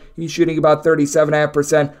 3-point range. He's shooting about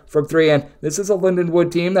 37.5% from 3, and this is a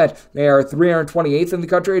Lindenwood team that they are 328th in the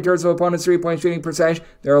country in terms of opponents' 3-point shooting percentage.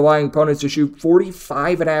 They're allowing opponents to shoot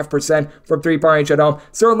 45.5% from 3-point range at home.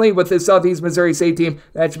 Certainly with this Southeast Missouri State team,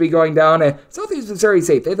 that should be going down, and Southeast Missouri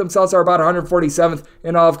State, they themselves are about 147th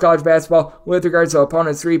in all of college basketball with regards to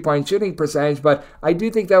opponents' 3-point shooting percentage, but I do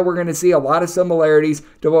think that we're going to see a lot of similarities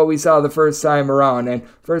to what we saw the first time around. And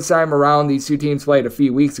first time around, these two teams played a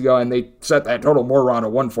few weeks ago, and they set that total more around a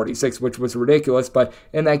 146, which was ridiculous. But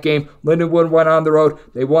in that game, Lindenwood went on the road.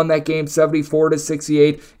 They won that game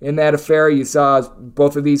 74-68. In that affair, you saw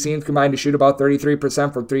both of these teams combined to shoot about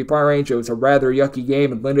 33% from 3-point range. It was a rather yucky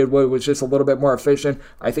game, and Lindenwood was just a little bit more efficient.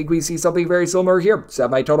 I think we see something very similar here. Set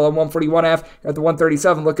my total on 141.5 at the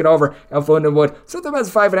 137. Looking over at Lindenwood, set them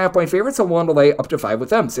as 5.5 point favorites, so one to lay up to 5 with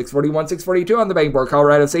them. 641, 642 on the betting board.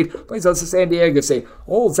 Colorado State plays us to San Diego State.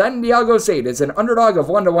 Old San Diego State is an underdog of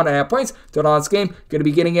 1 to 1.5 points. Total on this game going to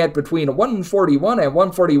be getting it between 141 and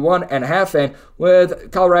 141.5. And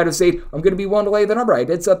with Colorado State, I'm going to be one to lay the number. I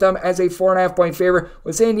did set them as a 4.5 point favorite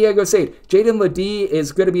with San Diego State. Jaden Ledee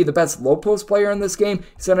is going to be the best low post player in this game.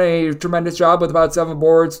 He's done a tremendous job with about 7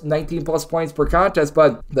 boards, 19 plus points per contest,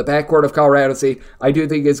 but the backcourt of Colorado State, I do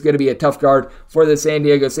think is going to be a tough guard for the San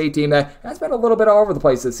Diego State team that has been a little bit all over the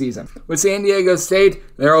place this season. With San Diego State,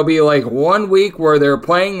 there will be like 1 week where they're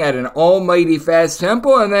playing at an almighty fast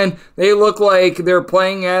tempo, and then they look like they're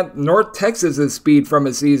playing at North Texas's speed from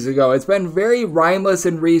a season ago. It's been very rhymeless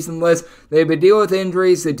and reasonless. They've been dealing with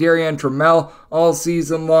injuries to Darian Trammell all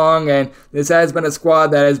season long, and this has been a squad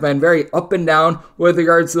that has been very up and down with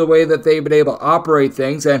regards to the way that they've been able to operate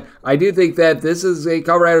things, and I do think that this is a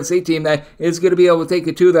Colorado State team that is going to be able to take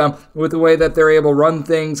it to them with the way that they're able to run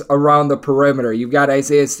things around the perimeter. You've got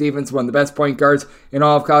Isaiah Stevens, one of the best point guards in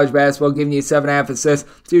all of college basketball, giving you 7.5 assists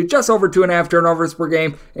to just over 2.5 turnovers per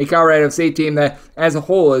game. A Colorado State team that as a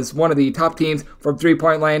whole is one of the top teams from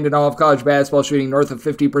 3-point land in all of college basketball, shooting north of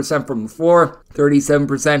 50% from the floor,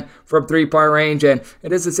 37% from 3-point range, and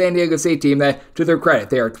it is the San Diego State team that, to their credit,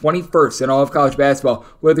 they are 21st in all of college basketball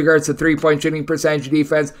with regards to 3-point shooting percentage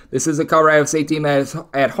defense. This is a Colorado State team that is,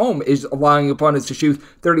 at home is allowing opponents to shoot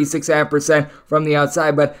 36.5% from the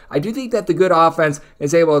outside, but I do think that the good offense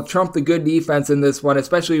is able to trump the good defense in this one,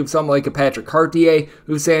 especially with someone like a Patrick Cartier,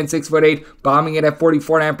 who's saying 6'8", bombing it at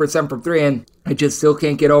 44.5% from 3, and I just still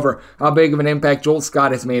can't get over how big of an impact Joel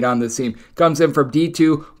Scott has made on this team. Comes in from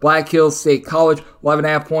D2, Black Hills State College,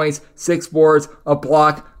 11.5 points, 6 boards, a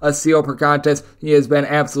block, a steal per contest. He has been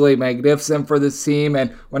absolutely magnificent for this team.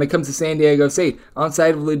 And when it comes to San Diego State,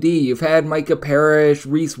 outside of Ledee, you've had Micah Parrish,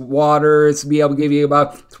 Reese Waters be able to give you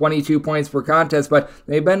about 22 points per contest, but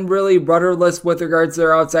they've been really rudderless with regards to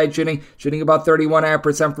their outside shooting about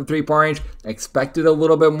 31.5% from 3-point range. Expected a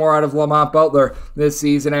little bit more out of Lamont Butler this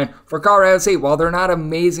season. And for Colorado State, while they're not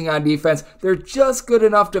amazing on defense, they're just good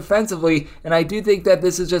enough defensively, and I do think that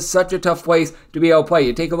this is just such a tough place to be able to play.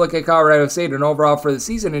 You take a look at Colorado State, and overall for the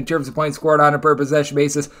season, season in terms of points scored on a per possession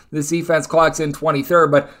basis. This defense clocks in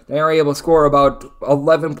 23rd, but they are able to score about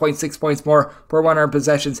 11.6 points more per 100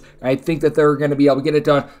 possessions. I think that they're going to be able to get it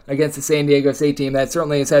done against the San Diego State team that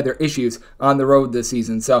certainly has had their issues on the road this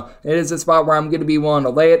season. So it is a spot where I'm going to be willing to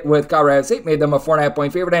lay it with Colorado State. Made them a 4.5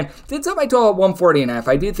 point favorite and did set my total at 140.5.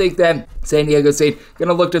 I do think that San Diego State going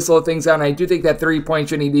to look to slow things down. I do think that 3-point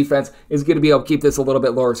shooting defense is going to be able to keep this a little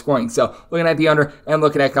bit lower scoring. So looking at the under and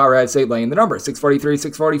looking at Colorado State laying the number, 643,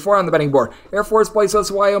 644 on the betting board. Air Force plays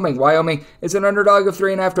us Wyoming. Wyoming is an underdog of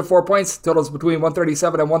 3.5 to 4 points. Totals between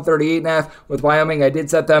 137 and 138.5. With Wyoming, I did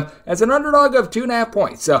set them as an underdog of 2.5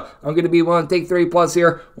 points. So I'm going to be willing to take 3+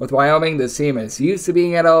 here with Wyoming. This team is used to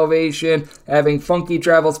being at elevation, having funky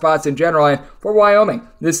travel spots in general. And for Wyoming,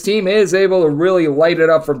 this team is able to really light it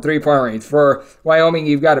up from 3-point range. For Wyoming,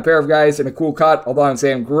 you've got a pair of guys in a cool cut, along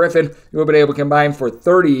Sam Griffin, who have been able to combine for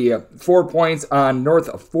 34 points on north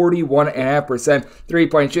of 41.5%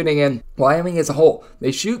 3-point shooting. And Wyoming as a whole,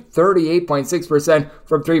 they shoot 38.6%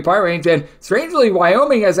 from 3-point range. And strangely,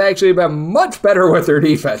 Wyoming has actually been much better with their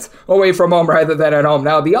defense away from home rather than at home.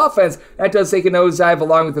 Now, the offense, that does take a nosedive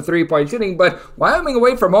along with the 3-point shooting, but Wyoming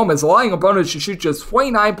away from home is allowing opponents to shoot just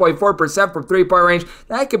 29.4% from 3-point range.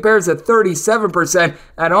 That compares to 37%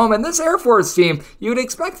 at home. And this Air Force team, you'd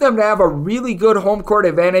expect them to have a really good home court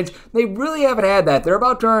advantage. They really haven't had that. They're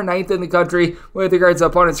about 9th in the country with regards to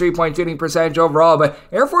opponents' 3-point shooting percentage overall, but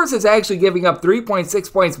Air Force is actually giving up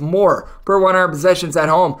 3.6 points more per 100 possessions at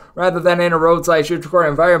home rather than in a roadside court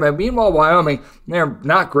environment. Meanwhile, Wyoming, they're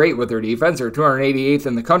not great with their defense. They're 288th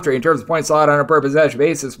in the country in terms of points allowed on a per possession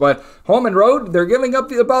basis, but home and road, they're giving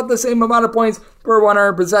up about the same amount of points per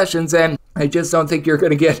 100 possessions, and I just don't think you're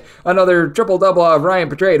going to get another triple-double out of Ryan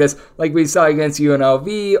Petraeus like we saw against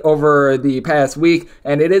UNLV over the past week.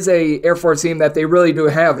 And it is a Air Force team that they really do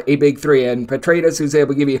have a big three. And Petraeus, who's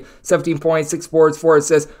able to give you 17 points, 6 boards, 4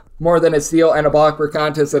 assists, more than a steal and a block per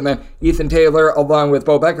contest, and then Ethan Taylor along with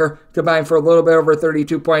Bo Becker combined for a little bit over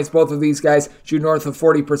 32 points. Both of these guys shoot north of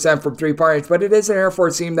 40% from 3-point range, but it is an Air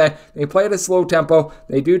Force team that they play at a slow tempo.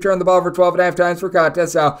 They do turn the ball over 12.5 times per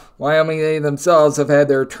contest. Now, Wyoming, they themselves have had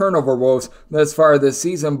their turnover woes thus far this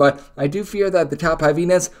season, but I do fear that the top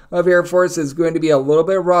heaviness of Air Force is going to be a little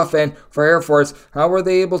bit rough, and for Air Force, how were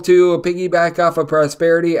they able to piggyback off of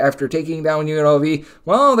Prosperity after taking down UNLV?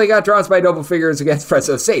 Well, they got trounced by double figures against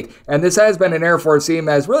Fresno State. And this has been an Air Force team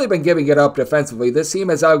that has really been giving it up defensively. This team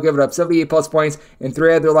has now given up 78+ points in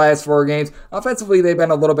 3 of their last 4 games. Offensively, they've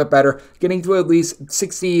been a little bit better, getting to at least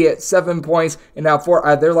 67 points in now 4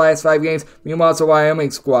 out of their last 5 games. Meanwhile, it's a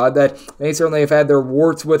Wyoming squad that they certainly have had their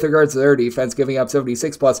warts with regards to their defense, giving up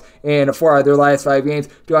 76+ in 4 out of their last 5 games.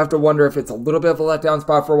 Do have to wonder if it's a little bit of a letdown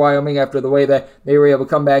spot for Wyoming after the way that they were able to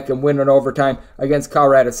come back and win in overtime against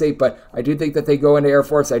Colorado State. But I do think that they go into Air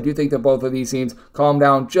Force. I do think that both of these teams calm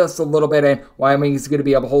down just a little bit, and Wyoming is going to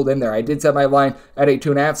be able to hold in there. I did set my line at a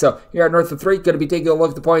 2.5, so here at north of 3, going to be taking a look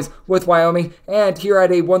at the points with Wyoming, and here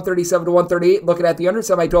at a 137 to 138, looking at the under,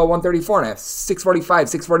 set my total 134.5, 645,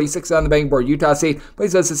 646 on the betting board. Utah State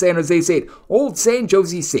plays us to San Jose State. Old San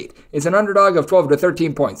Jose State is an underdog of 12 to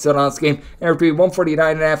 13 points. So on this game, and between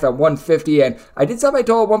 149.5 and 150, and I did set my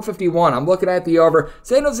total 151. I'm looking at the over.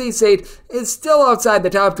 San Jose State is still outside the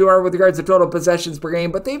top 200 with regards to total possessions per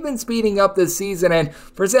game, but they've been speeding up this season, and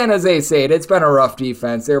for San Jose State, it's been a rough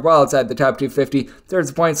defense. They're well outside the top 250.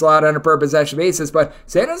 There's points allowed on a per possession basis, but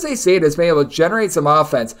San Jose State has been able to generate some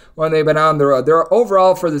offense when they've been on the road. They're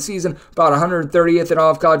overall for the season about 130th in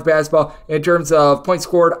all of college basketball in terms of points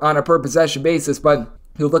scored on a per possession basis, but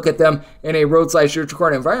you look at them in a roadside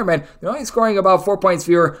court environment, they're only scoring about 4 points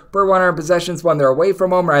fewer per 100 possessions when they're away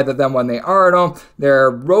from home rather than when they are at home.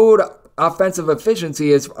 Their road offensive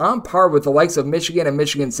efficiency is on par with the likes of Michigan and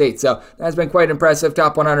Michigan State. So that's been quite impressive.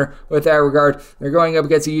 Top 100 with that regard. They're going up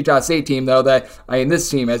against a Utah State team, though, that this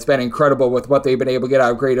team has been incredible with what they've been able to get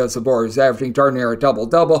out of Great Sabor. Averaging darn near a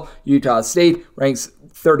double-double. Utah State ranks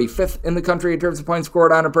 35th in the country in terms of points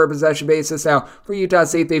scored on a per possession basis. Now, for Utah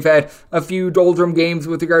State, they've had a few doldrum games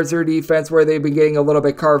with regards to their defense where they've been getting a little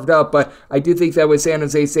bit carved up, but I do think that with San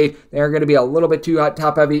Jose State, they are going to be a little bit too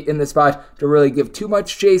top heavy in the spot to really give too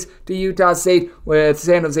much chase to Utah State. With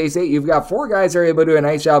San Jose State, you've got 4 guys that are able to do a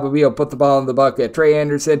nice job of being able to put the ball in the bucket. Trey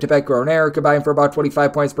Anderson, Tepek Gronera combined for about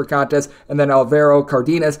 25 points per contest, and then Alvaro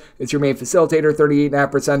Cardenas is your main facilitator,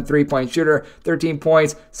 38.5% 3-point shooter, 13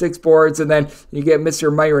 points, 6 boards, and then you get Mr.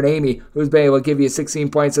 course, your Myron Amy, who's been able to give you 16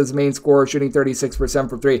 points as the main scorer, shooting 36%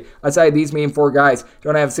 from three. Outside these main four guys,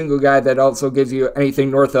 don't have a single guy that also gives you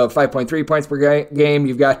anything north of 5.3 points per game.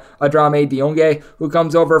 You've got Adrame Diongue, who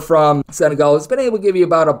comes over from Senegal, who's been able to give you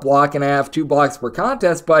about a block and a half, 2 blocks per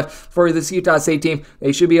contest, but for this Utah State team,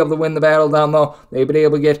 they should be able to win the battle down low. They've been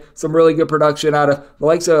able to get some really good production out of the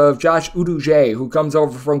likes of Josh Uduje, who comes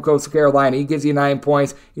over from Coastal Carolina. He gives you 9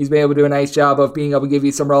 points. He's been able to do a nice job of being able to give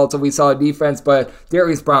you some relatively solid defense, but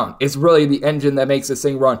Darius Brown is really the engine that makes this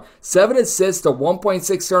thing run. 7 assists to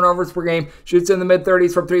 1.6 turnovers per game, shoots in the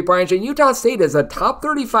mid-30s from three-point range, and Utah State is a top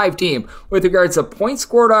 35 team with regards to points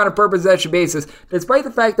scored on a per possession basis, despite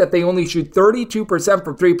the fact that they only shoot 32%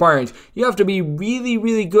 from three-point range. You have to be really,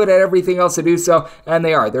 really good at everything else to do so, and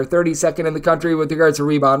they are. They're 32nd in the country with regards to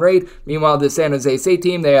rebound rate. Meanwhile, the San Jose State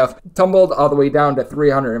team, they have tumbled all the way down to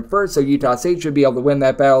 301st, so Utah State should be able to win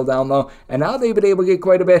that battle down low, and now they've been able to get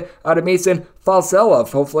quite a bit out of Mason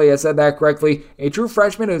Falselov. Hopefully I said that correctly. A true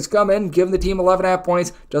freshman who's come in, given the team 11.5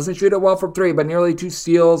 points, doesn't shoot it well from three, but nearly 2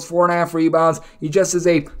 steals, 4.5 rebounds. He just is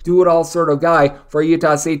a do-it-all sort of guy for a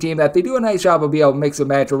Utah State team that they do a nice job of being able to mix and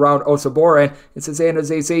match around Osabor, and it's a San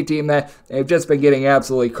Jose State team that they've just been getting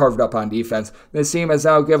absolutely carved up on defense. This team has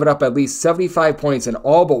now given up at least 75 points in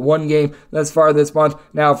all but one game thus far this month.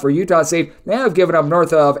 Now for Utah State, they have given up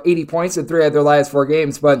north of 80 points in 3 of their last 4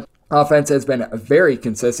 games, but offense has been very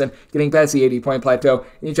consistent, getting past the 80-point plateau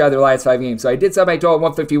in each of their last 5 games. So I did set my total at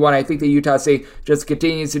 151. I think that Utah State just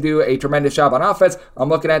continues to do a tremendous job on offense. I'm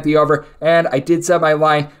looking at the over, and I did set my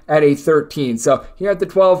line at a 13. So here at the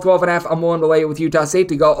 12.5, I'm willing to lay it with Utah State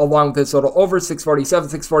to go along with this total over 647,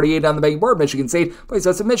 648 on the betting board. Michigan State plays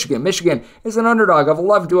us in Michigan. Michigan is an underdog of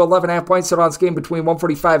 11 to 11.5 points. So on this game between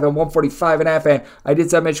 145 and 145.5, and I did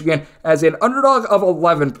set Michigan as an underdog of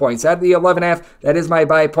 11 points. At the 11.5, that is my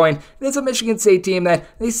buy point. It is a Michigan State team that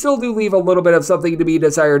they still do leave a little bit of something to be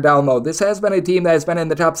desired down low. This has been a team that has been in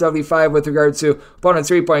the top 75 with regards to opponents'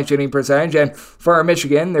 three-point shooting percentage, and for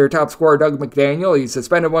Michigan, their top scorer, Doug McDaniel, he's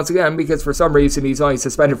suspended once again because for some reason he's only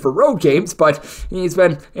suspended for road games, but he's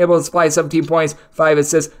been able to supply 17 points, 5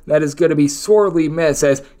 assists. That is going to be sorely missed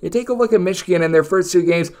as you take a look at Michigan in their first 2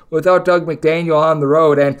 games without Doug McDaniel on the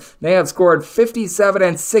road, and they have scored 57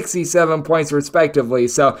 and 67 points respectively.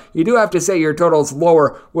 So you do have to say your totals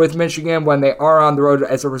lower with Michigan when they are on the road.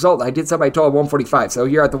 As a result, I did set my total at 145. So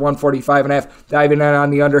here at the 145.5, diving in on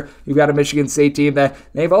the under, you've got a Michigan State team that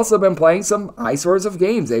they've also been playing some eyesores of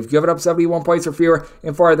games. They've given up 71 points or fewer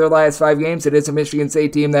in 4 of their last 5 games. It is a Michigan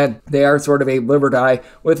State team that they are sort of a live or die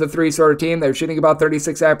with a 3 sort of team. They're shooting about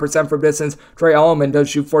 36.5% from distance. Trey Allman does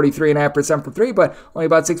shoot 43.5% from 3, but only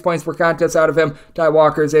about 6 points per contest out of him. Ty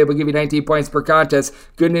Walker is able to give you 19 points per contest.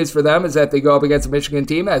 Good news for them is that they go up against a Michigan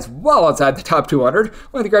team that's well outside the top 200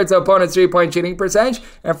 with regards to opponents' 3-point shooting percentage.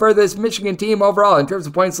 And for this Michigan team overall, in terms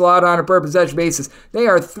of points allowed on a per possession basis, they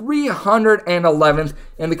are 311th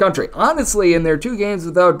in the country. Honestly, in their 2 games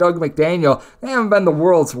without Doug McDaniel, they haven't been the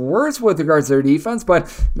world's worst with regards to their defense,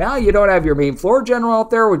 but now you don't have your main floor general out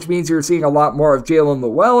there, which means you're seeing a lot more of Jalen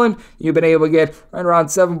Llewellyn. You've been able to get right around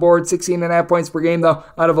 7 boards, 16.5 points per game, though,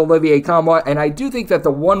 out of Olivier Kamwa, and I do think that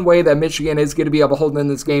the one way that Michigan is going to be able to hold in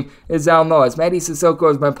this game is down low, as Matty Sissoko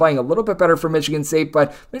has been playing a little bit better for Michigan State,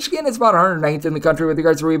 but Michigan is about 109th in the country with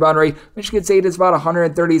regards to rebound rate. Michigan State is about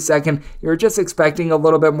 132nd. You're just expecting a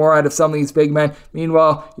little bit more out of some of these big men.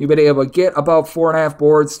 Meanwhile, you've been able to get about 4.5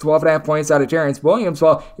 boards, 12.5 points out of Terrence Williams.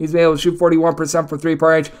 Well, he's been able to shoot 41% from three-point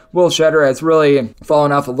range. Will Shedder has really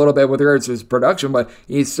fallen off a little bit with regards to his production, but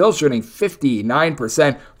he's still shooting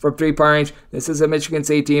 59% from three-point range. This is a Michigan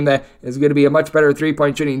State team that is going to be a much better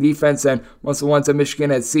three-point shooting defense than most of the ones that Michigan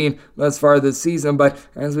has seen thus far this season. But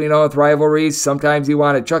as we know with rivalries, sometimes you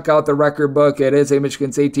want to chuck out the record book. It is a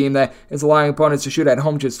Michigan State team that is allowing opponents to shoot at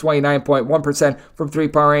home just 29.1% from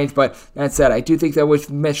three-point range. But that said, I do think that with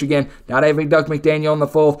Michigan not having Doug McDaniel in the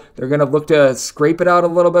fold, they're going to look to scrape it out a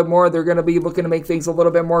little bit more. They're going to be looking to make things a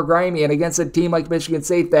little bit more grimy. And against a team like Michigan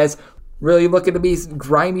State that's really looking to be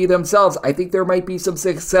grimy themselves, I think there might be some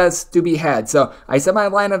success to be had. So I set my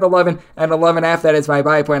line at 11 and 11.5. That is my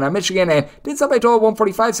buy point on Michigan, and did set my total at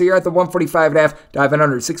 145. So you're at the 145.5, diving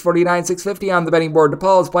under 649, 650 on the betting board.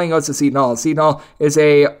 DePaul is playing out to Seton Hall. Seton Hall is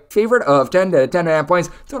a favorite of 10 to 10.5 points.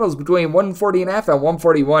 Totals between 140.5 and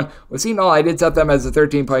 141. With Seton Hall, I did set them as a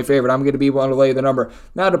 13-point favorite. I'm going to be willing to lay the number.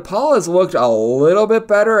 Now, DePaul has looked a little bit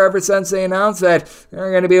better ever since they announced that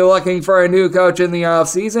they're going to be looking for a new coach in the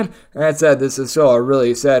offseason. That said, this is still a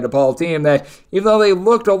really sad DePaul team that, even though they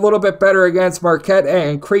looked a little bit better against Marquette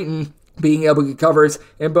and Creighton being able to get covers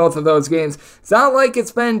in both of those games. It's not like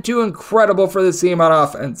it's been too incredible for this team on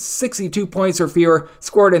offense. 62 points or fewer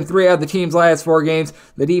scored in 3 out of the team's last 4 games.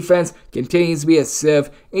 The defense continues to be a sieve.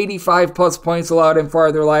 85 plus points allowed in 4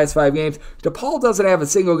 of their last 5 games. DePaul doesn't have a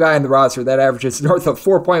single guy in the roster that averages north of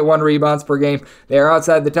 4.1 rebounds per game. They are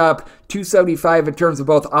outside the top 275 in terms of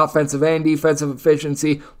both offensive and defensive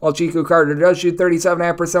efficiency, while Chico Carter does shoot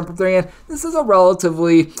 37.5% from 3, and this is a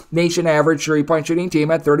relatively nation average 3-point shooting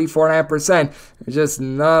team at 34.5%. There's just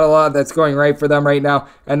not a lot that's going right for them right now,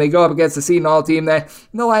 and they go up against the Seton Hall team that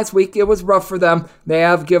in the last week it was rough for them. They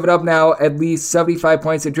have given up now at least 75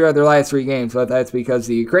 points in 2 of their last 3 games, but that's because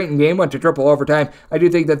the Creighton game went to triple overtime. I do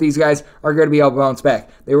think that these guys are going to be able to bounce back.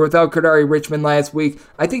 They were without Kadari Richmond last week.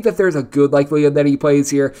 I think that there's a good likelihood that he plays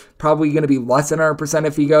here. Probably going to be less than 100%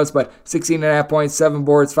 if he goes, but 16.5 points, 7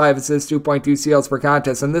 boards, 5 assists, 2.2 steals per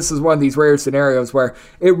contest, and this is one of these rare scenarios where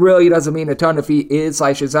it really doesn't mean a ton if he is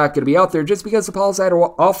 / is not going to be out there just because DePaul's that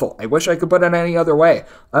awful. I wish I could put it any other way.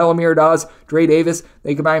 Elamir Dawes, Dre Davis,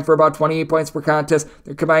 they combine for about 28 points per contest.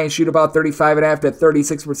 They're combining to shoot about 35.5 to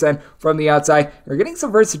 36% from the outside. They're getting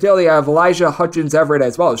some versatility out of Elijah Hutchins Everett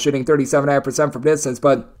as well, shooting 37.5% from distance,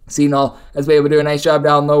 but Seton Hall has been able to do a nice job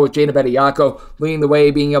down low with Jada Bediako leading the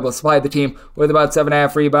way, being able to supply the team with about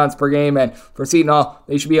 7.5 rebounds per game. And for Seton Hall,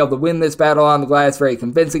 they should be able to win this battle on the glass very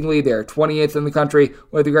convincingly. They're 20th in the country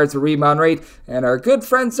with regards to rebound rate, and our good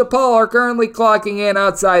friends DePaul are currently clocking in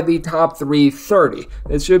outside the top 330.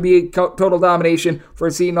 This should be a total domination for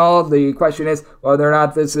Seton Hall. The question is whether or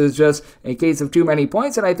not this is just a case of too many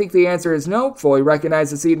points, and I think the answer is no. Fully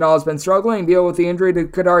recognize that Seton Hall has been struggling and deal with the injury to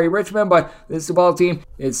Kadari Richmond, but this DePaul team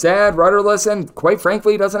is sad, rudderless, and quite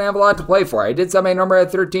frankly doesn't have a lot to play for. I did set my number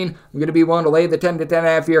at 13. I'm going to be willing to lay the 10 to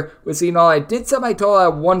 10.5 here with Seton Hall. I did set my total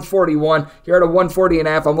at 141. Here at a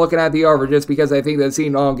 140.5, I'm looking at the over just because I think that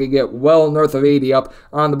Seton Hall can get well north of 80 up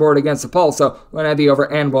on the board against DePaul. So looking at the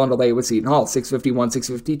over and willing to lay with Seton Hall. 651,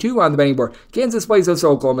 652 on the betting board. Kansas plays us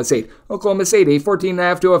Oklahoma State. Oklahoma State a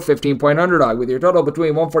 14.5 to a 15-point underdog with your total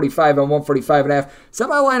between 145 and 145.5. Set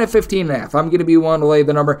my line at 15.5. I'm going to be willing to lay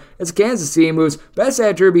the number. It's a Kansas team whose best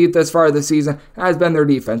attribute this far this season has been their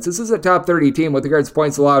defense. This is a top 30 team with regards to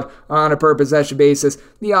points allowed on a per possession basis.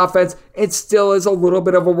 The offense, it still is a little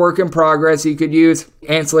bit of a work in progress. You could use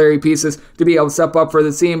ancillary pieces to be able to step up for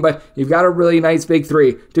the team, but you've got a really nice big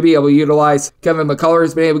 3 to be able to utilize. Kevin McCullough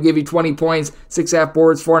has been able to give you 20 points, 6.5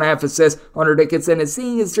 boards, 4.5 assists. Hunter Dickinson is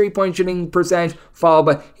seeing his 3-point shooting percentage fall,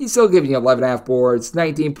 but he's still giving you 11.5 boards,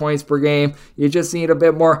 19 points per game. You just need a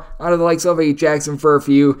bit more out of the likes of A. Jackson for a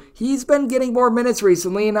few. He's been getting more minutes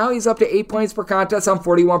recently, and now he's up to 8 points per contest on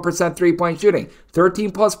 41% 3-point shooting.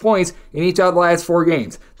 13 plus points in each of the last 4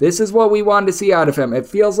 games. This is what we wanted to see out of him. It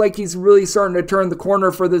feels like he's really starting to turn the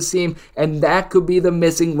corner for this team, and that could be the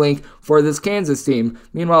missing link for this Kansas team.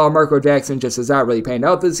 Meanwhile, Marco Jackson just has not really panned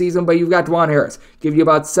out this season, but you've got Dwan Harris. Give you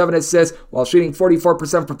about 7 assists while shooting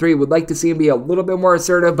 44% from 3. Would like to see him be a little bit more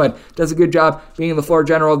assertive, but does a good job being the floor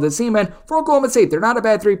general of the team. And for Oklahoma State, they're not a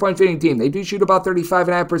bad 3-point shooting team. They do shoot about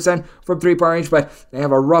 35.5% from 3-point range, but they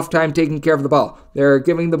have a rough time taking care of the ball. They're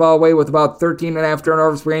giving the ball away with about 13.5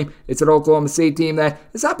 turnovers per game. It's an Oklahoma State team that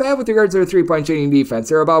is not bad with regards to their 3-point shooting defense.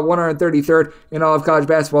 They're about 133rd in all of college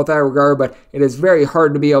basketball in that regard, but it is very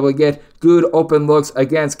hard to be able to get good open looks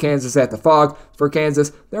against Kansas at the Phog. For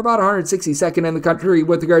Kansas, they're about 162nd in the country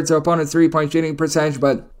with regards to opponents' 3-point shooting percentage,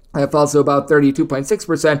 but That's also about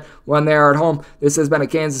 32.6% when they are at home. This has been a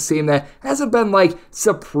Kansas team that hasn't been like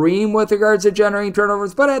supreme with regards to generating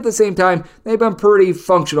turnovers, but at the same time, they've been pretty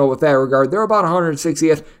functional with that regard. They're about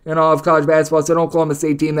 160th in all of college basketball. It's an Oklahoma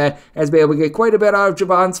State team that has been able to get quite a bit out of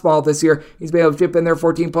Javon Small this year. He's been able to chip in there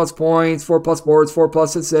 14 plus points, 4 plus boards, 4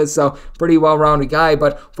 plus assists, so pretty well-rounded guy.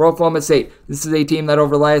 But for Oklahoma State, this is a team that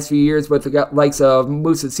over the last few years with the likes of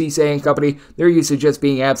Moussa Cisse and company, they're used to just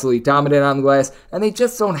being absolutely dominant on the glass, and they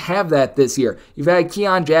just don't have that this year. You've had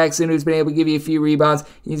Keon Jackson, who's been able to give you a few rebounds.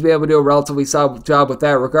 He's been able to do a relatively solid job with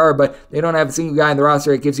that regard, but they don't have a single guy in the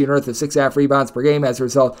roster that gives you north of 6.5 rebounds per game. As a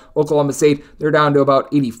result, Oklahoma State, they're down to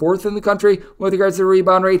about 84th in the country with regards to the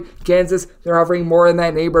rebound rate. Kansas, they're hovering more in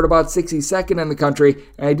that neighborhood, about 62nd in the country,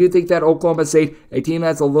 and I do think that Oklahoma State, a team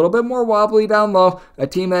that's a little bit more wobbly down low, a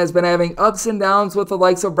team that has been having ups and downs with the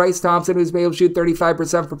likes of Bryce Thompson, who's been able to shoot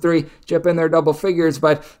 35% from 3, chip in their double figures,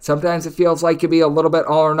 but sometimes it feels like it could be a little bit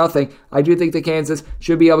all or or nothing. I do think that Kansas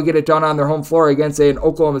should be able to get it done on their home floor against an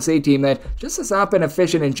Oklahoma State team that just has not been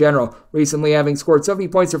efficient in general, recently having scored 70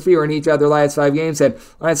 points or fewer in each of their last 5 games. And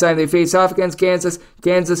last time they faced off against Kansas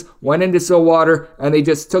went into Stillwater and they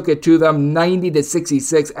just took it to them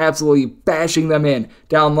 90-66, absolutely bashing them in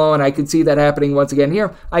down low, and I could see that happening once again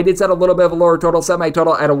here. I did set a little bit of a lower total, set my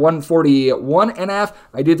total at a 141.5.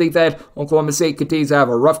 I do think that Oklahoma State continues to have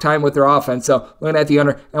a rough time with their offense, so looking at the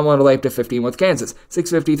under and willing to lay up to 15 with Kansas.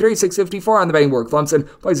 653, 654 on the betting board. Clemson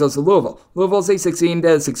plays those to Louisville. Louisville's a 16 to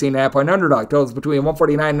 16.5 point underdog. Totals between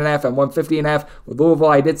 149.5 and 150.5. With Louisville,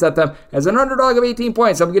 I did set them as an underdog of 18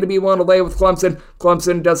 points. I'm going to be willing to lay with Clemson.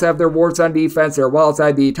 Clemson does have their warts on defense. They're well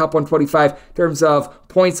outside the top 125 in terms of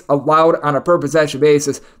points allowed on a per possession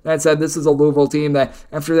basis. That said, this is a Louisville team that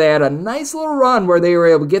after they had a nice little run where they were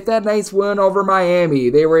able to get that nice win over Miami,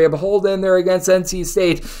 they were able to hold in there against NC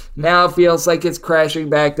State, now it feels like it's crashing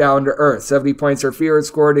back down to earth. 70 points or fewer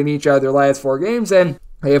scored in each of their last 4 games, and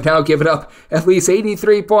they have now given up at least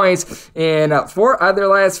 83 points in 4 of their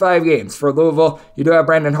last 5 games. For Louisville, you do have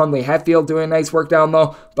Brandon Hundley-Hatfield doing nice work down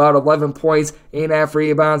low, about 11 points, 8.5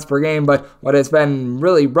 rebounds per game, but what has been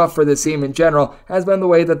really rough for this team in general has been the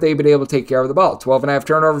way that they've been able to take care of the ball. 12.5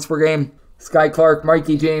 turnovers per game. Sky Clark,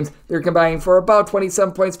 Mikey James, they're combining for about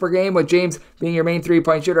 27 points per game, with James being your main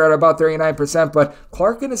three-point shooter at about 39%, but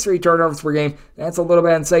Clark in his 3 turnovers per game, that's a little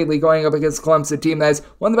bit unsightly going up against Clemson team that is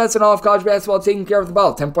one of the best in all of college basketball taking care of the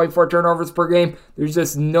ball. 10.4 turnovers per game. There's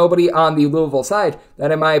just nobody on the Louisville side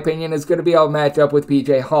that, in my opinion, is going to be able to match up with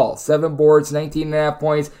PJ Hall. 7 boards, 19.5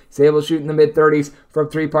 points. He's able to shoot in the mid-30s from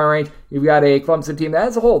 3-point range. You've got a Clemson team that,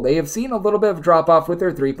 as a whole, they have seen a little bit of a drop-off with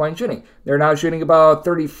their 3-point shooting. They're now shooting about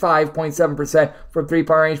 35.7% from 3-point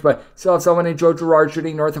range, but still have someone in Joe Girard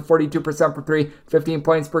shooting north of 42% for 3, 15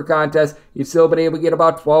 points per contest. You've still been able to get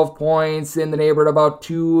about 12 points in the neighborhood, about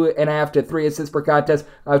 2.5 to 3 assists per contest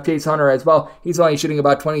of Chase Hunter as well. He's only shooting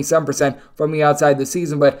about 27% from the outside this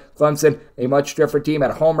season, but Clemson, a much different team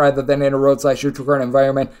at home rather than in a road/neutral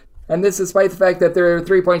environment. And this despite the fact that their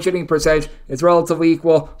 3-point shooting percentage is relatively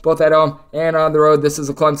equal, both at home and on the road. This is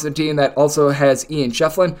a Clemson team that also has Ian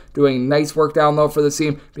Shefflin doing nice work down low for the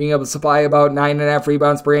team, being able to supply about 9.5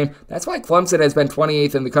 rebounds per game. That's why Clemson has been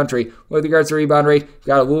 28th in the country with regards to rebound rate. You've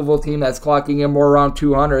got a Louisville team that's clocking in more around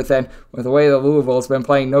 200th, and with the way that Louisville has been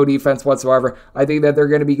playing no defense whatsoever, I think that they're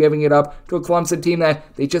going to be giving it up to a Clemson team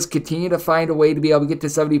that they just continue to find a way to be able to get to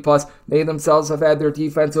 70+. They themselves have had their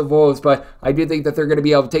defensive woes, but I do think that they're going to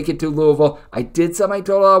be able to take it to Louisville. I did set my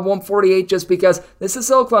total at 148 just because this is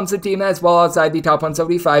still a Clemson team that's well outside the top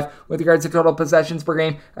 175 with regards to total possessions per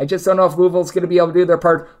game. I just don't know if Louisville's going to be able to do their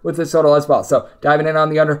part with this total as well. So diving in on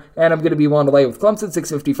the under, and I'm going to be willing to lay with Clemson.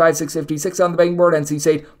 655, 656 on the betting board. NC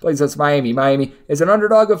State plays us Miami. Miami is an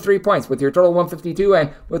underdog of 3 points with your total 152,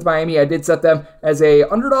 and with Miami, I did set them as a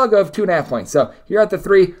underdog of 2.5 points. So here at the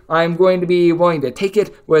 3, I'm going to be willing to take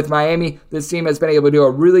it with Miami. This team has been able to do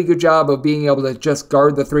a really good job of being able to just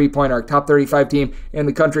guard the 3-point arc. Top 35 team in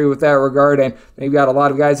the country with that regard, and they've got a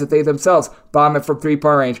lot of guys that they themselves bomb it from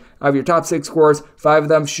 3-point range. Out of your top 6 scorers, 5 of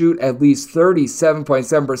them shoot at least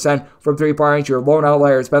 37.7% from 3-point range. Your lone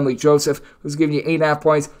outlier is Bentley Joseph, who's giving you 8.5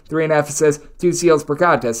 points, 3.5 assists, 2 steals per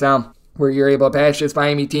contest. Now, where you're able to bash this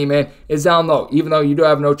Miami team in is down low, even though you do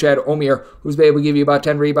have no Chad Omier, who's been able to give you about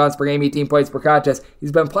 10 rebounds per game, 18 points per contest.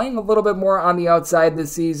 He's been playing a little bit more on the outside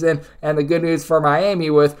this season, and the good news for Miami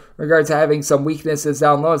with regards to having some weaknesses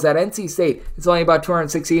down low is that NC State is only about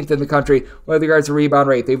 216th in the country with regards to rebound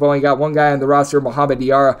rate. They've only got one guy on the roster, Mohamed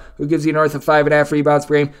Diarra, who gives you north of 5.5 rebounds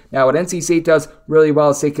per game. Now, what NC State does really well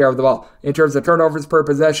is take care of the ball. In terms of turnovers per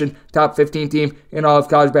possession, top 15 team in all of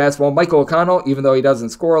college basketball. Michael O'Connell, even though he doesn't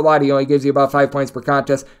score a lot, he only gives you about 5 points per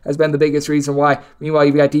contest, has been the biggest reason why. Meanwhile,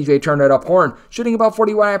 you've got DJ Turn It Up Horn, shooting about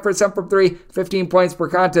 41% from 3, 15 points per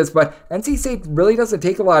contest, but NC State really doesn't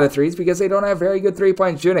take a lot of threes because they don't have very good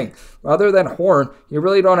 3-point shooting. Other than Horn, you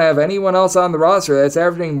really don't have anyone else on the roster that's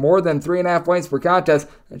averaging more than 3.5 points per contest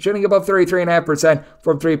and shooting above 33.5%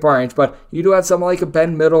 from 3-point range, but you do have someone like a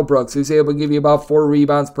Ben Middlebrooks who's able to give you about 4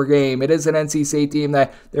 rebounds per game. It is an NC State team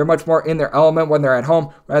that they're much more in their element when they're at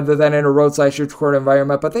home rather than in a road/court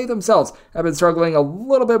environment, but they themselves have been struggling a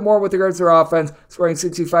little bit more with regards to their offense, scoring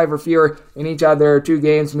 65 or fewer in each of their 2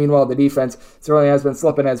 games. Meanwhile, the defense certainly has been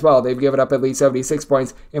slipping as well. They've given up at least 76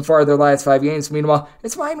 points in 4 of their last 5 games. Meanwhile,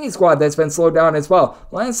 it's Miami's squad that's been slowed down as well.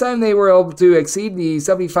 Last time they were able to exceed the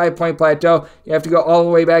 75-point plateau, you have to go all the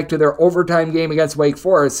way back to their overtime game against Wake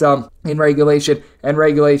Forest in regulation and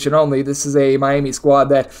regulation only. This is a Miami squad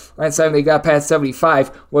that last time they got past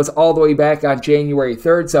 75 was all the way back on January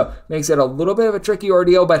 3rd, so makes it a little bit of a tricky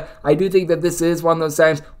ordeal, but I do think that this is one of those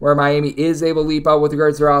times where Miami is able to leap out with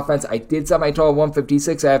regards to their offense. I did set my total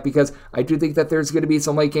 156.5 because I do think that there's going to be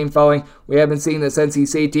some late game fouling. We have been seeing this NC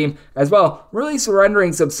State team as well really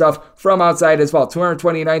surrendering some stuff from outside as well.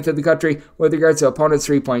 229th in the country with regards to opponents'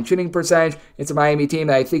 3-point shooting percentage. It's a Miami team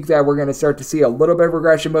that I think that we're going to start to see a little bit of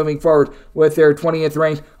regression moving forward with their 20th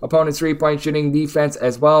ranked opponents' 3-point shooting defense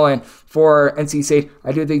as well. And for NC State,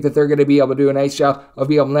 I do think that they're going to be able to do a nice job of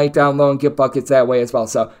being able to night down low and get buckets that way as well.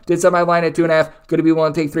 So did set my line at 2.5. Going to be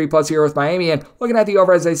willing to take 3+ here with Miami. And looking at the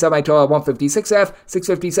over, as I set my total at 156.5,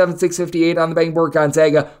 657, 658 on the betting board.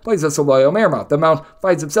 Gonzaga plays us a Loyola Marymount. The Mount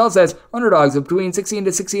finds themselves as underdogs of between 16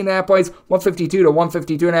 to 16.5 points. 152 to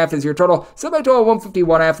 152.5 is your total. Set my total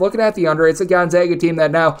 151.5. Looking at the under, it's a Gonzaga team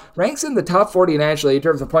that now ranks in the top 40 nationally in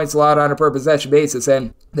terms of points allowed on a per possession basis,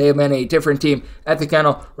 and they have been a different team at the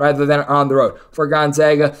Kennel rather than on the road. For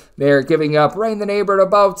Gonzaga, they're giving up right in the neighborhood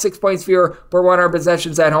about 6 points fewer per 100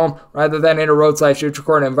 possessions at home rather than in a road/neutral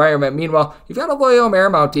court environment. Meanwhile, you've got a Loyola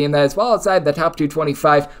Marymount team that is well outside the top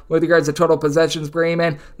 225 with regards to total possessions per game.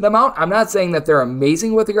 And the Mount, I'm not saying that they're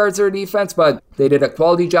amazing with regards to their defense, but they did a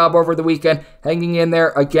quality job over the weekend hanging in there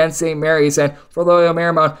against St. Mary's. And for Loyola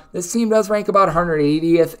Marymount, this team does rank about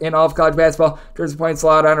 180th in all of college basketball in terms of points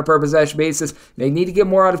allowed on a per possession basis. They need to get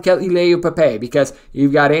more out of Kelly Leaupepe because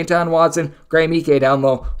you've got Anton Watson, Graham Ike down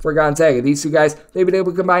low for Gonzaga. These two guys, they've been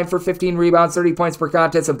able to combine for 15 rebounds, 30 points per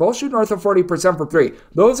contest, and both shoot north of 40% from three.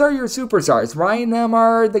 Those are your superstars. Ryan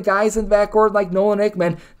Nembhard, the guys in the backcourt like Nolan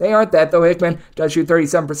Hickman, they aren't that, though Hickman does shoot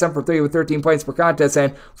 37% from three with 13 points per contest.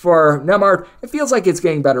 And for Nembhard, it feels like it's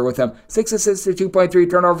getting better with him. 6 assists to 2.3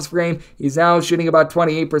 turnovers per game. He's now shooting about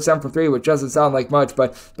 28% from three, which doesn't sound like much,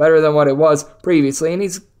 but better than what it was previously. And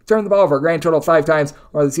he's turned the ball over a grand total 5 times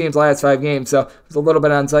over the team's last 5 games, so it was a little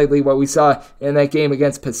bit unsightly what we saw in that game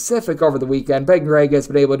against Pacific over the weekend. Ben Gregg has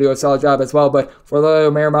been able to do a solid job as well, but for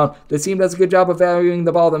Loyola Marymount, this team does a good job of valuing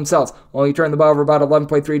the ball themselves. Only turned the ball over about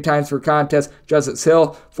 11.3 times per contest. Justice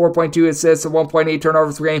Hill, 4.2 assists and 1.8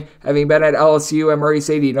 turnovers per game, having been at LSU and Murray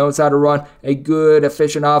State. He knows how to run a good,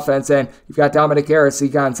 efficient offense, and you've got Dominic Harris, the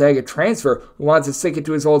Gonzaga transfer, who wants to stick it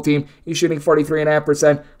to his whole team. He's shooting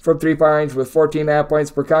 43.5% from 3-point range with 14.5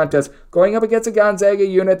 points per contest, going up against a Gonzaga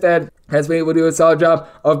unit that has been able to do a solid job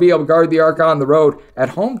of being able to guard the arc on the road. At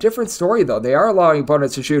home, different story though. They are allowing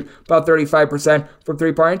opponents to shoot about 35% from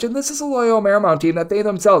 3-point range, and this is a Loyola Marymount team that they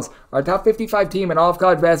themselves are a top 55 team in all of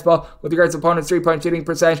college basketball with regards to opponents' 3-point shooting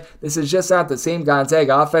percentage. This is just not the same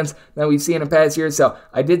Gonzaga offense that we've seen in past years, so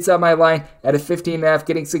I did set my line at a 15.5,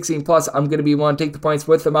 getting 16 plus. I'm going to be willing to take the points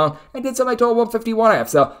with the Mount. I did set my total 151.5,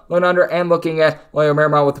 so looking under and looking at Loyola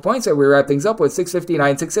Marymount with the points that we wrap things up with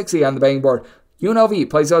 659, 660 on the betting board. UNLV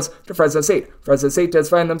plays us to Fresno State. Fresno State does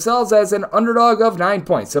find themselves as an underdog of 9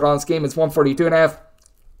 points. So on this game is 142.5.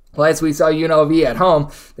 Last we saw UNLV at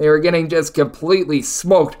home, they were getting just completely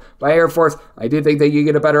smoked by Air Force. I did think that you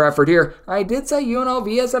get a better effort here. I did say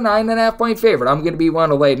UNLV as a 9.5 point favorite. I'm going to be one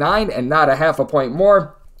to lay 9 and not a half a point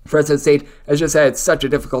more. Fresno State has just had such a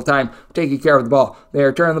difficult time taking care of the ball. They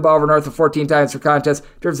are turning the ball over north of 14 times per contest.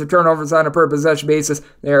 In terms of turnovers on a per possession basis,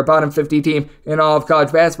 they are a bottom 50 team in all of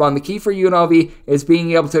college basketball. And the key for UNLV is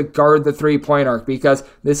being able to guard the 3-point arc, because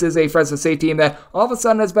this is a Fresno State team that all of a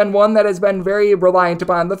sudden has been one that has been very reliant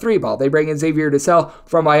upon the 3-ball. They bring in Xavier DeSalle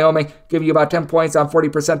from Wyoming, give you about 10 points on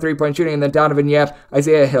 40% 3-point shooting, and then Donovan Yap,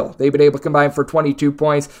 Isaiah Hill. They've been able to combine for 22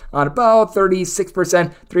 points on about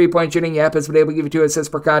 36% 3-point shooting. Yap has been able to give you 2 assists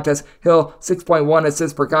per contest. Hill, 6.1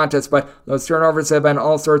 assists per contest, but those turnovers have been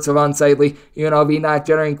all sorts of unsightly. UNLV not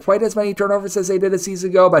generating quite as many turnovers as they did a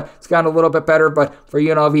season ago, but it's gotten a little bit better. But for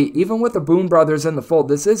UNLV, even with the Boone brothers in the fold,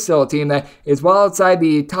 this is still a team that is well outside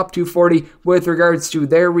the top 240 with regards to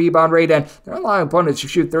their rebound rate, and they're allowing opponents to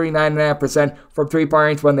shoot 39.5% from 3-point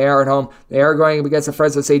range when they are at home. They are going up against a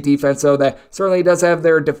Fresno State defense, so that certainly does have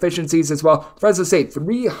their deficiencies as well. Fresno State,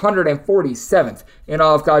 347th in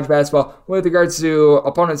all of college basketball with regards to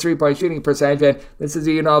opponents' 3-point shooting percentage, and this is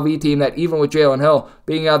a UNLV team that even with Jalen Hill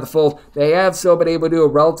being out of the fold, they have still been able to do a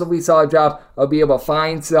relatively solid job of being able to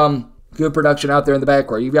find some good production out there in the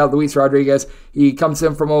backcourt. You've got Luis Rodriguez. He comes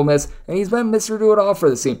in from Ole Miss, and he's been Mr. Do-It-All for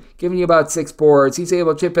this team, giving you about 6 boards. He's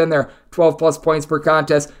able to chip in there 12 plus points per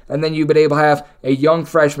contest, and then you've been able to have a young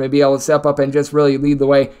freshman be able to step up and just really lead the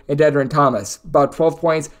way in Dedrin Thomas. About 12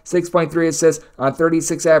 points, 6.3 assists on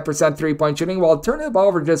 36% three-point shooting, while turning the ball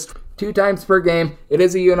over just 2 times per game. It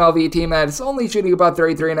is a UNLV team that is only shooting about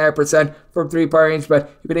 33.5% from three-point range, but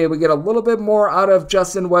you've been able to get a little bit more out of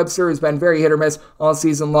Justin Webster, who's been very hit or miss all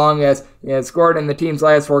season long, as he has scored in the team's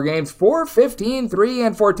last 4 games 4, 15, 3,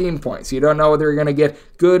 and 14 points. You don't know whether you're going to get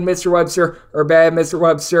good Mr. Webster or bad Mr.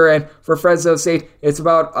 Webster, and for Fresno State, it's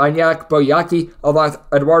about Anyak Boyaki along with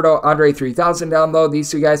Eduardo Andre 3000 down low. These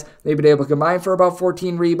 2 guys, they've been able to combine for about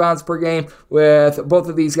 14 rebounds per game. With both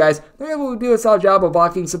of these guys, they're able to do a solid job of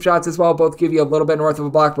blocking some shots as well. Both give you a little bit north of a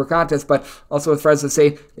block per contest, but also with Fresno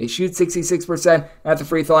State, they shoot 66% at the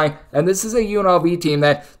free throw line, and this is a UNLV team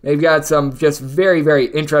that they've got some just very, very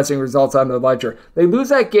interesting results on the ledger. They lose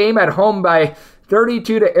that game at home by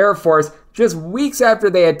 32 to Air Force, just weeks after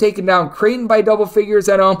they had taken down Creighton by double figures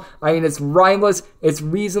at home. I mean, it's rhymeless, it's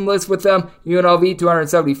reasonless with them. UNLV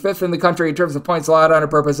 275th in the country in terms of points allowed on a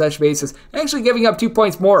per possession basis, actually giving up 2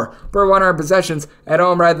 points more per 100 possessions at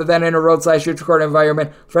home rather than in a road/neutral court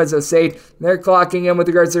environment. Fresno State, they're clocking in with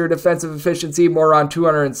regards to their defensive efficiency more on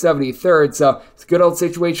 273rd, so it's a good old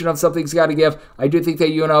situation of something's got to give. I do think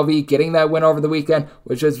that UNLV getting that win over the weekend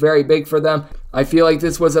was just very big for them. I feel like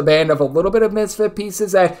this was a band of a little bit of misfit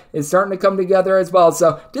pieces that is starting to come together as well.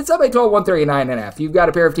 So did sub a total 139.5. You've got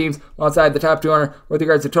a pair of teams outside the top 200 with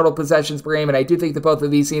regards to total possessions per game, and I do think that both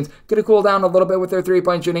of these teams going to cool down a little bit with their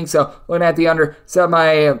three-point shooting. So looking at the under, set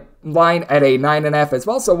my line at a 9.5 as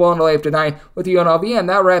well, so willing to lay up to 9 with UNLV, and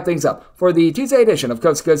that'll wrap things up for the Tuesday edition of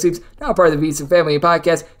Coast to Coast Hoops, now part of the VSiN Family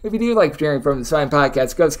podcast. If you do like hearing from this fine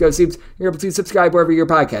podcast, Coast to Coast Hoops, you're able to subscribe wherever your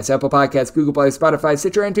podcasts, Apple Podcasts, Google Play, Spotify,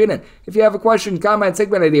 Stitcher, and TuneIn. If you have a question, comment,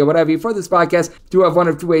 segment idea, whatever you for this podcast, do have one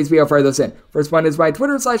of 2 ways we'll fire those in. First one is my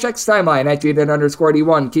Twitter/X timeline at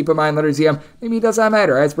 @JDN_D1. Keep in mind, letters EM, maybe it does not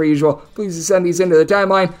matter. As per usual, please send these into the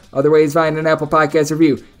timeline. Other ways, find an Apple Podcast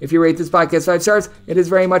review. If you rate this podcast 5 stars, it is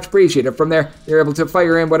very much appreciated. From there, you're able to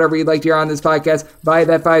fire in whatever you'd like to hear on this podcast via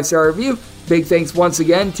that 5-star review. Big thanks once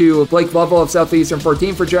again to Blake Lovell of Southeastern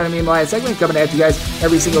 14 for joining me in the last segment, coming at you guys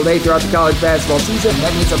every single day throughout the college basketball season.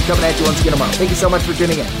 That means I'm coming at you once again tomorrow. Thank you so much for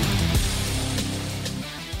tuning in.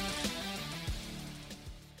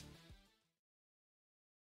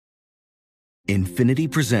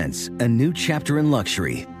 Infiniti presents a new chapter in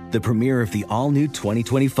luxury, the premiere of the all-new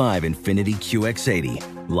 2025 Infiniti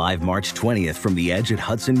QX80, live March 20th from the Edge at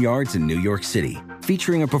Hudson Yards in New York City,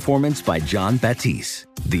 featuring a performance by John Batiste.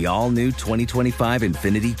 The all-new 2025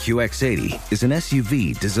 Infiniti QX80 is an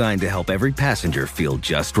SUV designed to help every passenger feel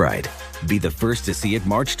just right. Be the first to see it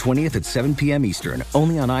March 20th at 7 p.m. Eastern,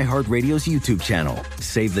 only on iHeartRadio's YouTube channel.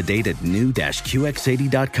 Save the date at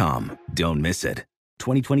new-QX80.com. Don't miss it.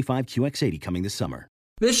 2025 QX80 coming this summer.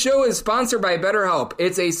 This show is sponsored by BetterHelp.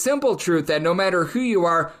 It's a simple truth that no matter who you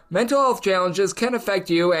are, mental health challenges can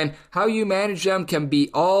affect you, and how you manage them can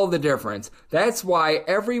be all the difference. That's why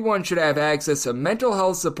everyone should have access to mental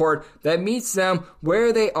health support that meets them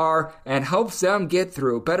where they are and helps them get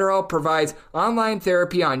through. BetterHelp provides online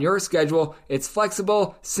therapy on your schedule. It's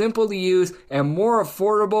flexible, simple to use, and more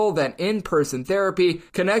affordable than in-person therapy.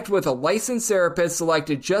 Connect with a licensed therapist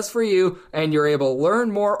selected just for you, and you're able to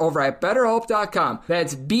learn more over at BetterHelp.com.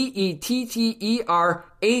 That's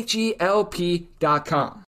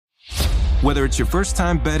BetterHelp.com. Whether it's your first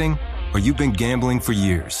time betting or you've been gambling for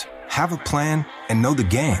years, have a plan and know the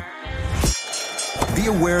game. Be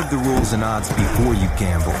aware of the rules and odds before you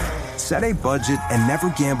gamble. Set a budget and never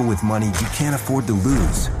gamble with money you can't afford to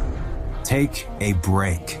lose. Take a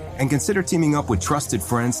break and consider teaming up with trusted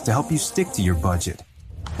friends to help you stick to your budget.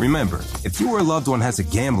 Remember, if you or a loved one has a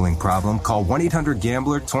gambling problem, call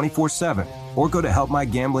 1-800-GAMBLER 24/7 or go to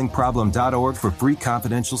helpmygamblingproblem.org for free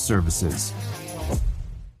confidential services.